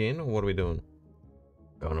quiplashing again, or what are we doing?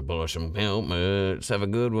 Gonna polish some helmets. Have a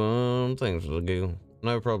good one. Thanks for the giggle.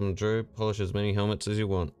 No problem, Drew. Polish as many helmets as you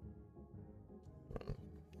want.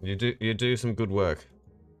 You do some good work.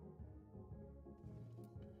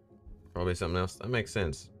 Probably something else. That makes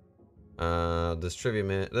sense. This trivia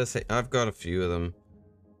man. Let's see. I've got a few of them.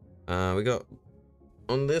 We got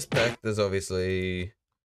on this pack. There's obviously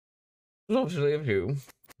a few.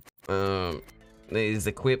 There's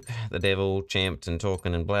Equip, the Devil, Champed, and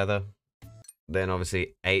Talking and Blather. Then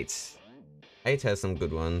obviously 8. 8 has some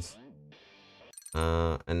good ones.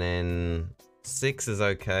 And then 6 is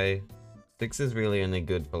okay. 6 is really only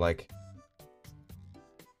good for like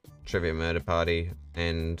Trivia Murder Party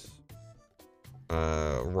and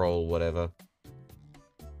roll whatever.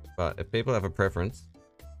 But if people have a preference,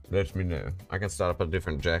 let me know. I can start up a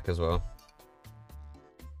different Jack as well.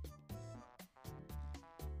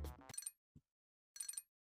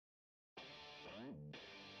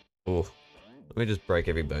 Oh, let me just break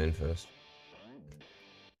every bone first.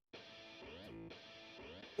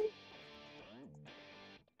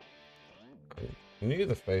 I knew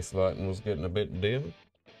the face lighting was getting a bit dim.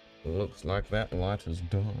 Looks like that light is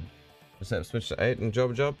done. Does that switch to 8 and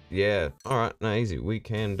job? Yeah. Alright, no, easy. We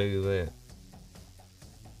can do that.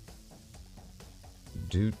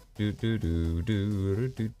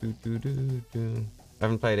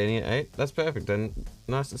 Haven't played any at 8. That's perfect then.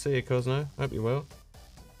 Nice to see you, Cosno. Hope you're well.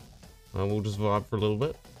 We'll just vibe for a little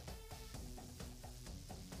bit.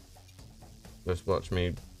 Just watch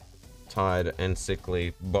me tired and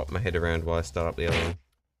sickly bop my head around while I start up the other one.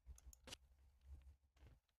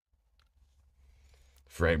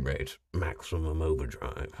 Frame rate maximum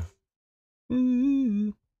overdrive.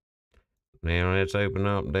 Ooh. Now let's open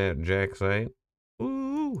up that Jack's 8.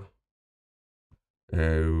 Ooh.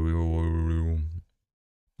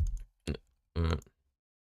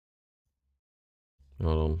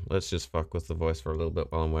 Hold on, let's just fuck with the voice for a little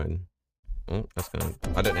bit while I'm waiting. Oh, that's gonna.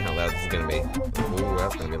 I don't know how loud this is gonna be. Ooh,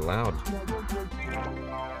 that's gonna be loud.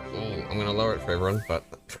 Ooh, I'm gonna lower it for everyone, but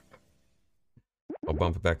I'll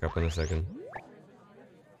bump it back up in a second.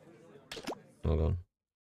 Hold on.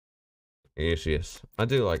 Yes, yes. I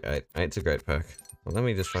do like 8. 8's a great pack. Well, let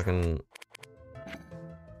me just fucking.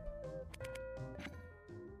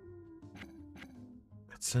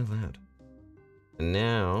 That's so loud. And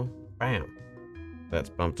now, bam. That's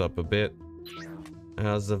bumped up a bit.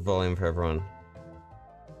 How's the volume for everyone?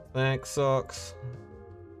 Thanks, Socks.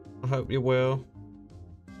 I hope you're well.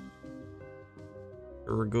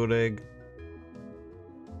 You're a good egg.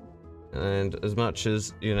 And as much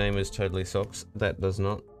as your name is totally Socks, that does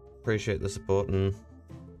not. Appreciate the support, and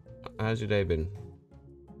how's your day been?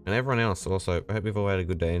 And everyone else also, I hope you've all had a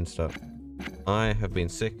good day and stuff. I have been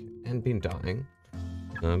sick and been dying.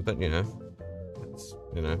 But you know, it's,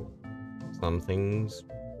 you know, some things,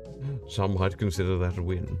 some might consider that a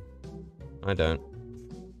win. I don't.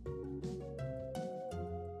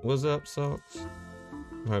 What's up, Socks?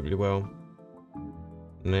 Hope you're well.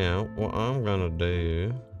 Now, what I'm gonna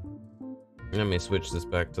do... Let me switch this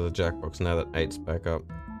back to the Jackbox now that 8's back up.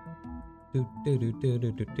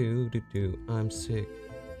 I'm sick.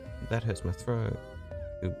 That hurts my throat.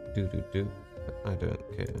 But I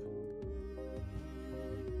don't care.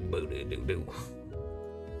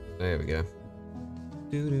 There we go.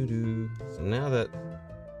 So now that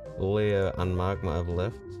Leo and Magma have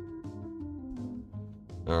left.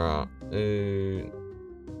 Alright.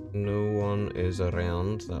 No one is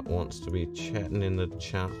around that wants to be chatting in the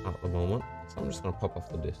chat at the moment. So I'm just gonna pop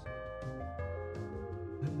off the disc.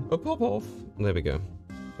 Pop off! There we go.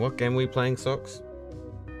 What game are we playing, Socks?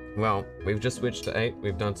 Well, we've just switched to 8.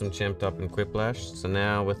 We've done some Champed Up and Quiplash. So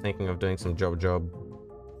now we're thinking of doing some Job.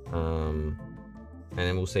 And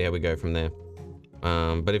then we'll see how we go from there.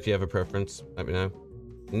 But if you have a preference, let me know.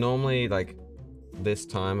 Normally, like, this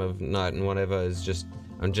time of night and whatever is just...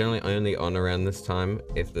 I'm generally only on around this time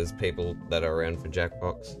if there's people that are around for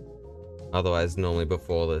Jackbox. Otherwise, normally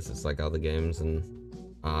before this, it's like other games and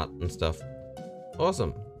art and stuff.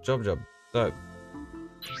 Awesome. Job. Dope.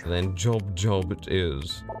 And then job it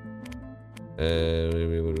is.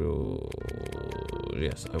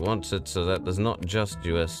 Yes, I want it so that there's not just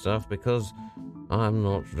US stuff because I'm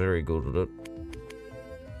not very good at it.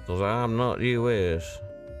 Because I'm not US.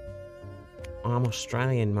 I'm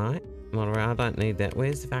Australian, mate. I don't need that.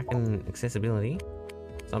 Where's the fucking accessibility?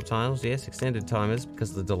 Subtitles, yes. Extended timers because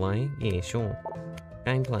of the delay. Yeah, sure.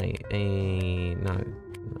 Gameplay, no.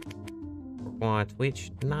 Require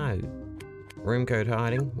Twitch? No. Room code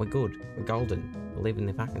hiding? We're good. We're golden. We're living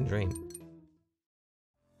the fucking dream.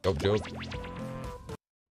 Job.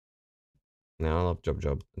 No, I love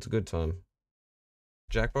Job. It's a good time.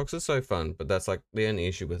 Jackbox is so fun, but that's like the only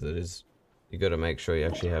issue with it is you got to make sure you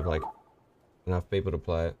actually have like enough people to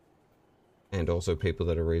play it. And also people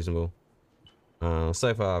that are reasonable.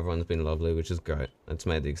 So far everyone's been lovely, which is great. It's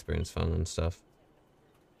made the experience fun and stuff.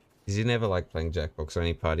 Because you never like playing Jackbox or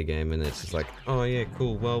any party game and it's just like, oh yeah,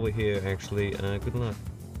 cool, while we're here actually, good luck.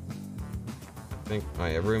 I think, oh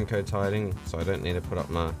yeah, room code's hiding, so I don't need to put up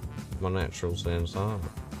my natural sounds. Oh.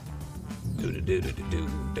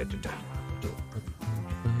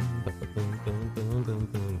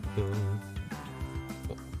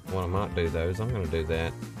 What I might do though is I'm gonna do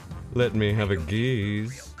that. Let me have a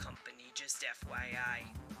gaze. Company, just FYI.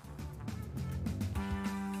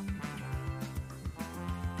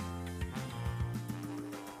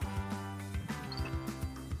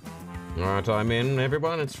 Alright, I'm in,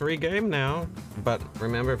 everyone. It's free game now. But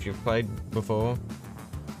remember, if you've played before,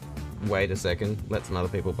 wait a second. Let some other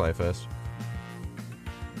people play first.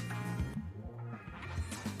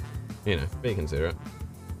 You know, be considerate.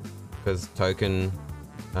 Because Token,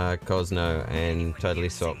 Cosno, and Totally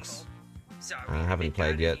Socks haven't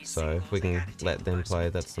played yet, so if we can let them play,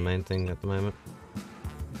 that's the main thing at the moment.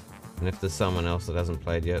 And if there's someone else that hasn't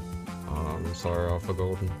played yet, oh, I'm sorry, I've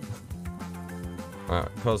forgotten.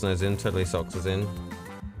 Alright, Cosno's in, Totally Socks is in.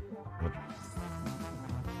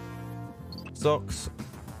 Socks,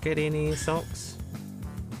 get in here, Socks.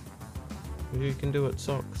 You can do it,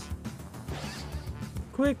 Socks.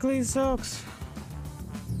 Quickly, Socks.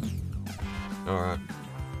 Alright.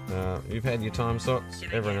 You've had your time, Socks.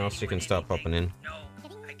 Everyone else, you can start popping in. No,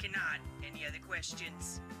 I cannot. Any other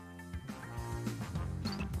questions?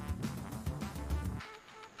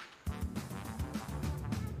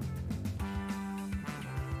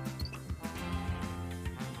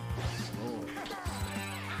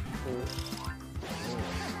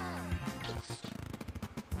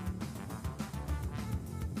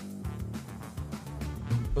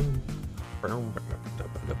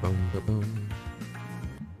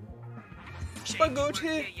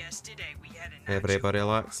 Spaghetti! Everybody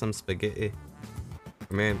likes some spaghetti.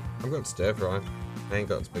 Man, I've got stir fry. I ain't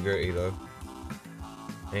got spaghetti though.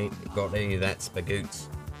 Ain't got any of that spagoots.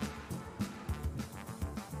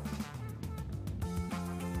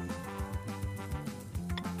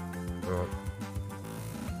 Alright.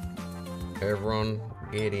 Everyone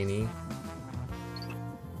get any.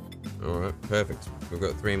 Alright, perfect. We've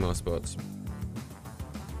got 3 more spots.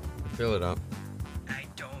 Fill it up. I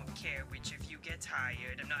don't care which of you gets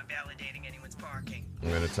hired. I'm not validating anyone's parking. I'm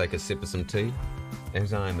gonna take a sip of some tea,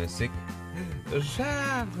 as I'm a sick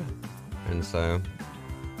chef. And so,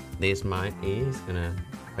 this mate is gonna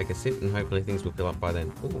take a sip, and hopefully things will fill up by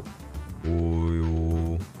then. Ooh.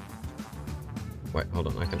 Ooh. Wait, hold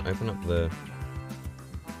on. I can open up the.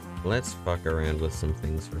 Let's fuck around with some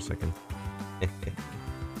things for a second.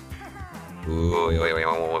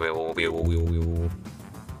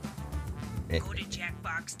 Go to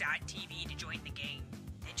jackbox.tv to join the game.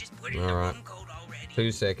 And just put in the room code already.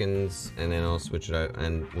 2 seconds, and then I'll switch it out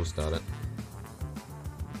and we'll start it.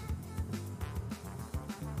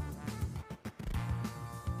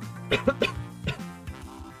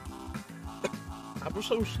 I'm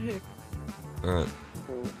so sick. Alright.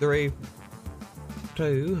 3,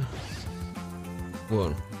 2,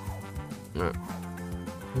 1. Alright.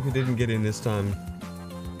 If you didn't get in this time,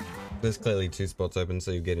 there's clearly 2 spots open,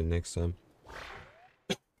 so you get in next time.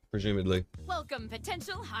 Presumably. Welcome,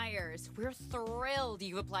 potential hires. We're thrilled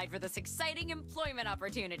you applied for this exciting employment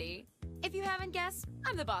opportunity. If you haven't guessed,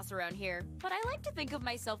 I'm the boss around here, but I like to think of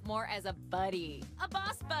myself more as a buddy. A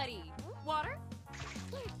boss buddy. Water?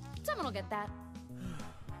 Someone will get that.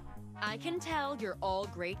 I can tell you're all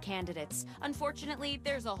great candidates. Unfortunately,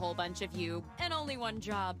 there's a whole bunch of you and only one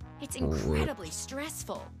job. It's incredibly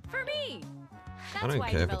stressful for me. That's I don't why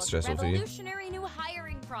care if developed it's stressful a for you. revolutionary new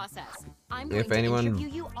hiring process. I'm going If to anyone interview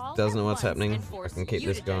you all doesn't at know what's once happening, and I force can keep you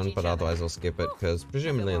this to judge going, each but other. otherwise I'll skip it, because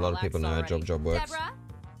presumably a lot of people know how job works. Deborah,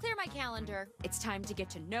 clear my calendar. It's time to get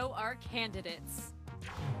to know our candidates.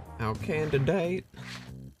 Our candidate.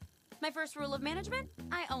 My first rule of management,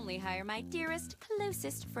 I only hire my dearest,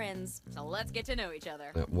 closest friends. So let's get to know each other.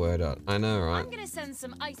 That word out. I know, right? I'm gonna send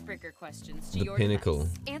some icebreaker questions to The your pinnacle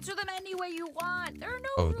device. Answer them any way you want. There are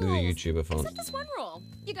no of the rules. YouTuber font. Except this one rule.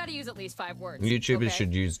 You gotta use at least 5 words. YouTubers okay?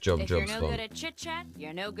 should use If you're jobs no font. good at chit chat,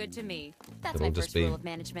 you're no good to me. That's It'll my just first be rule of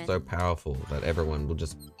management. so powerful that everyone will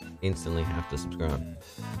just instantly have to subscribe.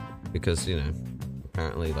 Because, you know,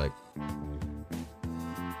 apparently, like,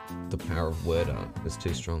 the power of word art is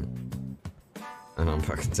too strong. And I'm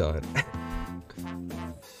fucking tired.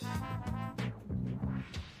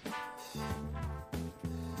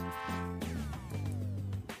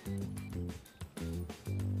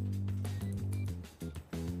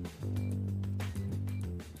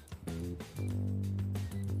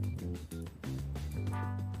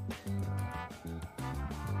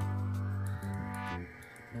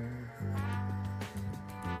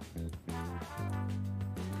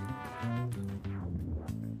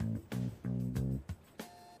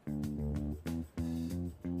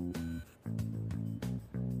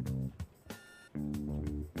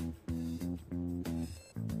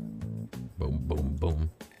 Boom, boom, boom.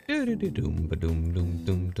 Doom, ba doom, doom,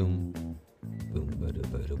 doom, doom. Boom, ba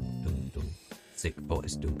doom, doom, doom. Sick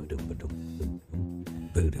boys, doom, ba doom, ba doom, doom, doom.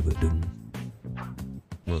 Ba doom, ba doom.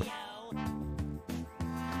 Well,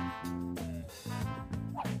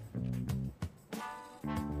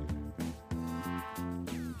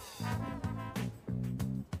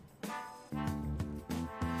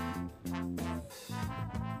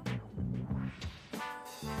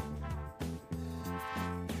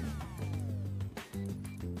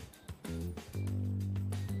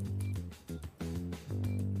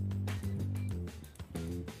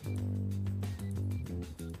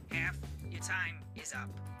 Half your time is up.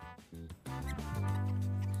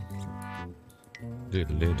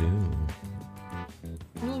 doodle-doo.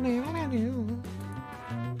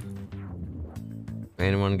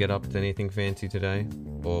 Anyone get up to anything fancy today?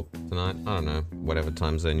 Or tonight? I don't know. Whatever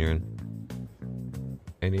time zone you're in.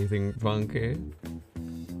 Anything funky?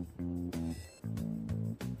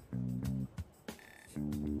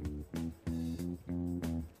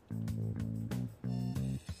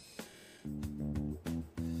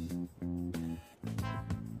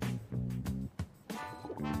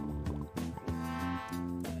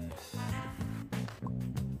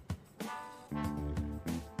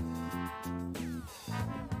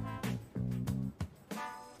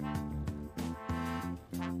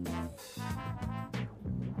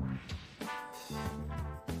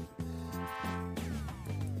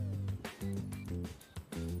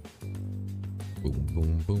 Boom,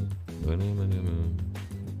 boom, boom. Ba-da-ba-da-ba.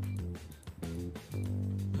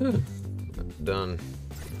 Done.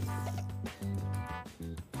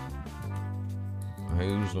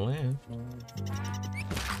 Who's left?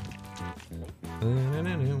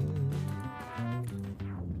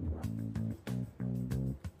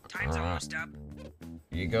 Time's almost up.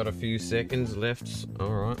 You got a few seconds left.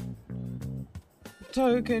 Alright.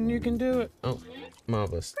 Token, you can do it. Oh,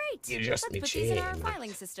 marvelous. Great. You just Let's me put these in our chin.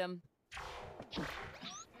 filing system.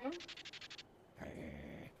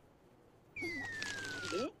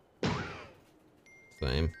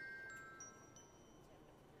 Same.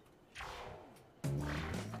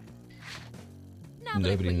 Now that I've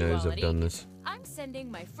Nobody put you knows all I've at done ease, this. I'm sending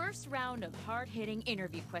my first round of hard-hitting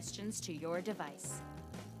interview questions to your device.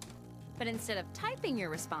 But instead of typing your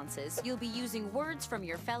responses, you'll be using words from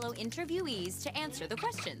your fellow interviewees to answer the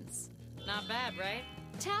questions. Not bad, right?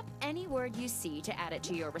 Tap any word you see to add it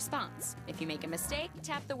to your response. If you make a mistake,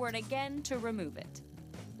 tap the word again to remove it.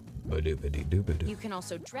 You can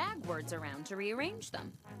also drag words around to rearrange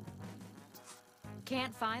them.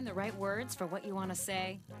 Can't find the right words for what you want to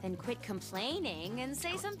say? Then quit complaining and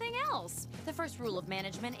say something else. The first rule of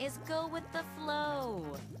management is go with the flow.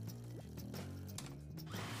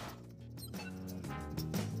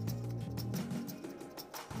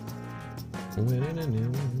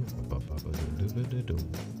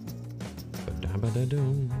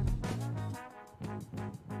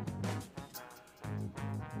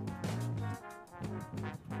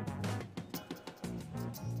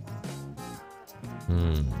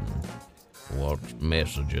 What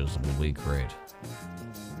messages will we create?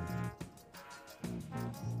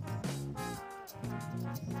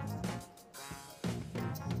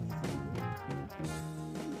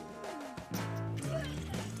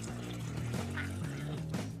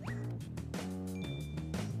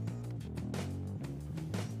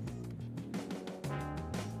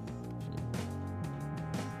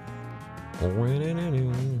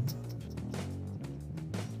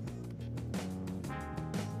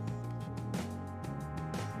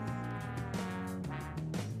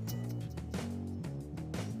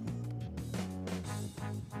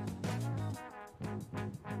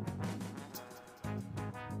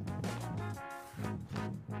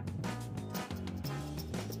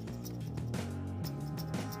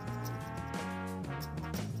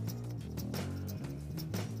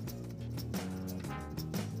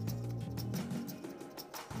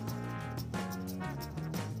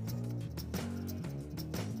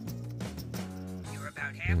 You're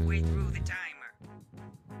about halfway through the timer.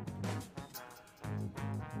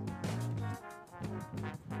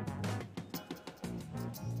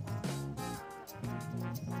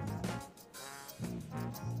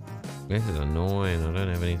 This is annoying. I don't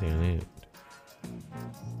have anything in it.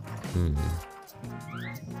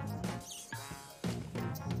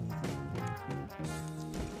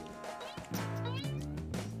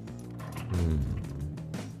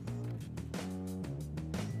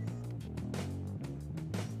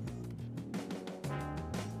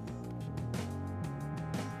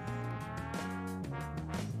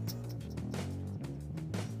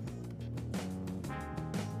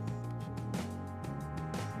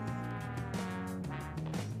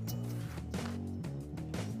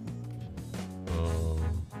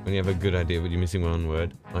 When you have a good idea, but you're missing one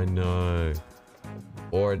word. I know.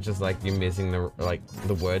 Or it's just like you're missing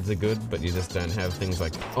the words are good, but you just don't have things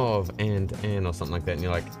like of and or something like that, and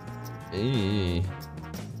you're like, eee.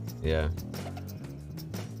 Yeah.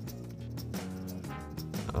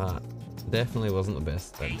 Definitely wasn't the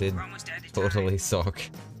best. That did totally suck.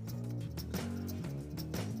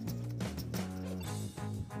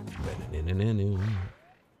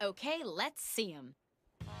 Okay, let's see him.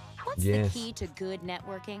 What's Yes. the key to good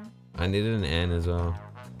networking? I needed an N as well.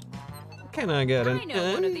 Can I get an I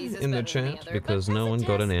know one of N these is in the better than the chat? other, Because but no as a one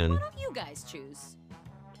got an test, N. Why don't you guys choose?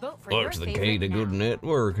 Vote for your What's the favorite key to good now.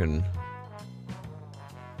 networking?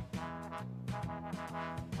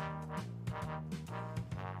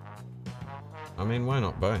 I mean, why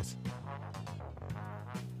not both?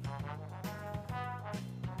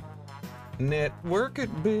 Network it,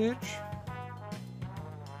 bitch.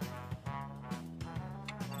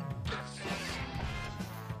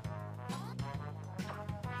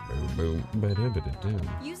 Boom, ba-da-ba-da-dum.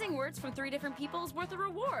 Using words from 3 different people is worth a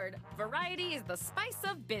reward. Variety is the spice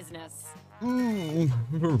of business.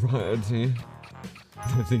 Variety.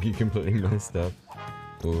 I think you completely messed up.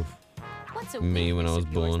 Oof. What's a Me when I weakness was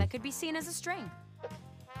of yours born. that could be seen as a strength?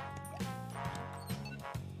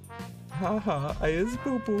 Haha, I is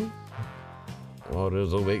poo poo. What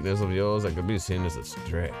is a weakness of yours that could be seen as a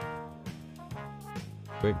strength?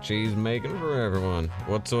 Quick cheese making for everyone.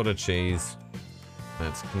 What sort of cheese?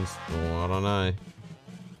 That's I don't know.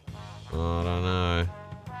 I don't know.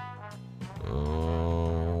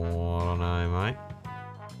 Oh, I don't know, mate.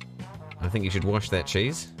 I think you should wash that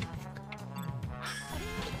cheese.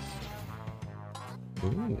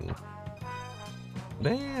 Ooh.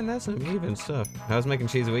 Man, that's some even stuff. How's making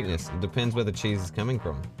cheese a weakness? It depends where the cheese is coming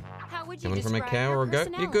from. How would you Coming from a describe cow your or a goat,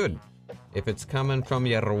 you're good. personality? If it's coming from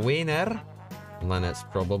your wiener, then it's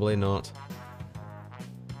probably not.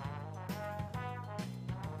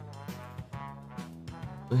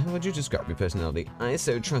 How would you describe your personality? I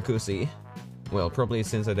so trunkussy. Well, probably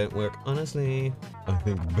since I don't work honestly. I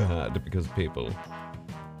think bad because people.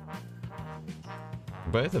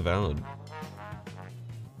 Both are valid.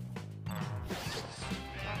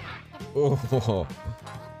 Oh,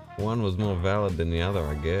 one was more valid than the other,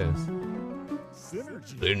 I guess.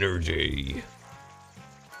 Synergy.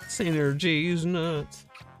 Synergy's nuts.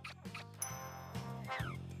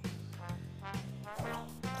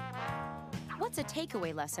 What's a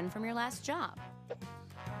takeaway lesson from your last job.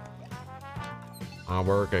 I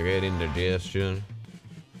work, I get indigestion.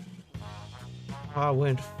 I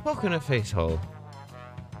went fucking a face hole.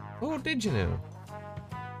 Oh, did you know?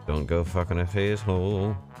 Don't go fucking a face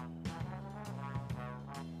hole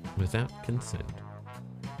without consent.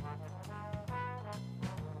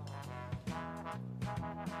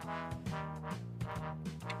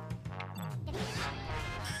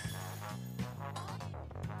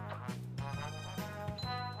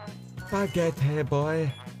 Spaghetti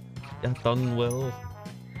boy, you done well.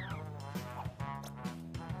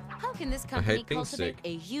 How can this I company hate being cultivate sick. a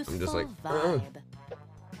youthful just like, vibe?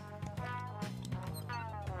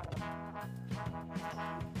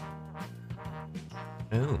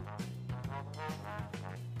 Oh.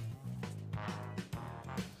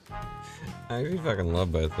 I actually fucking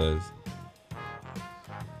love both those.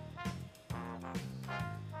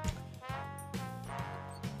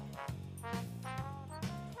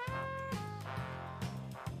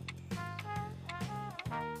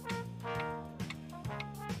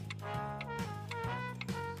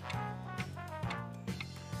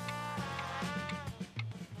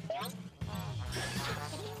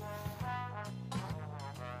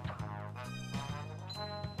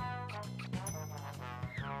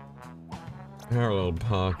 Parallel What's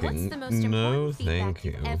parking. the most No, important thank feedback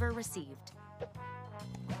you. you've ever received?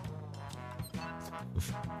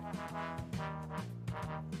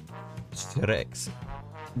 Shrek's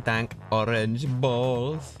dank orange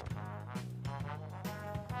balls.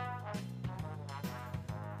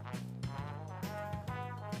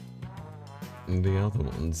 And the other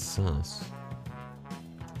one's sus.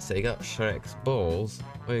 So you got Shrek's balls.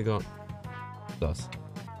 What you got? Sus.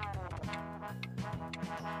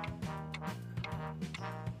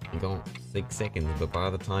 You got 6 seconds, but by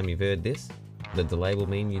the time you've heard this, the delay will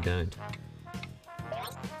mean you don't.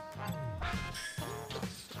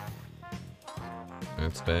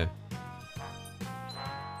 That's fair.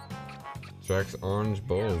 Shrek's orange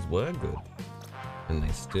balls were good. And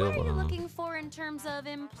they still What are you are. looking for in terms of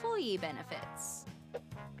employee benefits?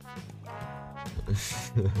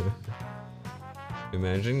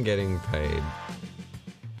 Imagine getting paid.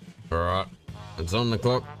 Alright, it's on the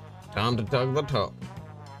clock. Time to tug the top.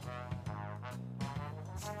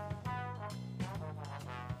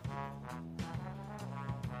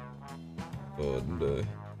 And,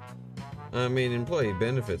 I mean, employee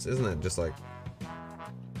benefits, isn't that just like...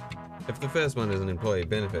 If the first one is an employee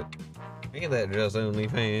benefit, ain't that just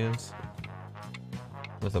OnlyFans?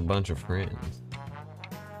 With a bunch of friends.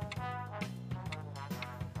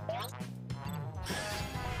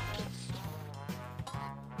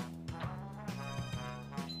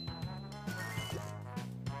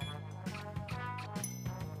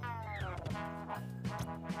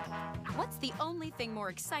 What's the only thing more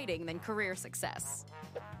exciting than career success?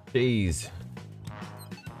 Jeez.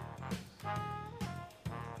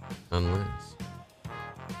 Unless.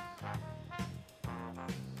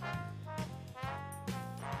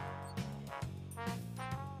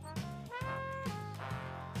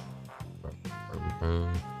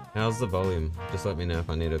 How's the volume? Just let me know if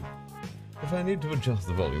I need to. If I need to adjust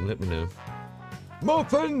the volume, let me know.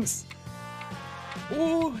 Muffins!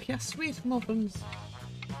 Oh, yeah, sweet muffins.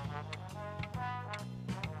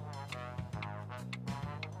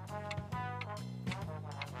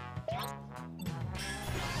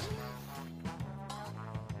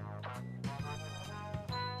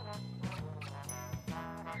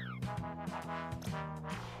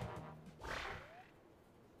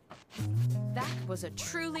 That was a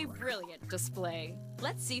truly brilliant display.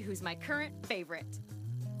 Let's see who's my current favorite.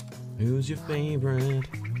 Who's your favorite?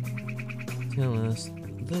 Tell us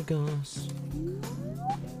the goss.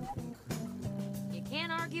 You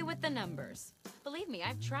can't argue with the numbers. Believe me,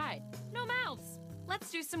 I've tried. No mouths.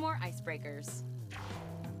 Let's do some more icebreakers.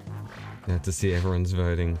 Glad to see everyone's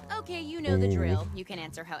voting. Okay, you know the Ooh. drill. You can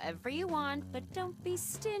answer however you want, but don't be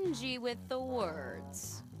stingy with the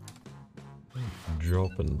words.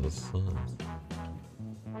 Dropping the sun.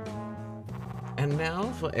 And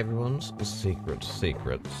now for everyone's secrets.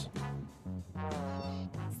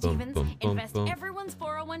 Stevens, invest bum. everyone's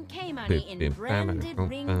 401k money in branded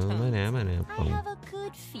ringtones. I have a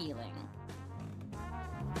good feeling.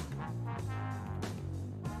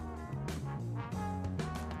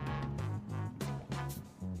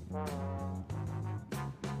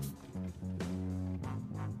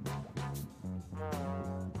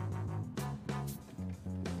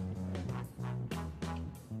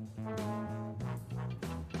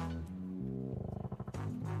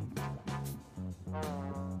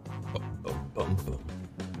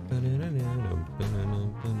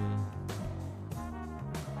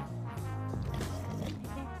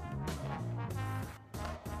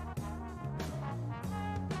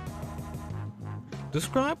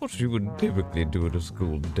 Describe what you would typically do at a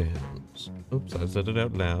school dance. Oops, I said it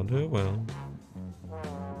out loud. Oh well.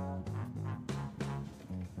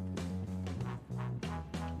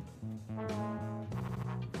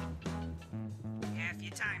 Half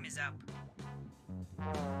your time is up.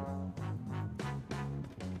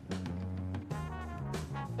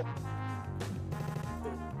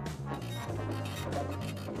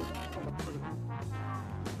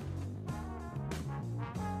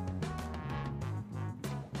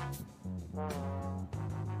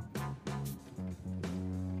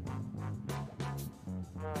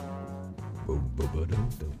 Boom, boom, boom, boom,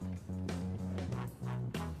 boom.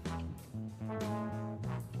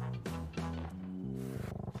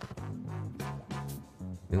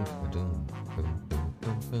 Boom, boom, boom, boom,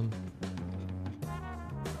 boom, boom.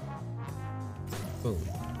 Boom.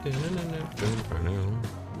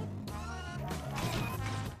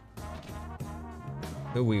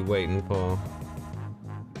 Who we waiting for?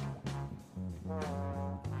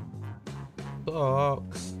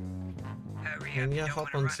 Fox. Hurry Can up, you don't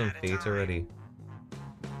hop wanna on run some out of feet time. already?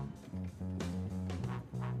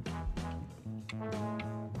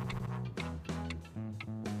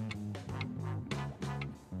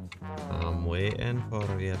 I'm waiting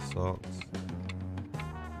for you, Socks.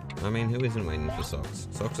 I mean, who isn't waiting for Socks?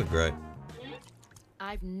 Socks are great.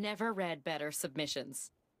 I've never read better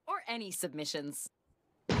submissions. Or any submissions.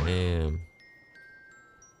 Damn.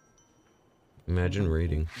 Imagine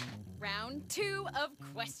reading. Round 2 of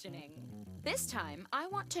questioning. This time, I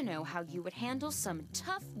want to know how you would handle some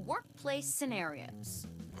tough workplace scenarios.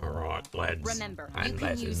 Alright, lads. Remember, you and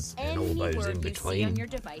can use lads, and all any those word in you see on between. your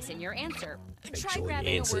device in your answer. Try sure you grabbing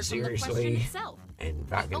a answer word from the question seriously. itself. And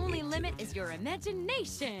The fucking only get to limit it. is your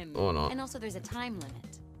imagination. Or not. And also there's a time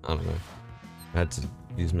limit. I don't know. I had to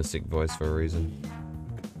use my sick voice for a reason.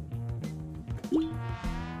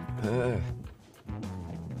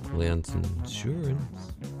 Leon's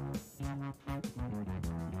insurance.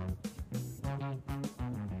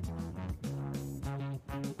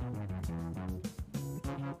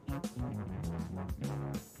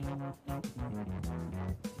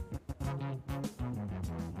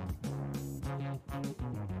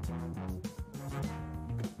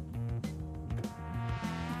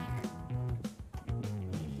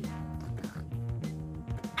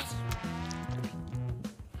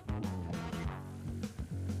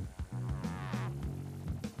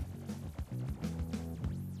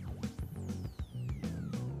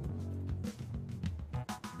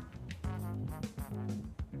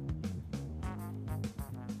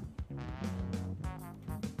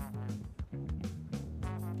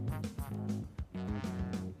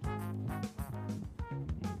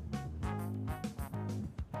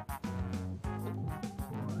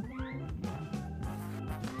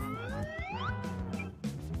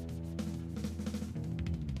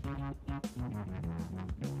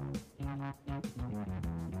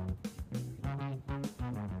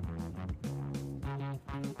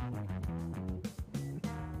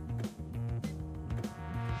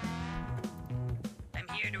 I'm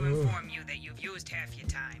here to inform you that you've used half your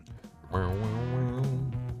time. Wow, wow, wow.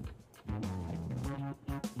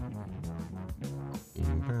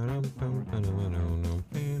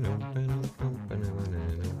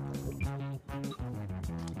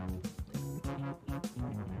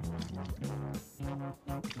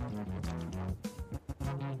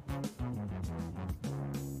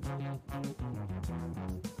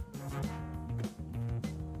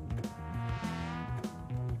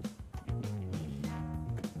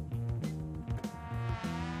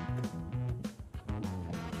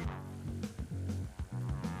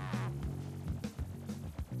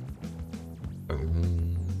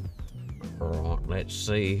 Right, let's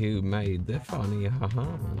see who made the funny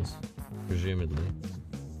ha-has, presumably.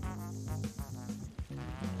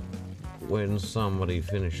 When somebody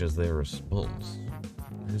finishes their response.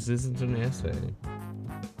 This isn't an essay.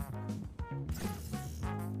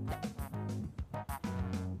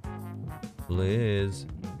 Liz.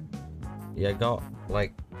 Yeah, got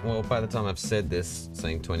like, well, by the time I've said this,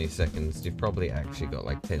 saying 20 seconds, you've probably actually got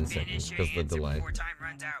like 10 seconds Finish your because the answer delay. before time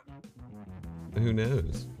runs out. Who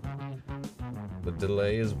knows? The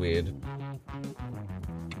delay is weird.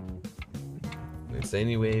 It's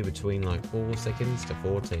anywhere between like 4 seconds to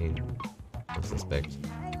 14, I suspect.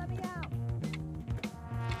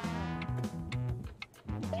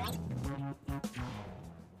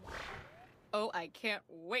 Oh, I can't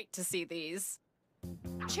wait to see these.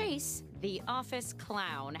 Chase, the office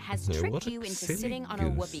clown, has Yeah, tricked what a you into silly sitting on a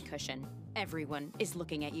goose. whoopee cushion. Everyone is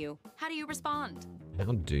looking at you. How do you respond?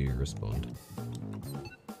 How do you respond?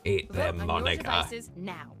 Eat them, Vote on your Monica. devices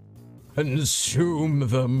now. Consume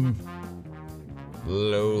them.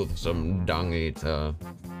 loathsome dung eater,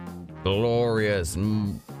 glorious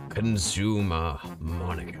consumer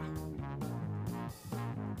Monica.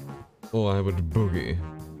 Or I would boogie.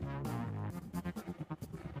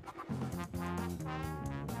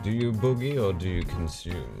 Do you boogie or do you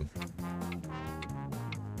consume?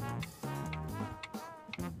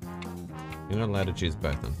 You're not allowed to choose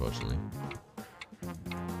both, unfortunately.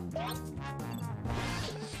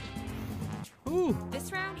 Ooh.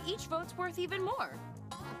 This round, each vote's worth even more.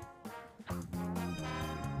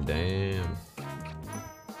 Damn.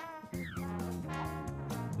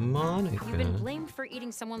 Monica. You've been blamed for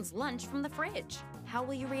eating someone's lunch from the fridge. How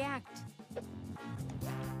will you react?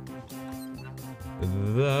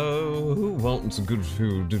 Thou who wants good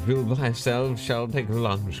food to fill thyself shall take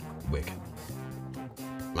lunch quick.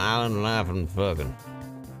 Smiling, laughing, fucking.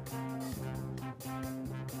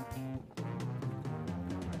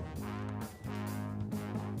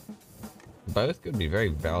 Both could be very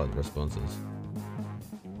valid responses.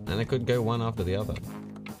 And it could go one after the other.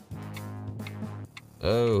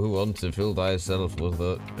 Oh, who wants to fill thyself with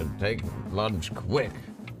and take lunch quick?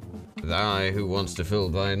 Thy who wants to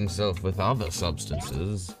fill thyself with other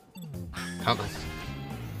substances, cometh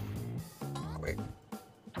quick.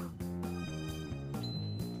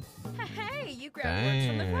 Hey, you grabbed words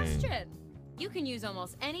from the question. You can use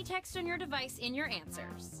almost any text on your device in your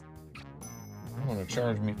answers. I want to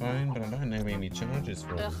charge my phone, but I don't have any charges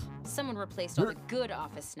for it. Ugh, someone replaced all the good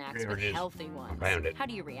office snacks with healthy ones. Found it. How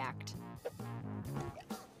do you react?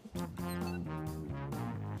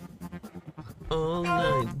 All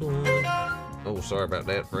night, boy. Oh, sorry about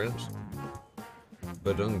that, friends.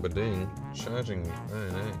 Badung bading. Charging me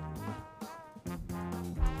phone, eh?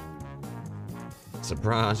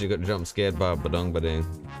 Surprise, you got jump scared by a badung bading.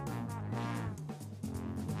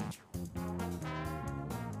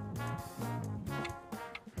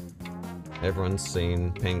 Everyone's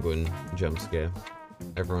seen Penguin jump scare.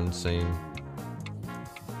 Everyone's seen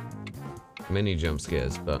many jump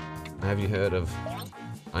scares, but have you heard of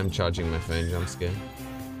I'm charging my phone jump scare?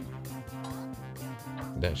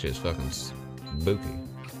 That shit's fucking spooky.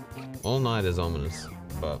 All night is ominous,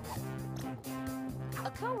 but A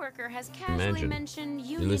coworker has casually imagine mentioned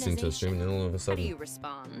you're listening to a stream unionization. and all of a How do sudden, you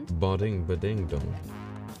respond? bodding bading dong.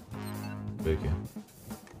 Spooky.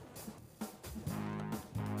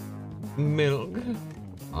 Milk.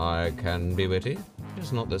 I can be witty,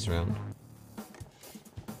 just not this round.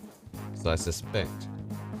 So I suspect,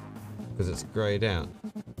 because it's greyed out,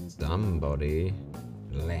 somebody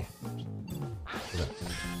left.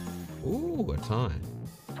 Ooh, a tie.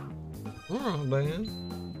 Alright,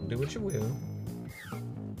 Dan. Do what you will.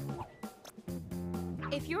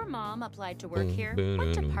 If your mom applied to work Boom, here, boom,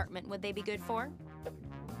 what boom. department would they be good for?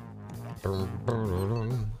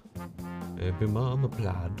 If your mom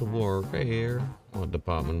applied to work here, what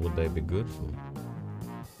department would they be good for?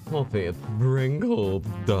 What the Pringles,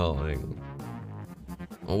 darling.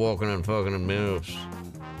 I'm walking and fucking in milfs.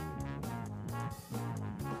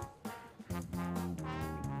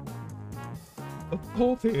 A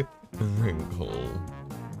poppy Pringle.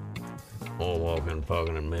 Or walking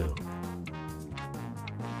fucking in milk.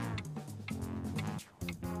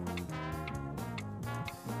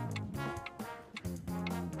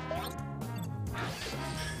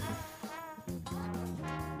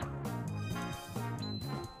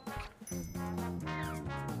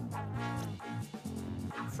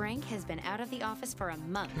 Frank has been out of the office for a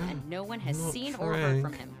month and no one has Not seen or heard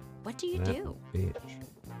from Frank. him. What do you That do? bitch.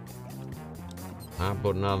 I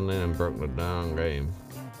put nothing in and broke the darn game.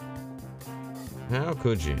 How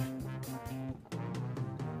could you?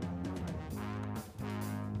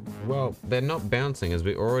 Well, they're not bouncing, as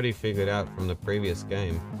we already figured out from the previous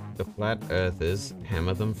game. The flat earthers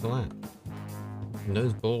hammer them flat. And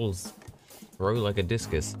those balls throw like a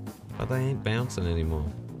discus, but they ain't bouncing anymore.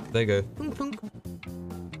 They go thunk, thunk.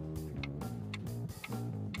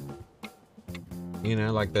 You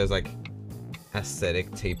know, like those like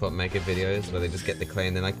aesthetic teapot maker videos where they just get the clay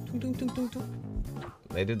and they're like tunk, tunk, tunk, tunk, tunk.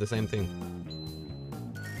 They did the same thing.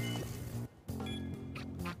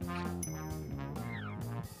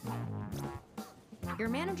 Your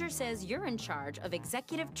manager says you're in charge of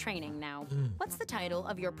executive training now. What's the title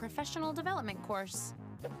of your professional development course?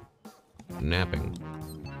 Napping.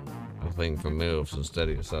 A thing for MILFs and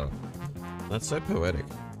steady yourself. That's so poetic.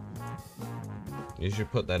 You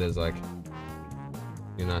should put that as like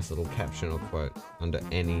your nice little caption or quote under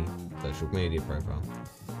any social media profile.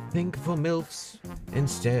 Think for MILFs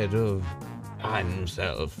instead of hiding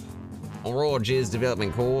himself. On Raw Jizz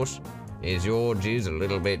Development Course. Is your jizz a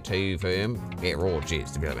little bit too firm? Get Raw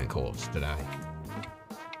Jizz Development Course today.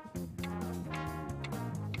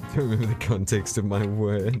 Don't remember the context of my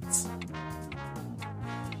words.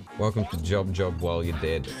 Welcome to Job Job While You're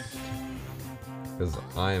Dead. Because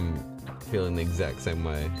I am feeling the exact same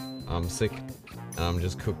way. I'm sick and I'm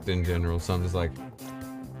just cooked in general, so I'm just like...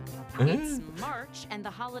 It's March and the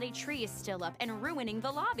holiday tree is still up and ruining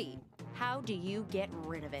the lobby. How do you get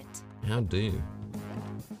rid of it? How do you?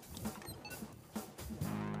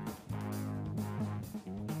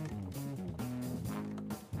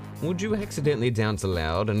 Would you accidentally dance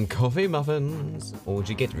aloud in coffee muffins? Or would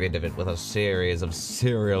you get rid of it with a series of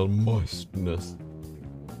cereal moistness?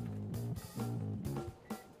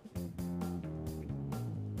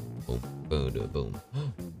 Boom, boom, boom.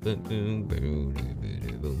 Boom, boom, boom,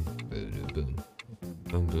 boom, boom,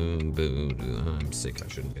 boom, boom, boom. I'm sick, I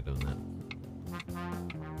shouldn't be doing that.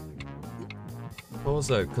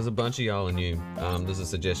 Also, because a bunch of y'all are new, there's a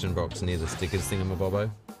suggestion box near the stickers thingamabobbo.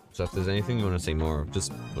 So if there's anything you want to see more of,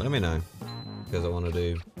 just let me know. Because I want to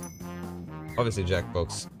do... Obviously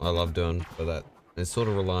Jackbox, I love doing, but that is sort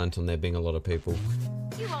of reliant on there being a lot of people.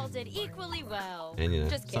 You all did equally well. And you know,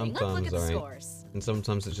 Just kidding. Let's look at the sometimes scores. and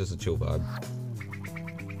sometimes it's just a chill vibe.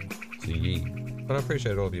 So yeah. But I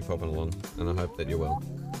appreciate all of you popping along, and I hope that you're well.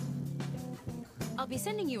 I'll be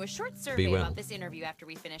sending you a short survey well. about this interview after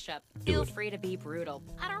we finish up. Do Feel it. free to be brutal.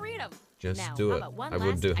 I don't read them. Just Now, do how it. about one I would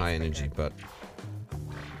last do high icebreaker? energy, but...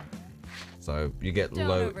 So you get Don't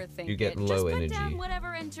low, overthink you get it. low Just energy. Put down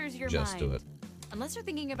whatever enters your Just mind. do it. Unless you're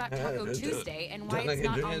thinking about Taco just do it. Tuesday and why Don't it's like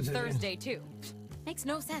not it, on do it. Thursday too. Makes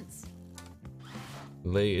no sense.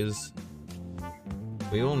 Liz,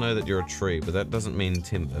 we all know that you're a tree, but that doesn't mean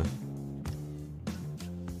timber.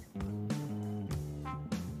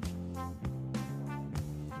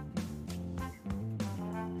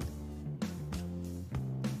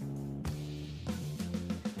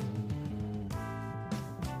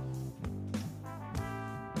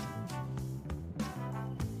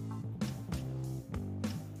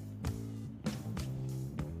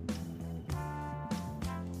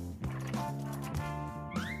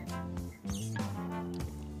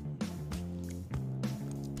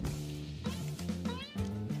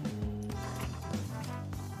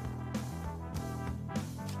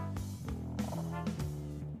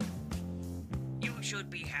 You should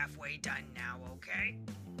be halfway done now, okay?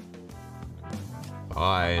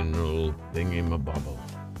 Final thingamabobble.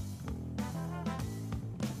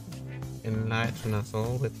 Enlighten us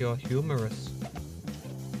all with your humorous.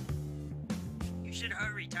 You should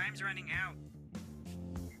hurry, time's running out.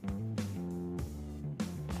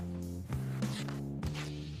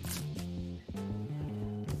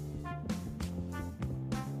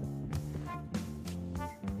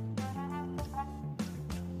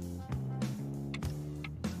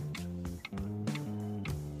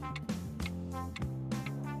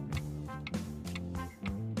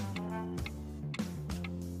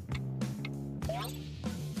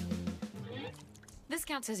 This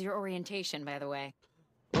counts as your orientation, by the way.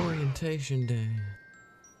 Orientation day.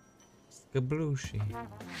 Skablooshi.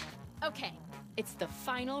 Okay, it's the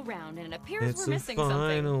final round, and it appears It's we're the missing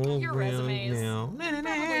final something. Your round resumes. now. Probably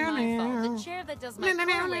my fault. The chair that does my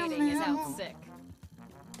collating is out sick.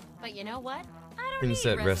 But you know what? I don't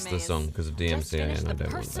Insert need rest of the resumes. song because of Just DMCA finish and I the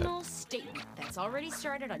don't want personal that. statement that's already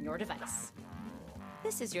started on your device.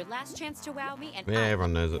 This is your last chance to wow me, and Yeah, I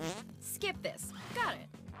everyone knows it. skip this. Got it.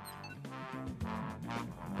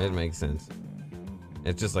 It makes sense.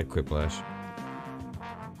 It's just like Quiplash.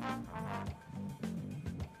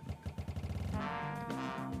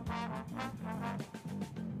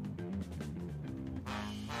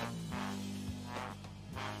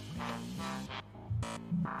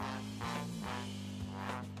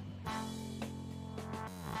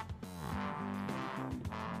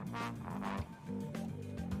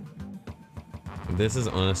 This is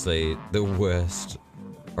honestly the worst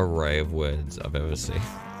array of words I've ever seen.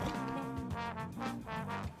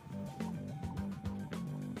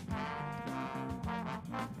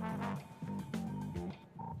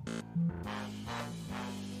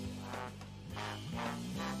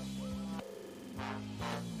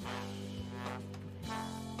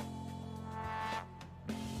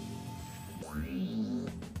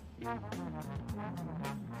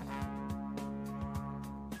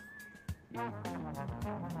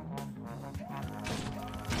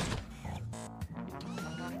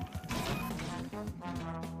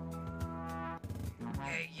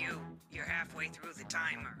 Hey, you're halfway through the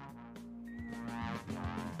timer.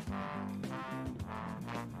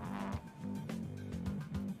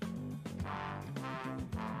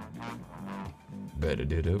 Better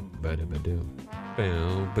do, better do.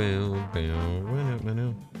 Bow, bow, bow,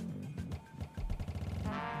 bow.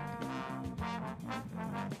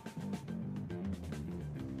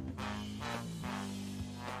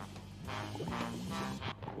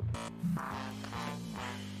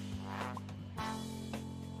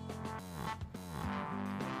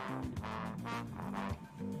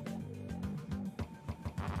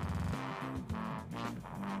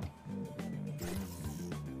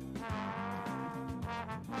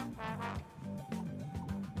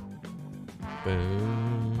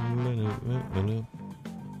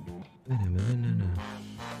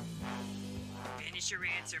 Finish your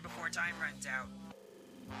answer before time runs out.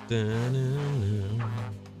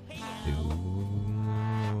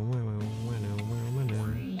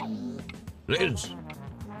 Liz,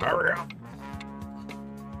 hurry up.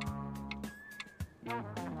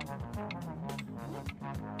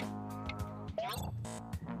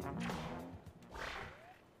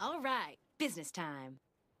 All right, business time.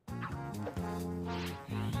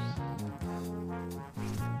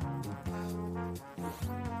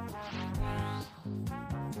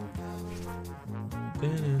 Go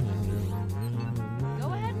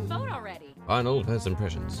ahead and vote already. Arnold has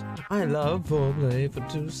impressions. I love foreplay for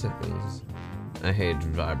 2 seconds. I hate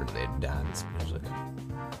vibrantly dance music.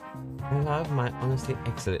 I love my honestly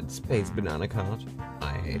excellent space banana cart.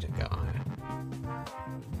 I hate a guy.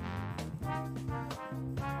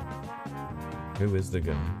 Who is the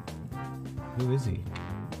guy? Who is he?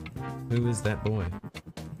 Who is that boy?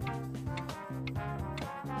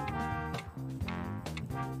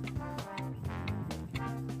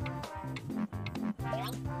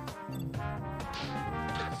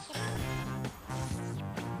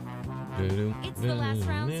 It's the last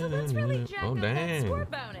round, so let's really jack Oh up that dang. score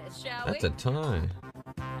bonus, shall That's we? a tie.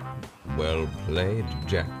 Well played,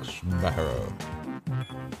 Jack Sparrow.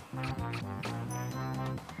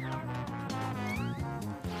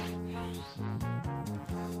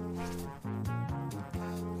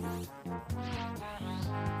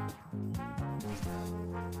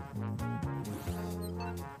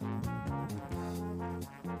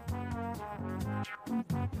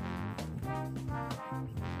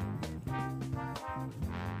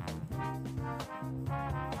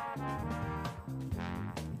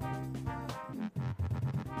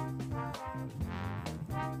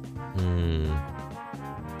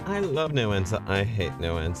 I love no answer. I hate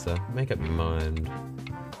no answer. Make up your mind.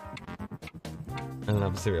 I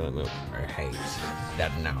love cereal milk. I hate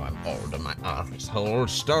that now I'm old and my asshole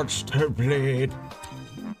starts to bleed.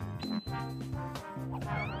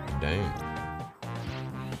 Dang.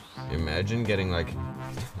 Imagine getting like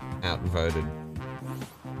outvoted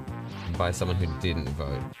by someone who didn't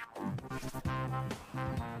vote.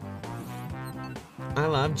 I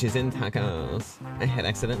love jizzing tacos. I had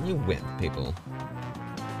accidentally whipped people.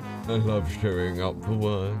 I love showing up for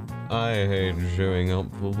work. I hate showing up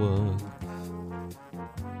for work.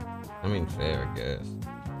 I mean, fair, I guess.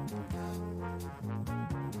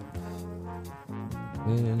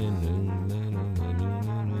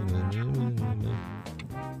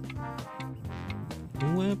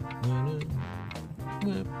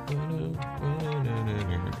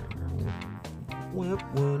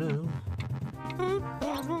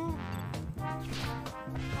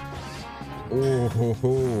 Oh ho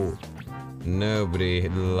ho. Nobody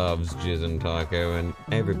loves Jizz and Taco, and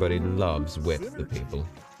everybody loves Wet the People.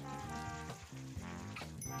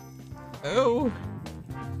 Oh!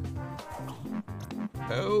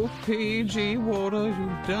 Oh, PG Water,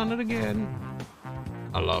 you've done it again.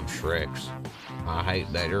 I love Shreks. I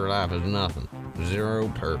hate that your life is nothing. Zero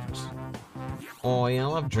purpose. Oh, yeah, I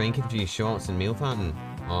love drinking few shots and meal hunting.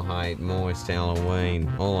 I hate moist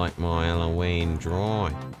Halloween. I like my Halloween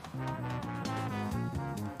dry.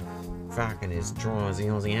 Fucking as dry as the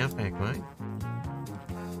Aussie Outback, mate.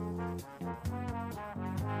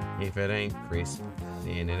 If it ain't crisp,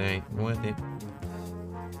 then it ain't worth it.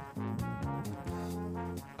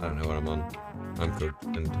 I don't know what I'm on. I'm cooked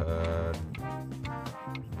and tired.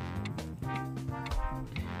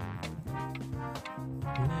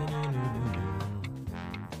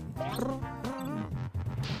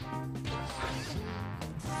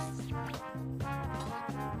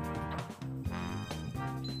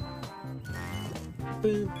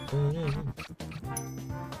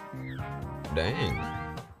 Dang.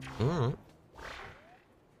 Alright.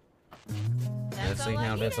 Let's see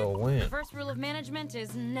how this all The went. first rule of management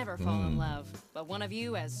is never fall in love, but one of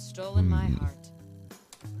you has stolen my heart.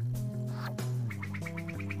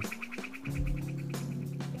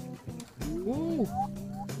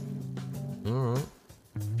 Alright.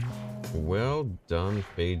 Well done,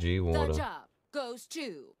 Fiji The Water. job goes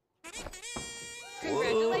to...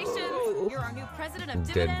 Congratulations! You're our new president of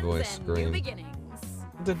Dead dividends voice and scream. new beginnings.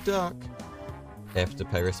 The duck. F to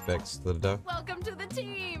pay respects to the duck. Welcome to the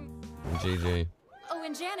team! GG. Oh,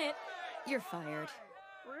 and Janet, you're fired.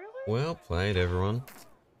 Well played, everyone.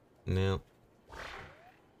 Now,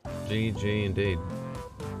 GG indeed.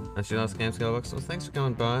 That's your last game, Scalebox. Well, thanks for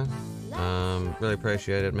coming by. Really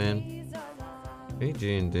appreciate it, man. GG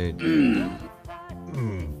indeed.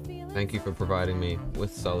 Thank you for providing me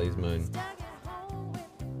with Sully's Moon.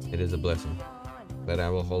 It is a blessing. that I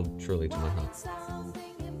will hold truly to my heart.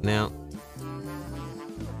 Now,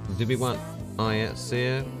 did we want? Oh yeah, see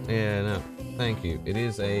it? Yeah, no, thank you. It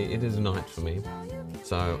is a night for me,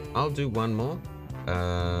 so I'll do one more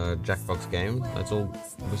Jackbox game. That's all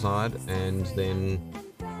beside, and then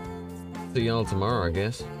see y'all tomorrow, I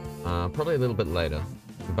guess. Probably a little bit later,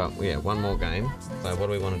 but yeah, one more game. So what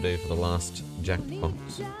do we want to do for the last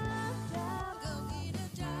Jackbox?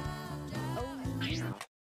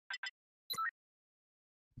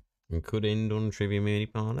 We could end on Trivia Mini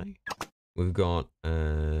Party. We've got,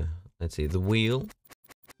 let's see, the wheel,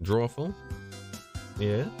 Drawful.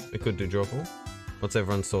 Yeah, we could do Drawful. What's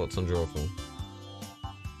everyone's thoughts on Drawful?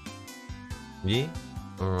 Yeah?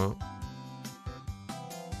 Alright.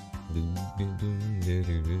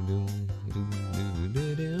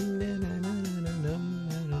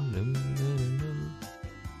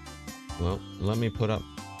 Well, let me put up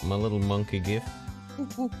my little monkey gif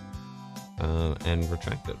and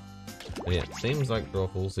retract it. But yeah, it seems like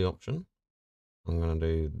Drawful's the option. I'm gonna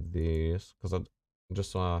do this because I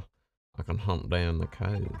just saw I can hunt down the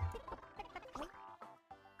code.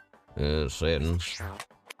 Settings.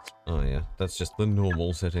 Oh yeah, that's just the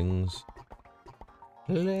normal settings.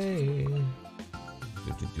 Play.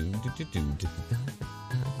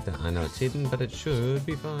 I know it's hidden, but it should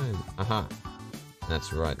be fine. Aha.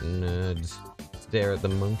 That's right, nerds. Stare at the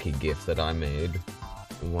monkey gif that I made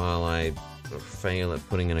while I fail at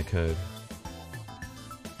putting in a code.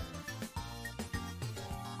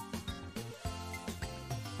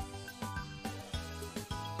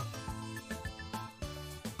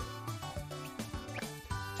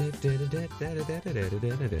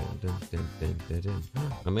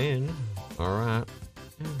 I'm in. Alright.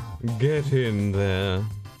 Get in there.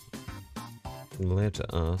 Let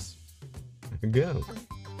us go.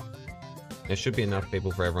 There should be enough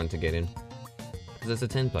people for everyone to get in. Because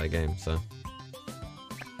it's a 10-player game, so.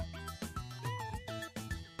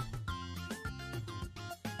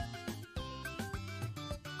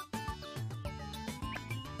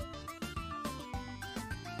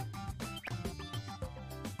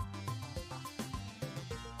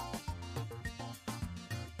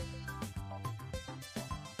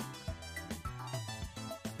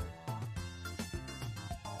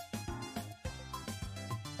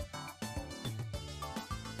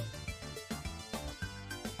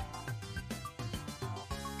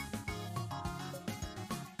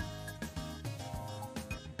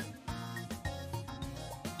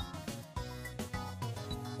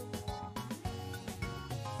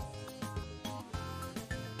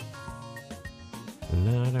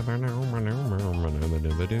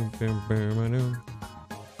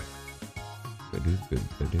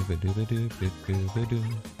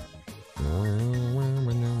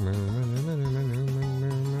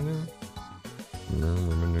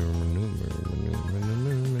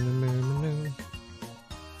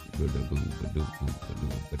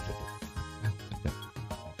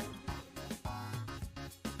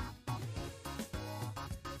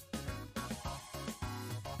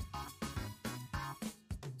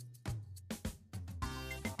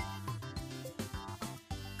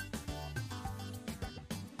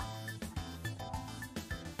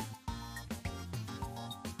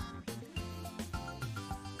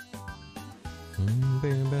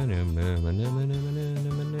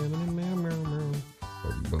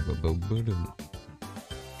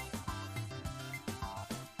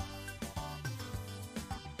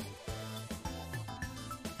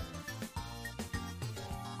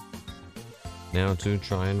 Now to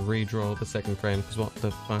try and redraw the second frame, because what the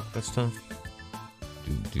fuck, that's tough.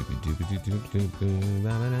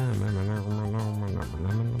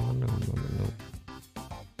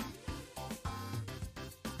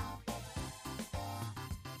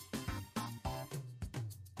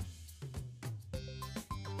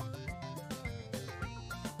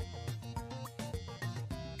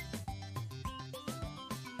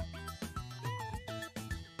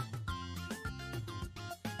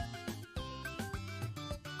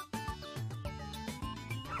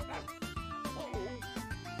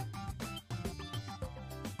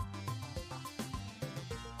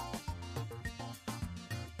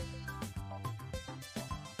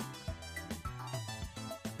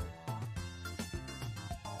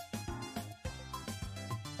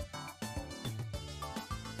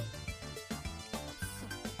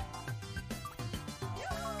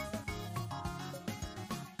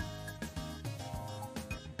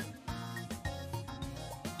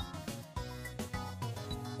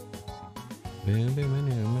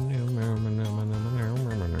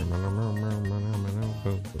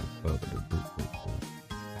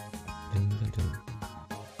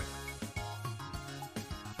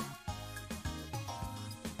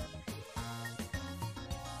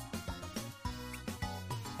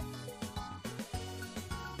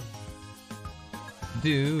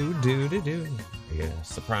 Do do do do. Yeah,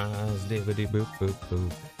 surprise, dibbity boop boop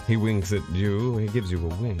boop. He winks at you. He gives you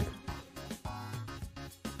a wink.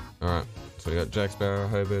 All right. So we got Jack Sparrow,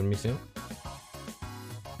 Hobo, and Missy.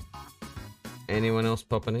 Anyone else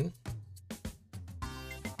popping in?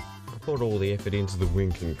 I put all the effort into the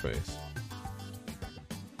winking face.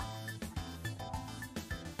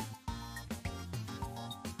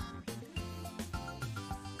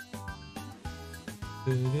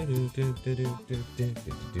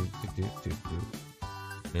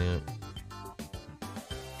 Yeah.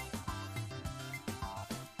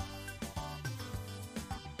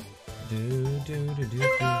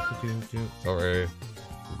 Sorry.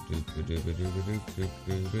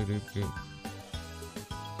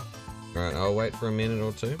 Alright, I'll wait for a minute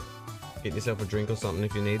or two. Get yourself a drink or something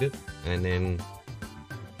if you need it. And then...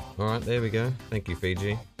 Alright, there we go. Thank you,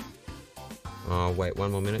 Fiji. I'll wait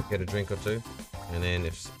one more minute, get a drink or two. And then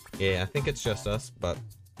if... Yeah, I think it's just us, but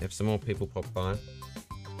if some more people pop by...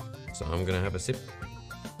 So I'm gonna have a sip.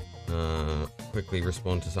 Quickly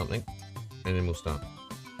respond to something. And then we'll start.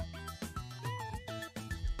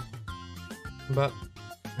 But,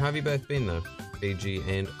 how have you both been though? Fiji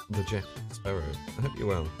and the Jack Sparrow. I hope you're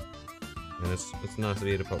well. And it's nice of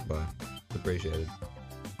you to pop by. It's appreciated.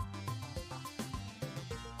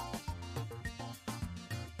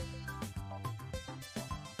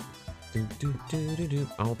 Do do do do do.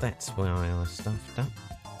 Oh, that's where I was stuffed up.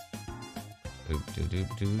 Do do do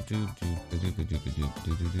do do do do do do do do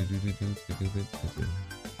do do do do.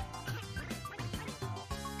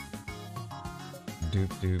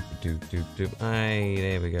 Doop doop doop doop doop. Hey,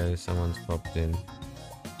 there we go. Someone's popped in.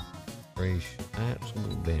 Fresh. That's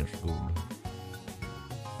good. That's good.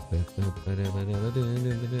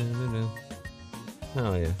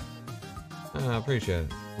 Oh yeah. Oh, I appreciate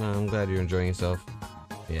it. No, I'm glad you're enjoying yourself.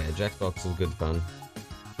 Yeah, Jackbox is good fun.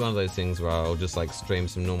 It's one of those things where I'll just like stream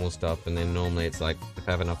some normal stuff, and then normally it's like if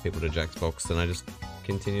I have enough people to Jackbox, then I just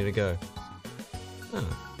continue to go.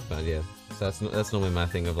 Oh, but yeah, so that's normally my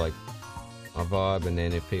thing of like. I vibe, and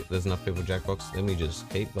then if there's enough people Jackbox, then we just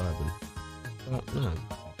keep vibing. But no,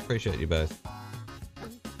 appreciate you both.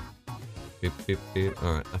 Beep, beep, beep.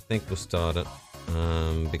 Alright, I think we'll start it,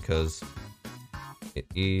 because it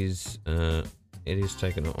is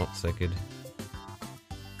taking a hot second.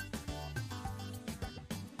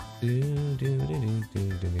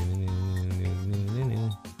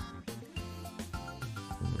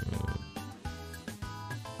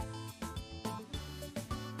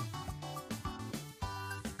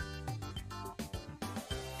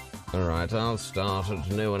 Alright, I'll start it.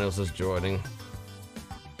 No one else is joining.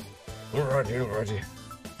 Alrighty.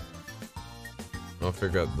 I'll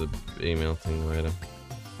figure out the email thing later.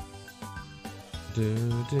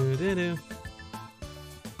 Do.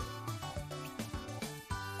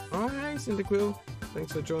 Oh, hey, Cyndaquil.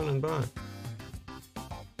 Thanks for joining by.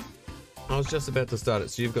 I was just about to start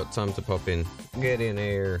it, so you've got time to pop in. Get in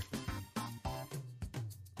here.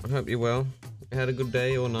 I hope you're well. Had a good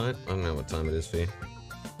day or night. I don't know what time it is for you.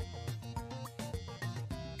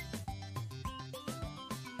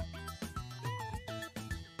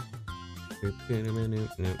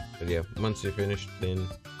 But yeah, once you're finished, then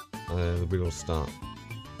we will start.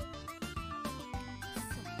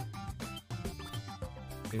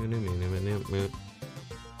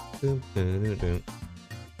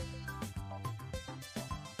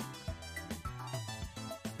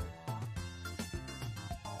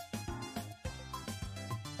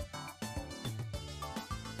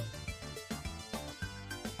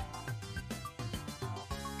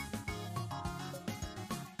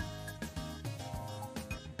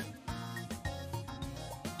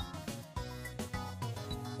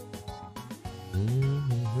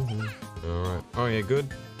 Alright. Oh yeah, good.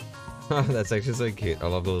 That's actually so cute. I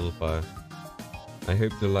love the little fire. I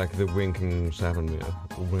hope you like the winking sound here.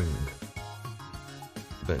 Wink.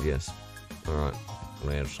 But yes. Alright.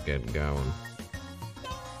 Let's get going.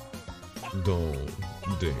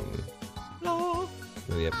 Ding.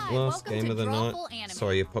 So, yep, Hi, last welcome game to of the night. Drawful Anime.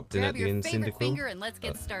 Sorry you popped in Grab at the your end, favorite Cyndaquil. finger and let's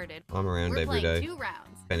get started. I'm around We're every playing day, 2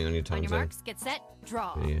 rounds. depending on your On time your zone. marks, get set,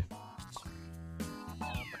 draw. Yeah.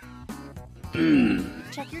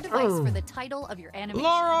 Check your device for the title of your animation.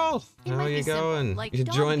 Laurel! It How might are be you simple, going? like You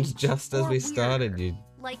dog joined beach, just as or we started. weirder, You.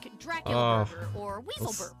 like Dracula Oh, Burger or Weasel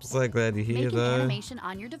I'm Burps. so glad you're here, Make an though. animation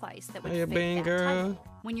on your device that would How you fit been, that girl? title.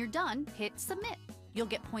 When you're done, hit submit. You'll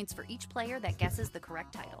get points for each player that guesses the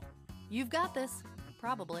correct title. You've got this.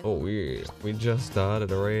 Probably. Oh, we just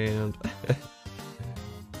started around.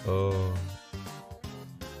 Oh.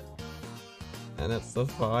 And it's the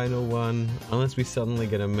final one. Unless we suddenly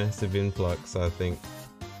get a massive influx, I think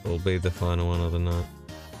will be the final one of the night.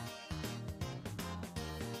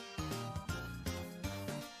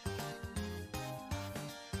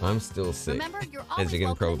 I'm still sick, Remember, you're as always you can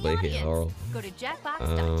welcome in the probably hear, audience. Laurel. Go to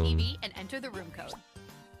jackbox.tv and enter the room code.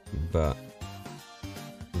 But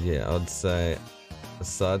yeah, I'd say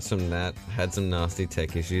aside from that, had some nasty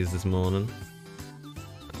tech issues this morning,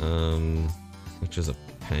 which was a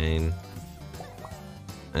pain.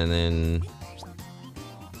 And then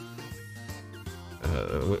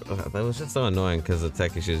that was just so annoying because the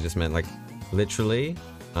tech issues just meant like literally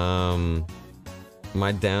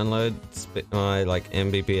my download, my like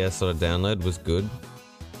Mbps sort of download was good,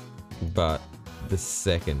 but the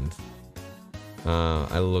second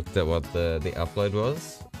I looked at what the upload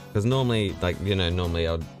was, because normally, like, you know, normally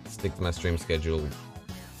I'd stick to my stream schedule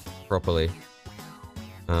properly.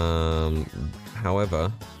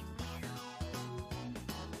 However,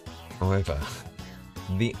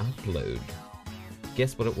 the upload,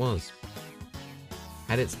 guess what it was?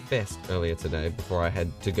 At its best earlier today, before I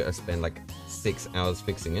had to go spend like 6 hours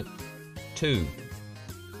fixing it, 2.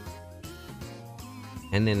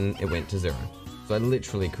 And then it went to 0. So I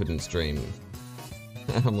literally couldn't stream.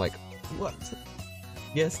 And I'm like, what?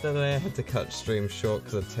 Yesterday I had to cut stream short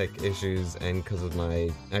because of tech issues and because of my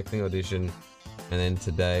acting audition. And then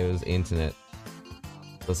today it was internet.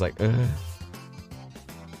 I was like, ugh.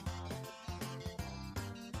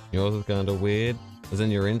 Yours is kind of weird. Is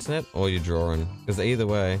in your internet or your drawing? Because either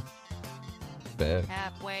way, bad.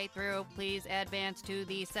 Halfway through, please advance to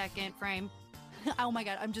the second frame. Oh my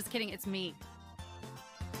god, I'm just kidding, it's me.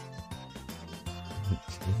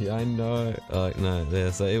 Yeah, I know. Like, no,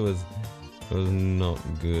 yeah, so it was not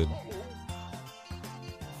good.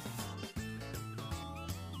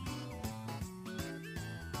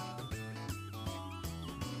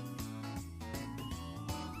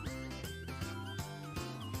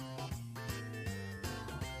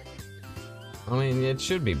 I mean, it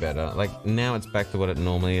should be better. Like, now it's back to what it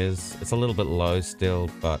normally is. It's a little bit low still,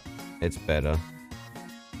 but it's better.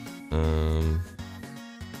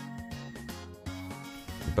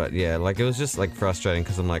 But yeah, like, it was just, like, frustrating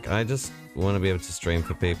because I'm like, I just want to be able to stream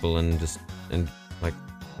for people and like,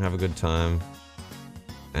 have a good time.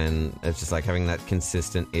 And it's just, like, having that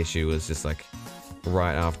consistent issue was just, like,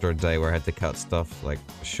 right after a day where I had to cut stuff, like,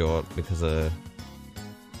 short because of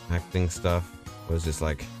acting stuff. It was just,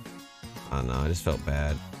 like, I don't know, I just felt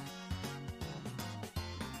bad.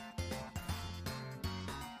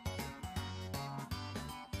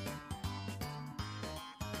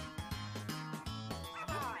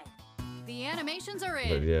 The animations are in.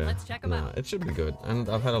 But yeah, Let's check them out. it should be good. And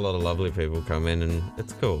I've had a lot of lovely people come in and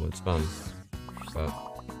it's cool, it's fun. But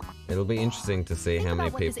it'll be interesting to see how many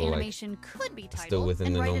people like could be titled still within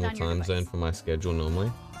and the write it normal on your time device. zone for my schedule normally.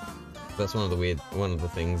 That's one of the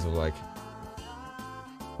things of like,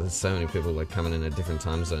 there's so many people like coming in at different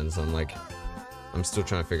time zones. I'm like, I'm still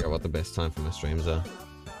trying to figure out what the best time for my streams are.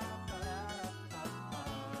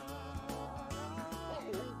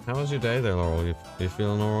 How was your day there, Laurel? You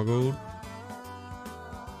feeling all good?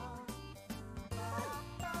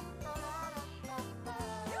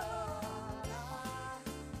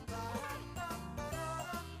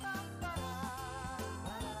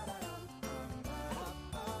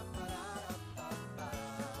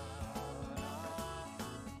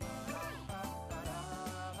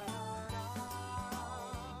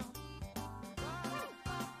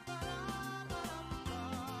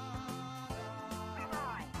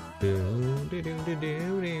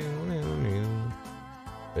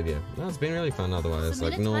 But yeah, no, it's been really fun otherwise.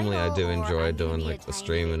 Like, normally I do enjoy doing like the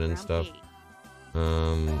streaming and stuff.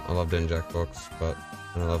 I love doing Jackbox, but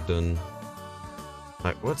I love doing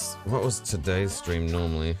like, what was today's stream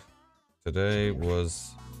normally? Today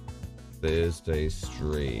was Thursday's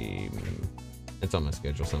stream. It's on my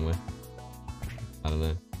schedule somewhere. I don't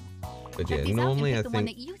know. But yeah, normally I the one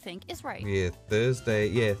think, that you think is right. yeah,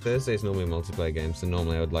 Thursday's normally multiplayer games, so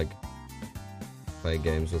normally I would like play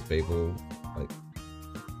games with people, like,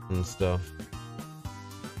 and stuff.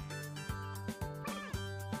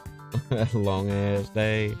 Long ass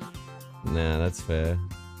day. Nah, that's fair.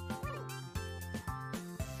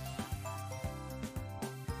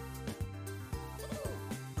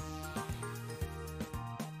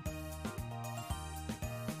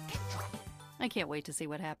 I can't wait to see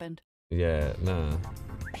what happened. Yeah, nah.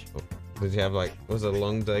 Did you have like, was it a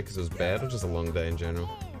long day because it was bad or just a long day in general?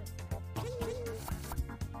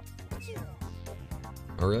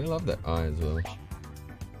 I really love that eye as well.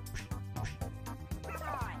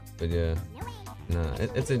 But yeah, nah,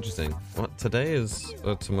 it's interesting. What today is?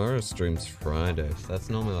 Tomorrow's stream's Friday, so that's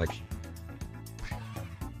normally like.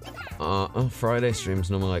 Friday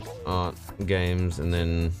streams normally like art, games, and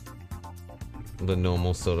then the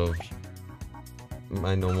normal sort of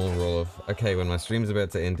my normal rule of, okay, when my stream's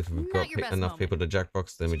about to end, if we've Not got your best enough moment. people to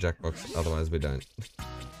jackbox, then we jackbox, otherwise we don't.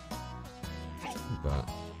 But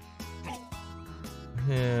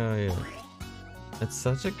hell yeah. It's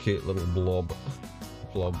such a cute little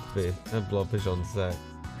blobfish on set.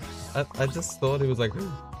 I just thought it was like,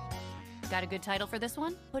 Got a good title for this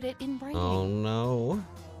one? Put it in writing. oh no.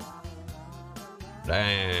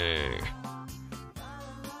 Dang.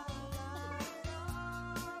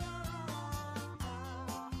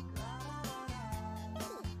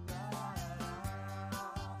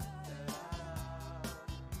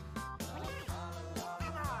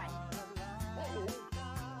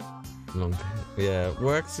 Long day. Yeah,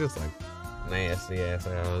 work's just like nasty ass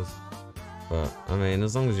hours. But I mean,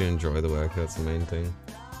 as long as you enjoy the work, that's the main thing.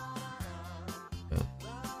 Yeah.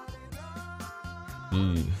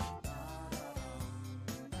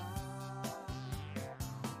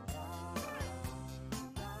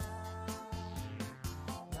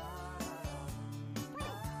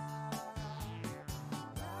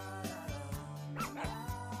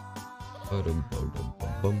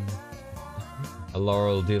 Ba-dum-ba-dum-ba-bum.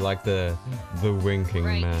 Laurel, do you like the winking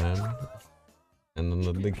Right. man? And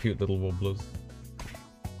then the cute little wobblers.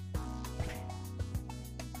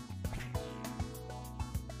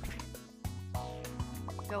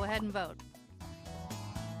 Go ahead and vote.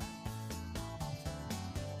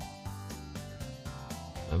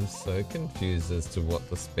 I'm so confused as to what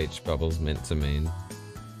the speech bubble's meant to mean.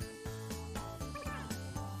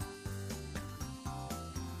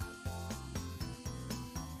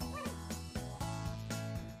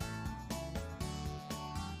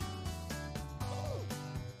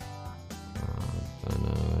 I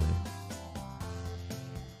know.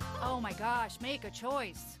 Oh my gosh, make a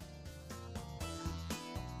choice.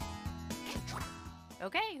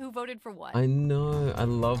 Okay, who voted for what? I know. I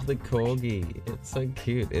love the corgi. It's so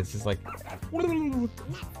cute. It's just like.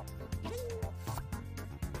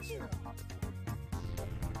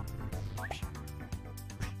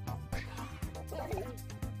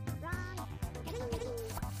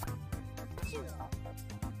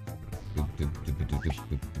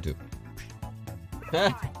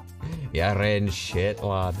 You're in shit,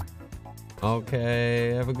 lad. Okay,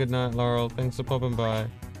 have a good night, Laurel. Thanks for popping by.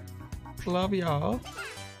 Love y'all.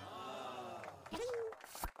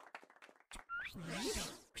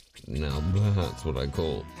 Now that's what I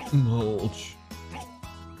call mulch.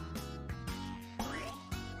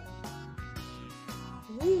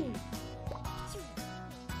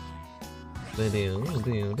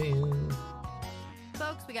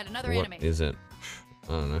 Folks, we got another What anime. is it?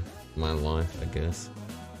 I don't know. My life, I guess.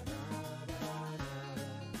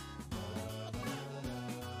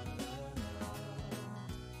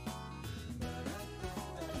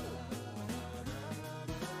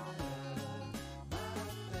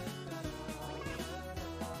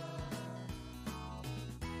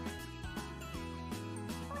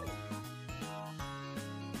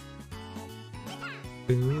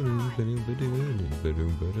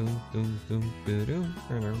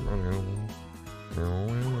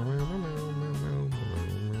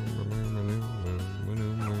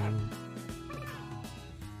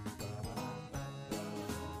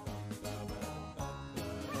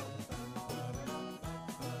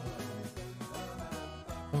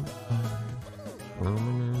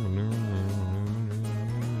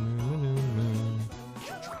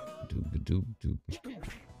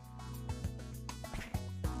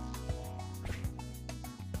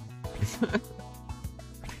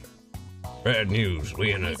 Bad news,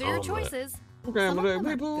 we in These are your choices. Scrambled Some egg of them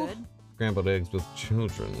are people. good. Scrambled eggs with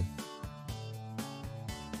children.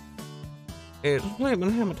 It's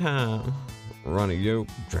flaming hammer time. Ronnie Yo,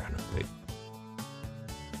 trying to pay.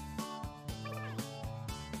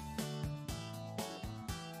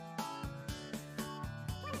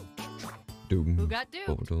 Doom. Who got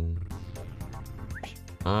duped? Boom.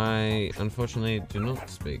 I unfortunately do not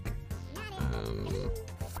speak.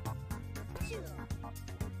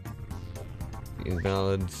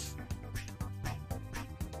 Invalids.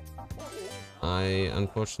 I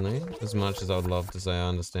unfortunately, as much as I would love to say I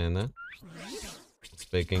understand that,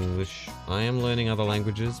 speak English. I am learning other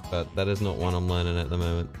languages, but that is not one I'm learning at the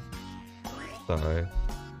moment. Sorry.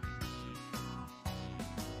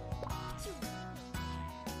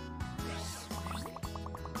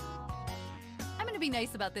 I'm gonna be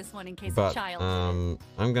nice about this one in case a But child.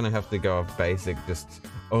 I'm gonna have to go off basic. Just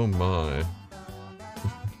oh my,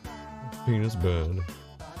 penis burn.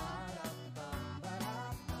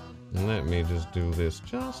 Let me just do this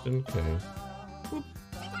just in case. Whoop.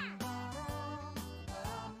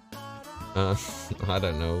 I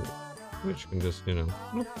don't know. Twitch can just, you know.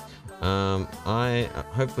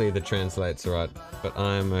 Hopefully the translate's right, but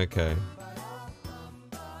I'm okay.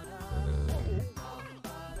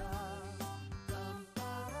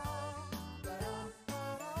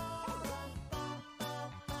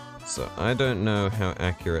 So I don't know how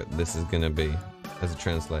accurate this is gonna be as a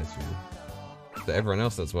translation. To everyone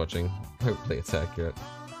else that's watching, hopefully it's accurate.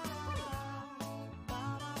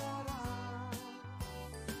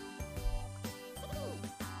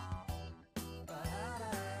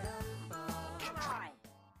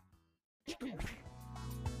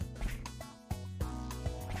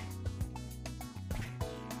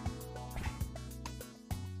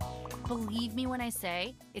 Believe me when I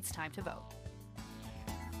say it's time to vote.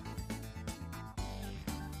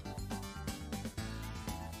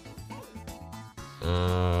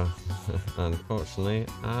 Unfortunately,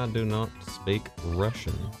 I do not speak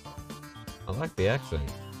Russian. I like the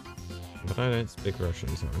accent, but I don't speak Russian,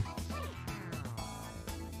 sorry.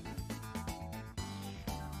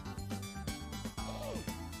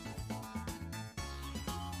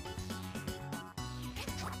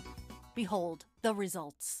 Behold the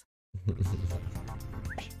results.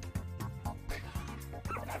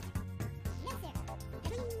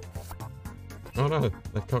 Oh no,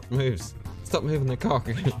 the cock moves. Stop moving the cock.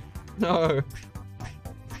 No.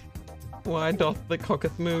 Why doth the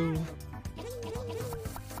cocketh move?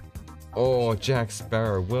 Oh, Jack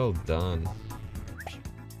Sparrow, well done.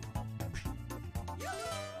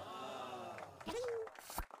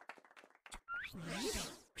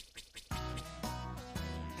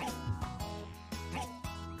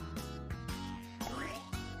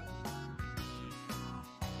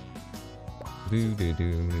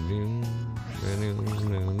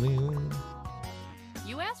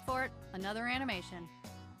 You asked for it. Another animation.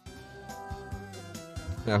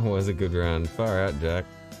 That was a good round. Far out, Jack.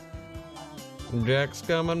 Jack's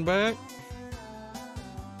coming back.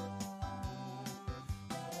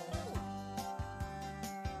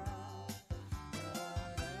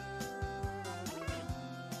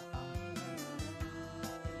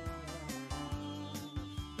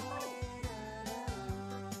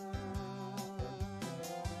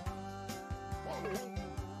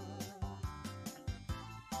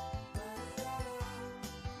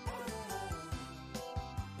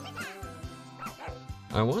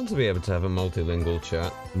 I want to be able to have a multilingual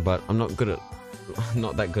chat, but I'm not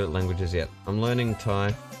that good at languages yet. I'm learning Thai,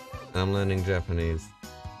 and I'm learning Japanese.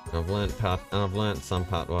 I've learnt some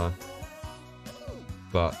Patwa,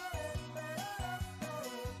 but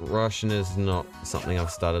Russian is not something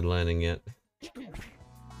I've started learning yet.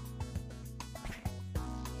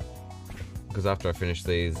 Because after I finish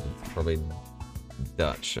these, it's probably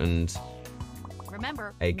Dutch and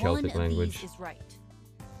Remember, a Celtic one of language. these is right.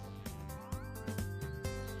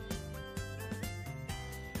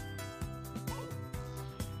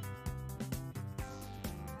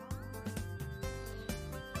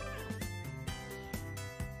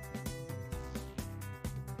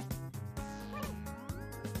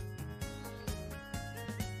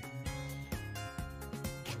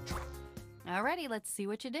 Alrighty, let's see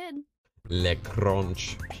what you did. Le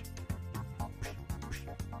crunch.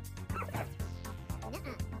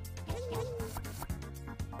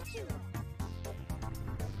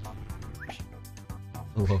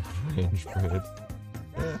 I love French bread.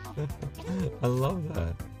 I love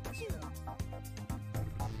that.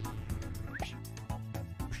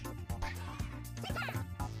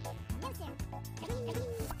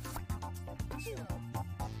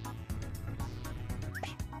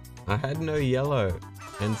 I had no yellow,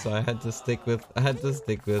 and so I had to stick with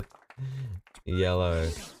yellow.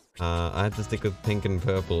 I had to stick with pink and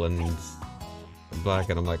purple and black,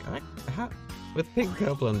 and I'm like, with pink,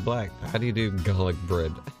 purple, and black, how do you do garlic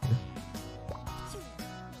bread?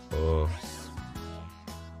 Oh.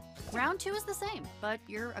 Round 2 is the same, but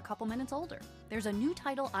you're a couple minutes older. There's a new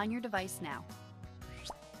title on your device now.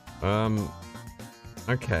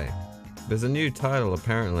 Okay. There's a new title,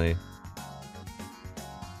 apparently.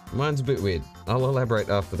 Mine's a bit weird. I'll elaborate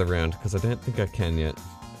after the round, because I don't think I can yet.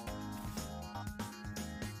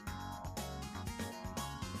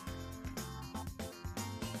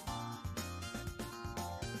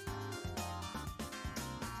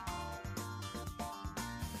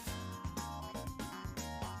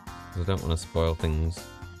 I don't want to spoil things,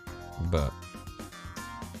 but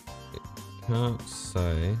it can't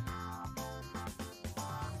say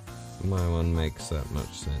my one makes that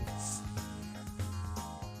much sense.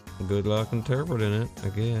 Good luck interpreting it, I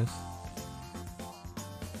guess.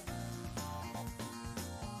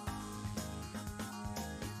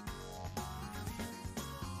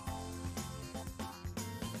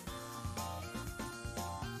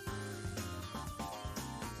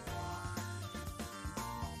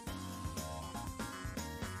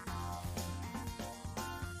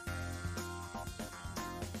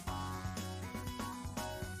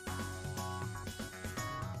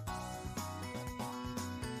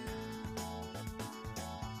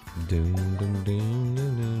 Doom, doom, doom,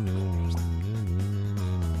 doom, doom, doom,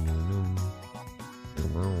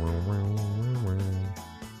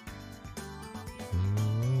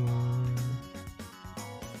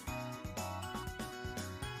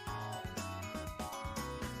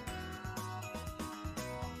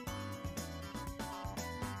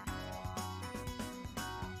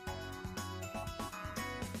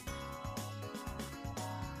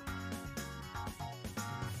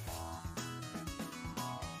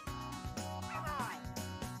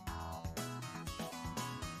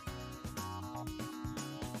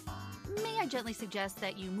 May I gently suggest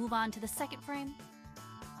that you move on to the second frame?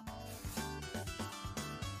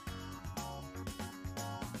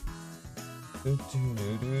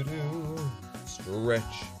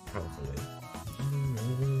 Stretch powerfully.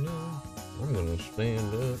 I'm gonna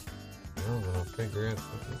stand up. I'm gonna figure out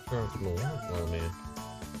what charge more. Oh man.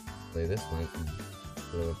 Play this one.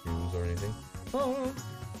 Blow a fuse or anything.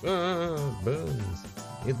 Bugs.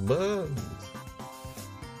 It's bugs.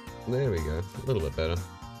 There we go. A little bit better.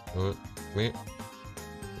 Alright. Meh.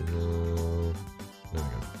 No. There we go.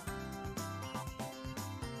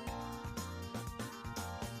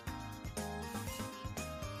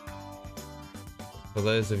 For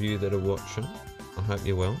those of you that are watching, I hope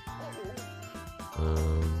you're well.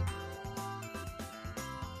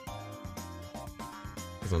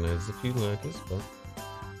 Because I know there's a few lurkers, but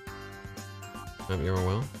hope you're all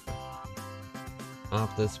well.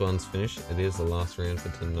 After this one's finished, it is the last round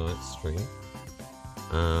for tonight's stream.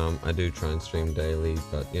 I do try and stream daily,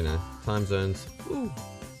 but you know, time zones, ooh,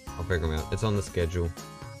 I'll figure them out. It's on the schedule.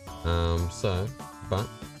 But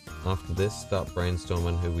after this, start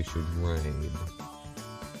brainstorming who we should raid.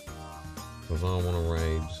 Because I want to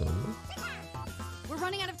raid someone. We're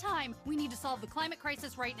running out of time. We need to solve the climate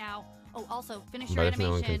crisis right now. Oh, also, finish your But if animation.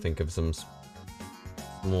 no one can think of some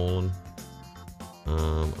small one,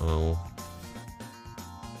 I'll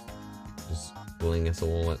just bling us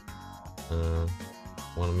all at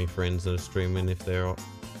one of my friends that are streaming if they're up.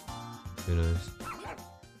 Who knows?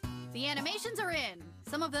 The animations are in.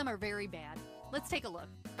 Some of them are very bad. Let's take a look.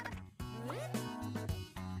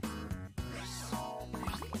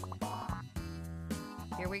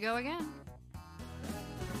 Here we go again.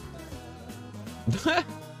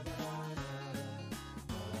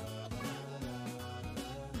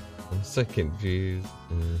 I'm so confused.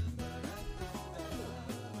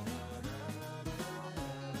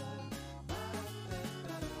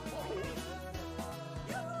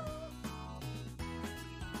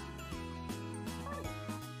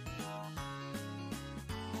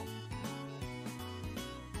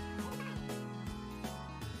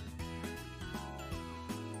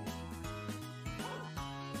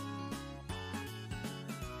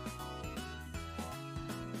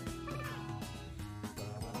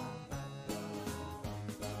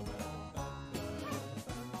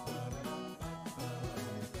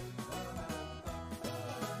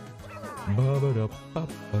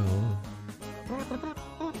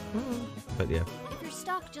 But yeah, If you're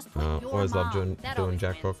stuck, just put your always love mom. doing That always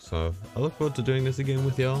Jack wins. Rock, so I look forward to doing this again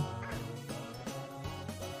with y'all.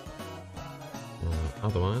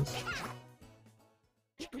 Otherwise,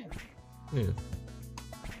 yeah.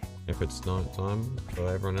 If it's night time for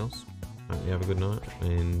everyone else, hope you have a good night.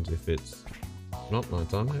 And if it's not night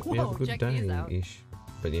time, hope you have a Whoa, good check these out. day-ish.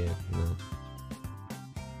 But yeah, no.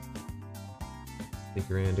 Stick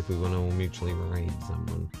around if we want to all mutually raid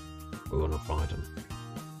someone. We want to fight them.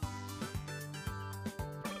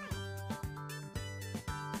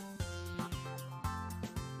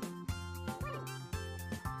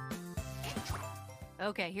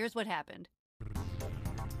 Okay, here's what happened.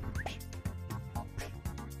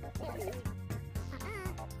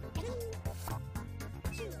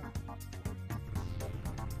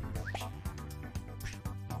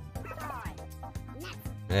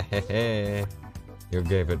 Hehehe. You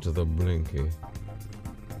gave it to the Blinky.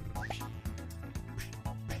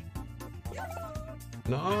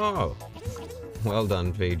 No! Well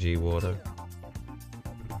done, Fiji Water.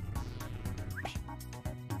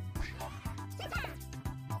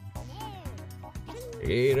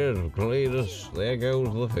 Cletus, Cletus, there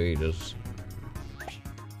goes the fetus.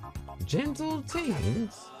 Gentle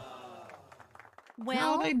teens? Well,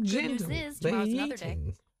 How are they good gentle? news is They're tomorrow's another day.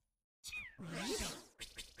 yeeting.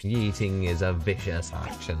 Yeeting is a vicious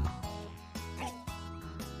action.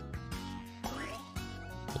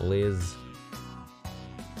 Liz.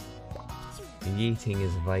 Yeeting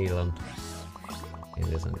is violent. It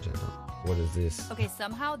isn't gentle. What is this? Okay,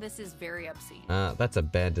 somehow this is very obscene. That's a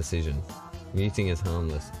bad decision. Yeeting is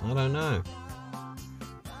harmless. I don't know.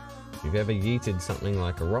 If you've ever yeeted something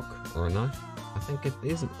like a rock or a knife, I think it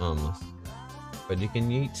isn't harmless. but you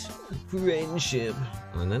can eat friendship.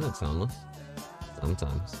 And then it's harmless.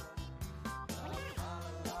 Sometimes.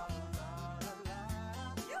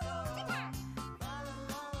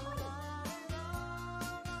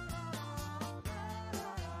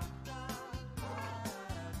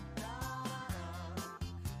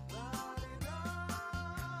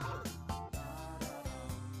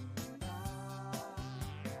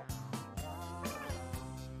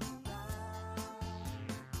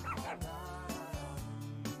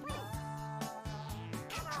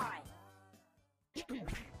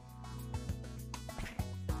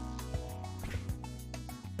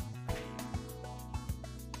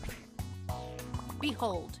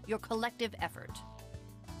 Behold your collective effort.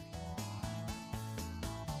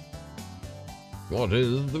 What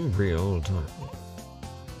is the real time?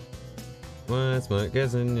 When smoke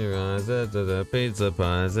gets in your eyes, the pizza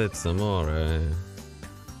pies, it's amore.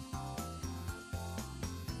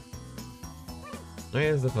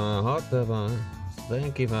 Here's the fire, hot the fire.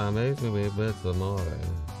 Thank you for making me with amore.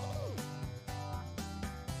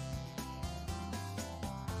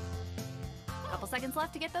 Couple seconds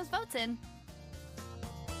left to get those votes in.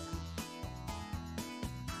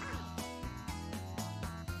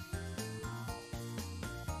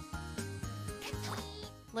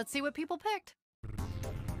 Let's see what people picked.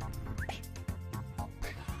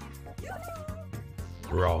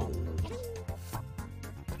 Wrong.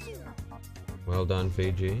 Well done,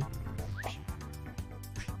 Fiji.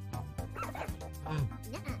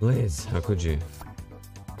 Liz, how could you?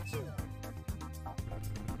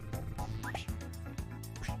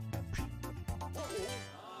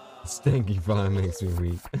 Stanky fire makes me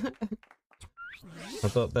weak. I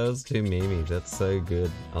thought that was too memey. That's so good.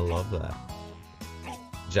 I love that.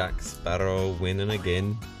 Jack Sparrow winning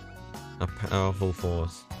again. A powerful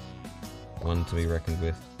force. One to be reckoned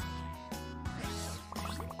with.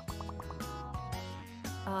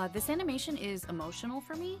 This animation is emotional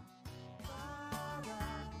for me.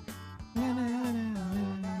 Boom,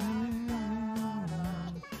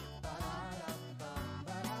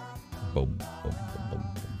 boom, boom, boom,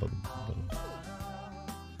 boom, boom.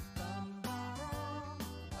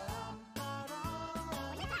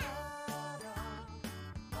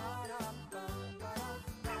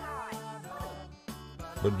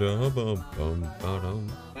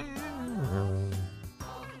 Ba-da-bum-bum-ba-dum.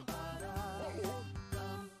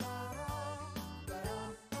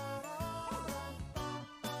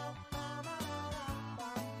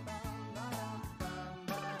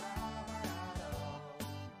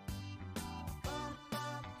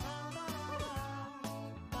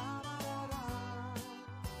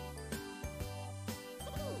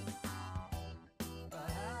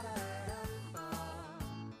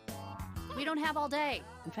 We don't have all day.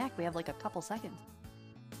 In fact, we have like a couple seconds.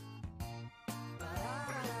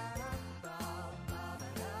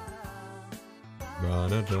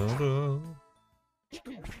 Ba-da-da-da.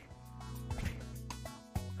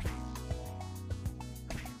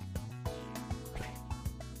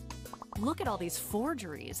 Look at all these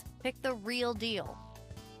forgeries. Pick the real deal.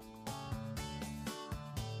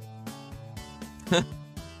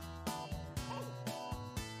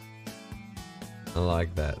 I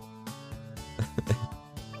like that.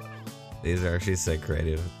 These are actually so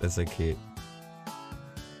creative. They're so cute.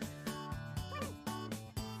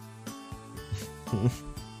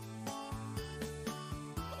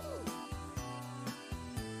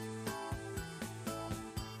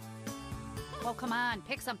 Well, come on,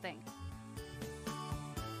 pick something.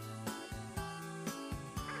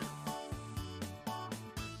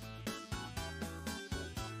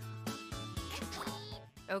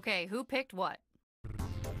 Okay, who picked what?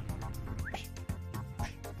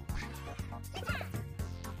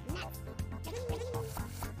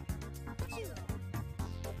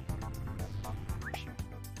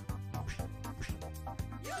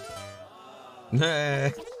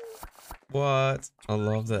 What? I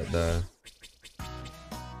love that though.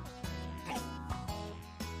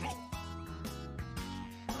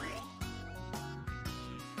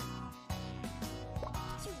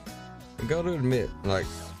 I gotta admit, like,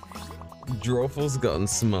 Drawful's gotten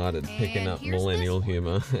smart at picking up millennial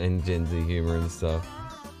humor and Gen Z humor and stuff.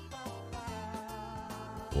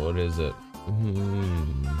 What is it?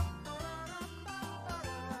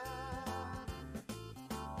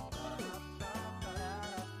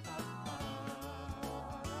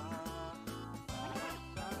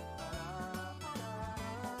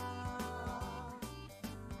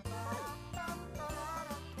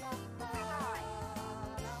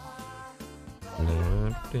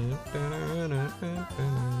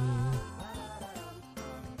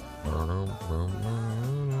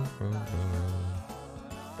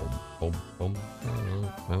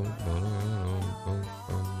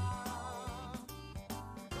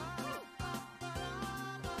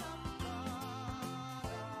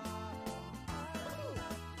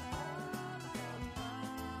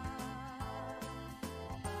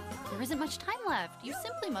 There isn't much time left. You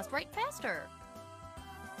simply must write faster.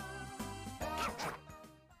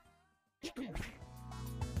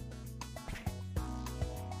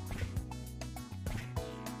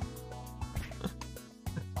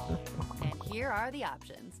 And here are the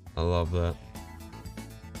options. I love that.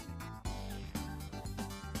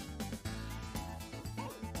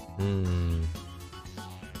 Hmm.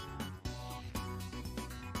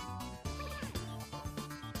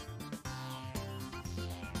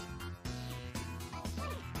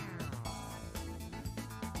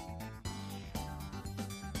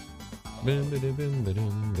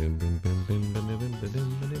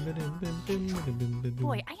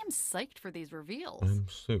 Boy, I am psyched for these reveals. I'm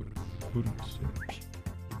so good.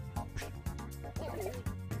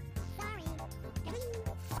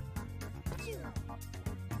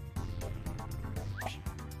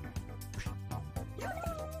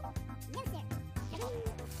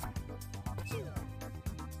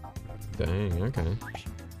 Dang, okay.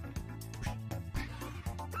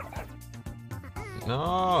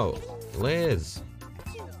 No! Liz!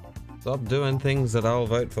 Stop doing things that I'll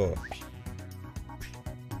vote for.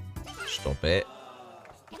 Stop it.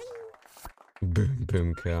 Boom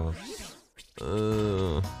boom cow.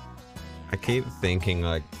 I keep thinking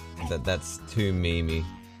like that's too memey.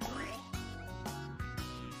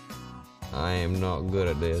 I am not good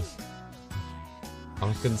at this.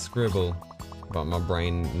 I can scribble, but my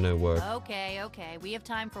brain no work. Okay, okay. We have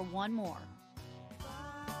time for one more.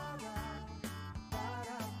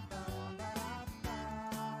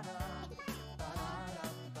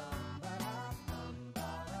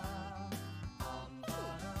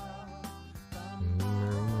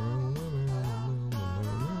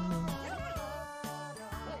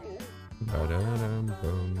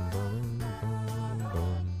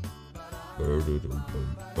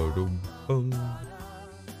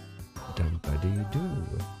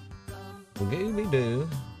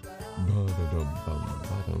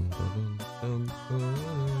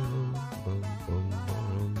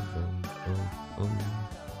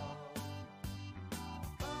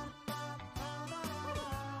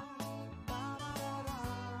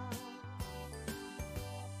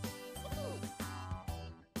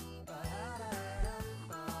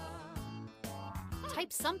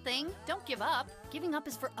 Type something. Don't give up. Giving up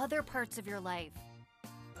is for other parts of your life.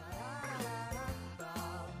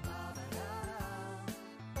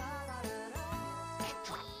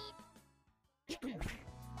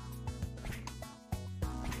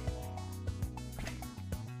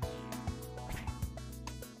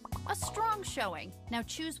 A strong showing. Now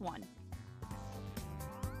choose one.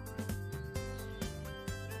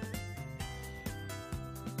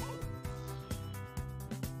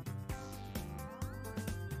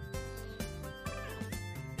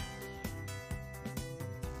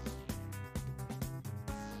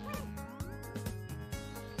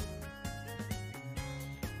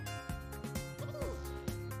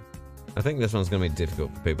 I think this one's gonna be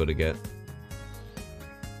difficult for people to get.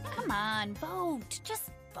 Come on, vote.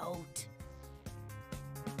 Just vote.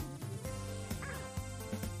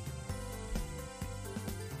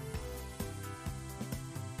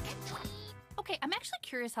 Okay, I'm actually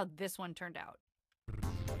curious how this one turned out.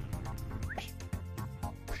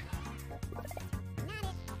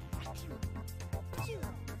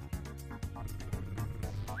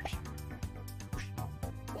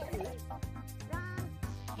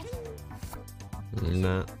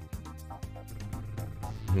 Nah.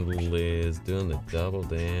 Liz doing the double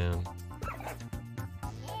down.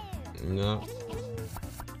 No.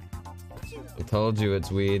 I told you it's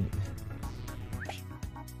weird.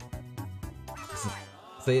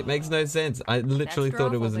 See, it makes no sense. I literally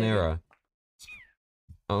thought it was an error.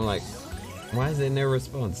 I'm like, why is there no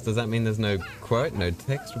response? Does that mean there's no quote, no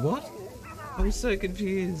text? What? I'm so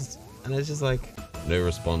confused. And it's just like, no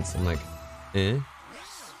response. I'm like, eh?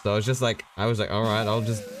 So I was like, alright, I'll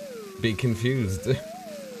just be confused.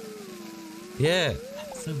 Yeah,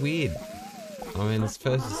 so weird. I mean, it's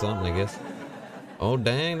first or something, I guess. Oh,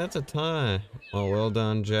 dang, that's a tie. Oh, well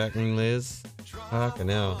done, Jack and Liz. Fucking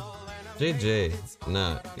hell. GG.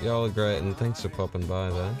 Nah, y'all are great, and thanks for popping by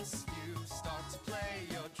there.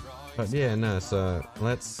 But yeah, no, so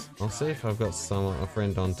I'll see if I've got a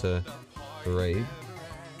friend on to read.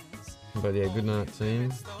 But yeah, good night,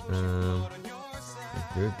 team.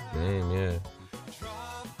 Good game, yeah.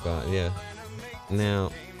 But yeah, now,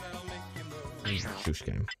 shush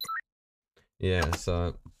game. Yeah,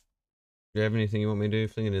 so you have anything you want me to do,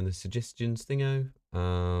 fling it in the suggestions thingo.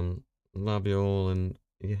 Love you all, and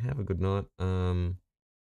you have a good night. I'm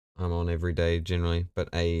on every day generally,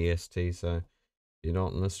 but AEST, so if you're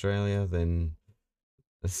not in Australia, then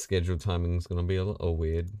the scheduled timing's gonna be a little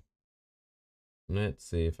weird. Let's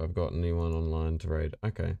see if I've got anyone online to raid.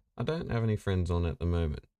 Okay, I don't have any friends on at the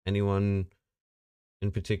moment. Anyone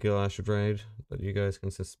in particular I should raid that you guys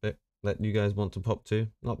can suspect, that you guys want to pop to?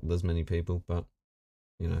 Not that there's many people, but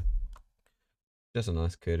you know, just a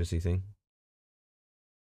nice courtesy thing.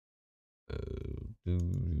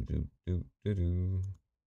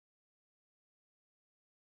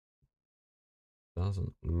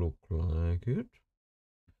 Doesn't look like it.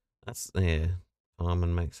 That's there.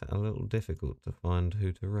 Timing makes it a little difficult to find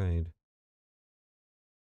who to raid.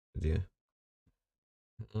 But yeah,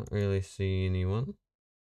 I don't really see anyone,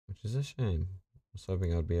 which is a shame. I was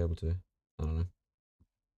hoping I'd be able to. I don't know.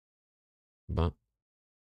 But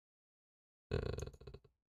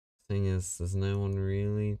thing is, there's no one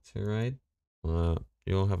really to raid.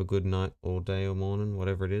 You all have a good night, or day, or morning,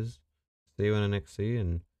 whatever it is. See you when I next see you,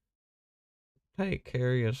 and take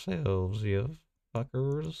care of yourselves, you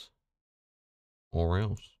fuckers. Or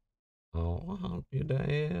else I'll hunt you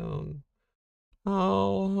down.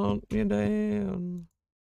 I'll hunt you down.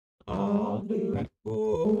 I'll do it.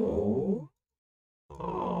 Oh,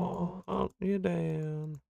 I'll hunt you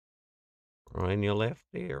down. Right in your left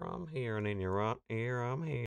ear, I'm here, and in your right ear, I'm here.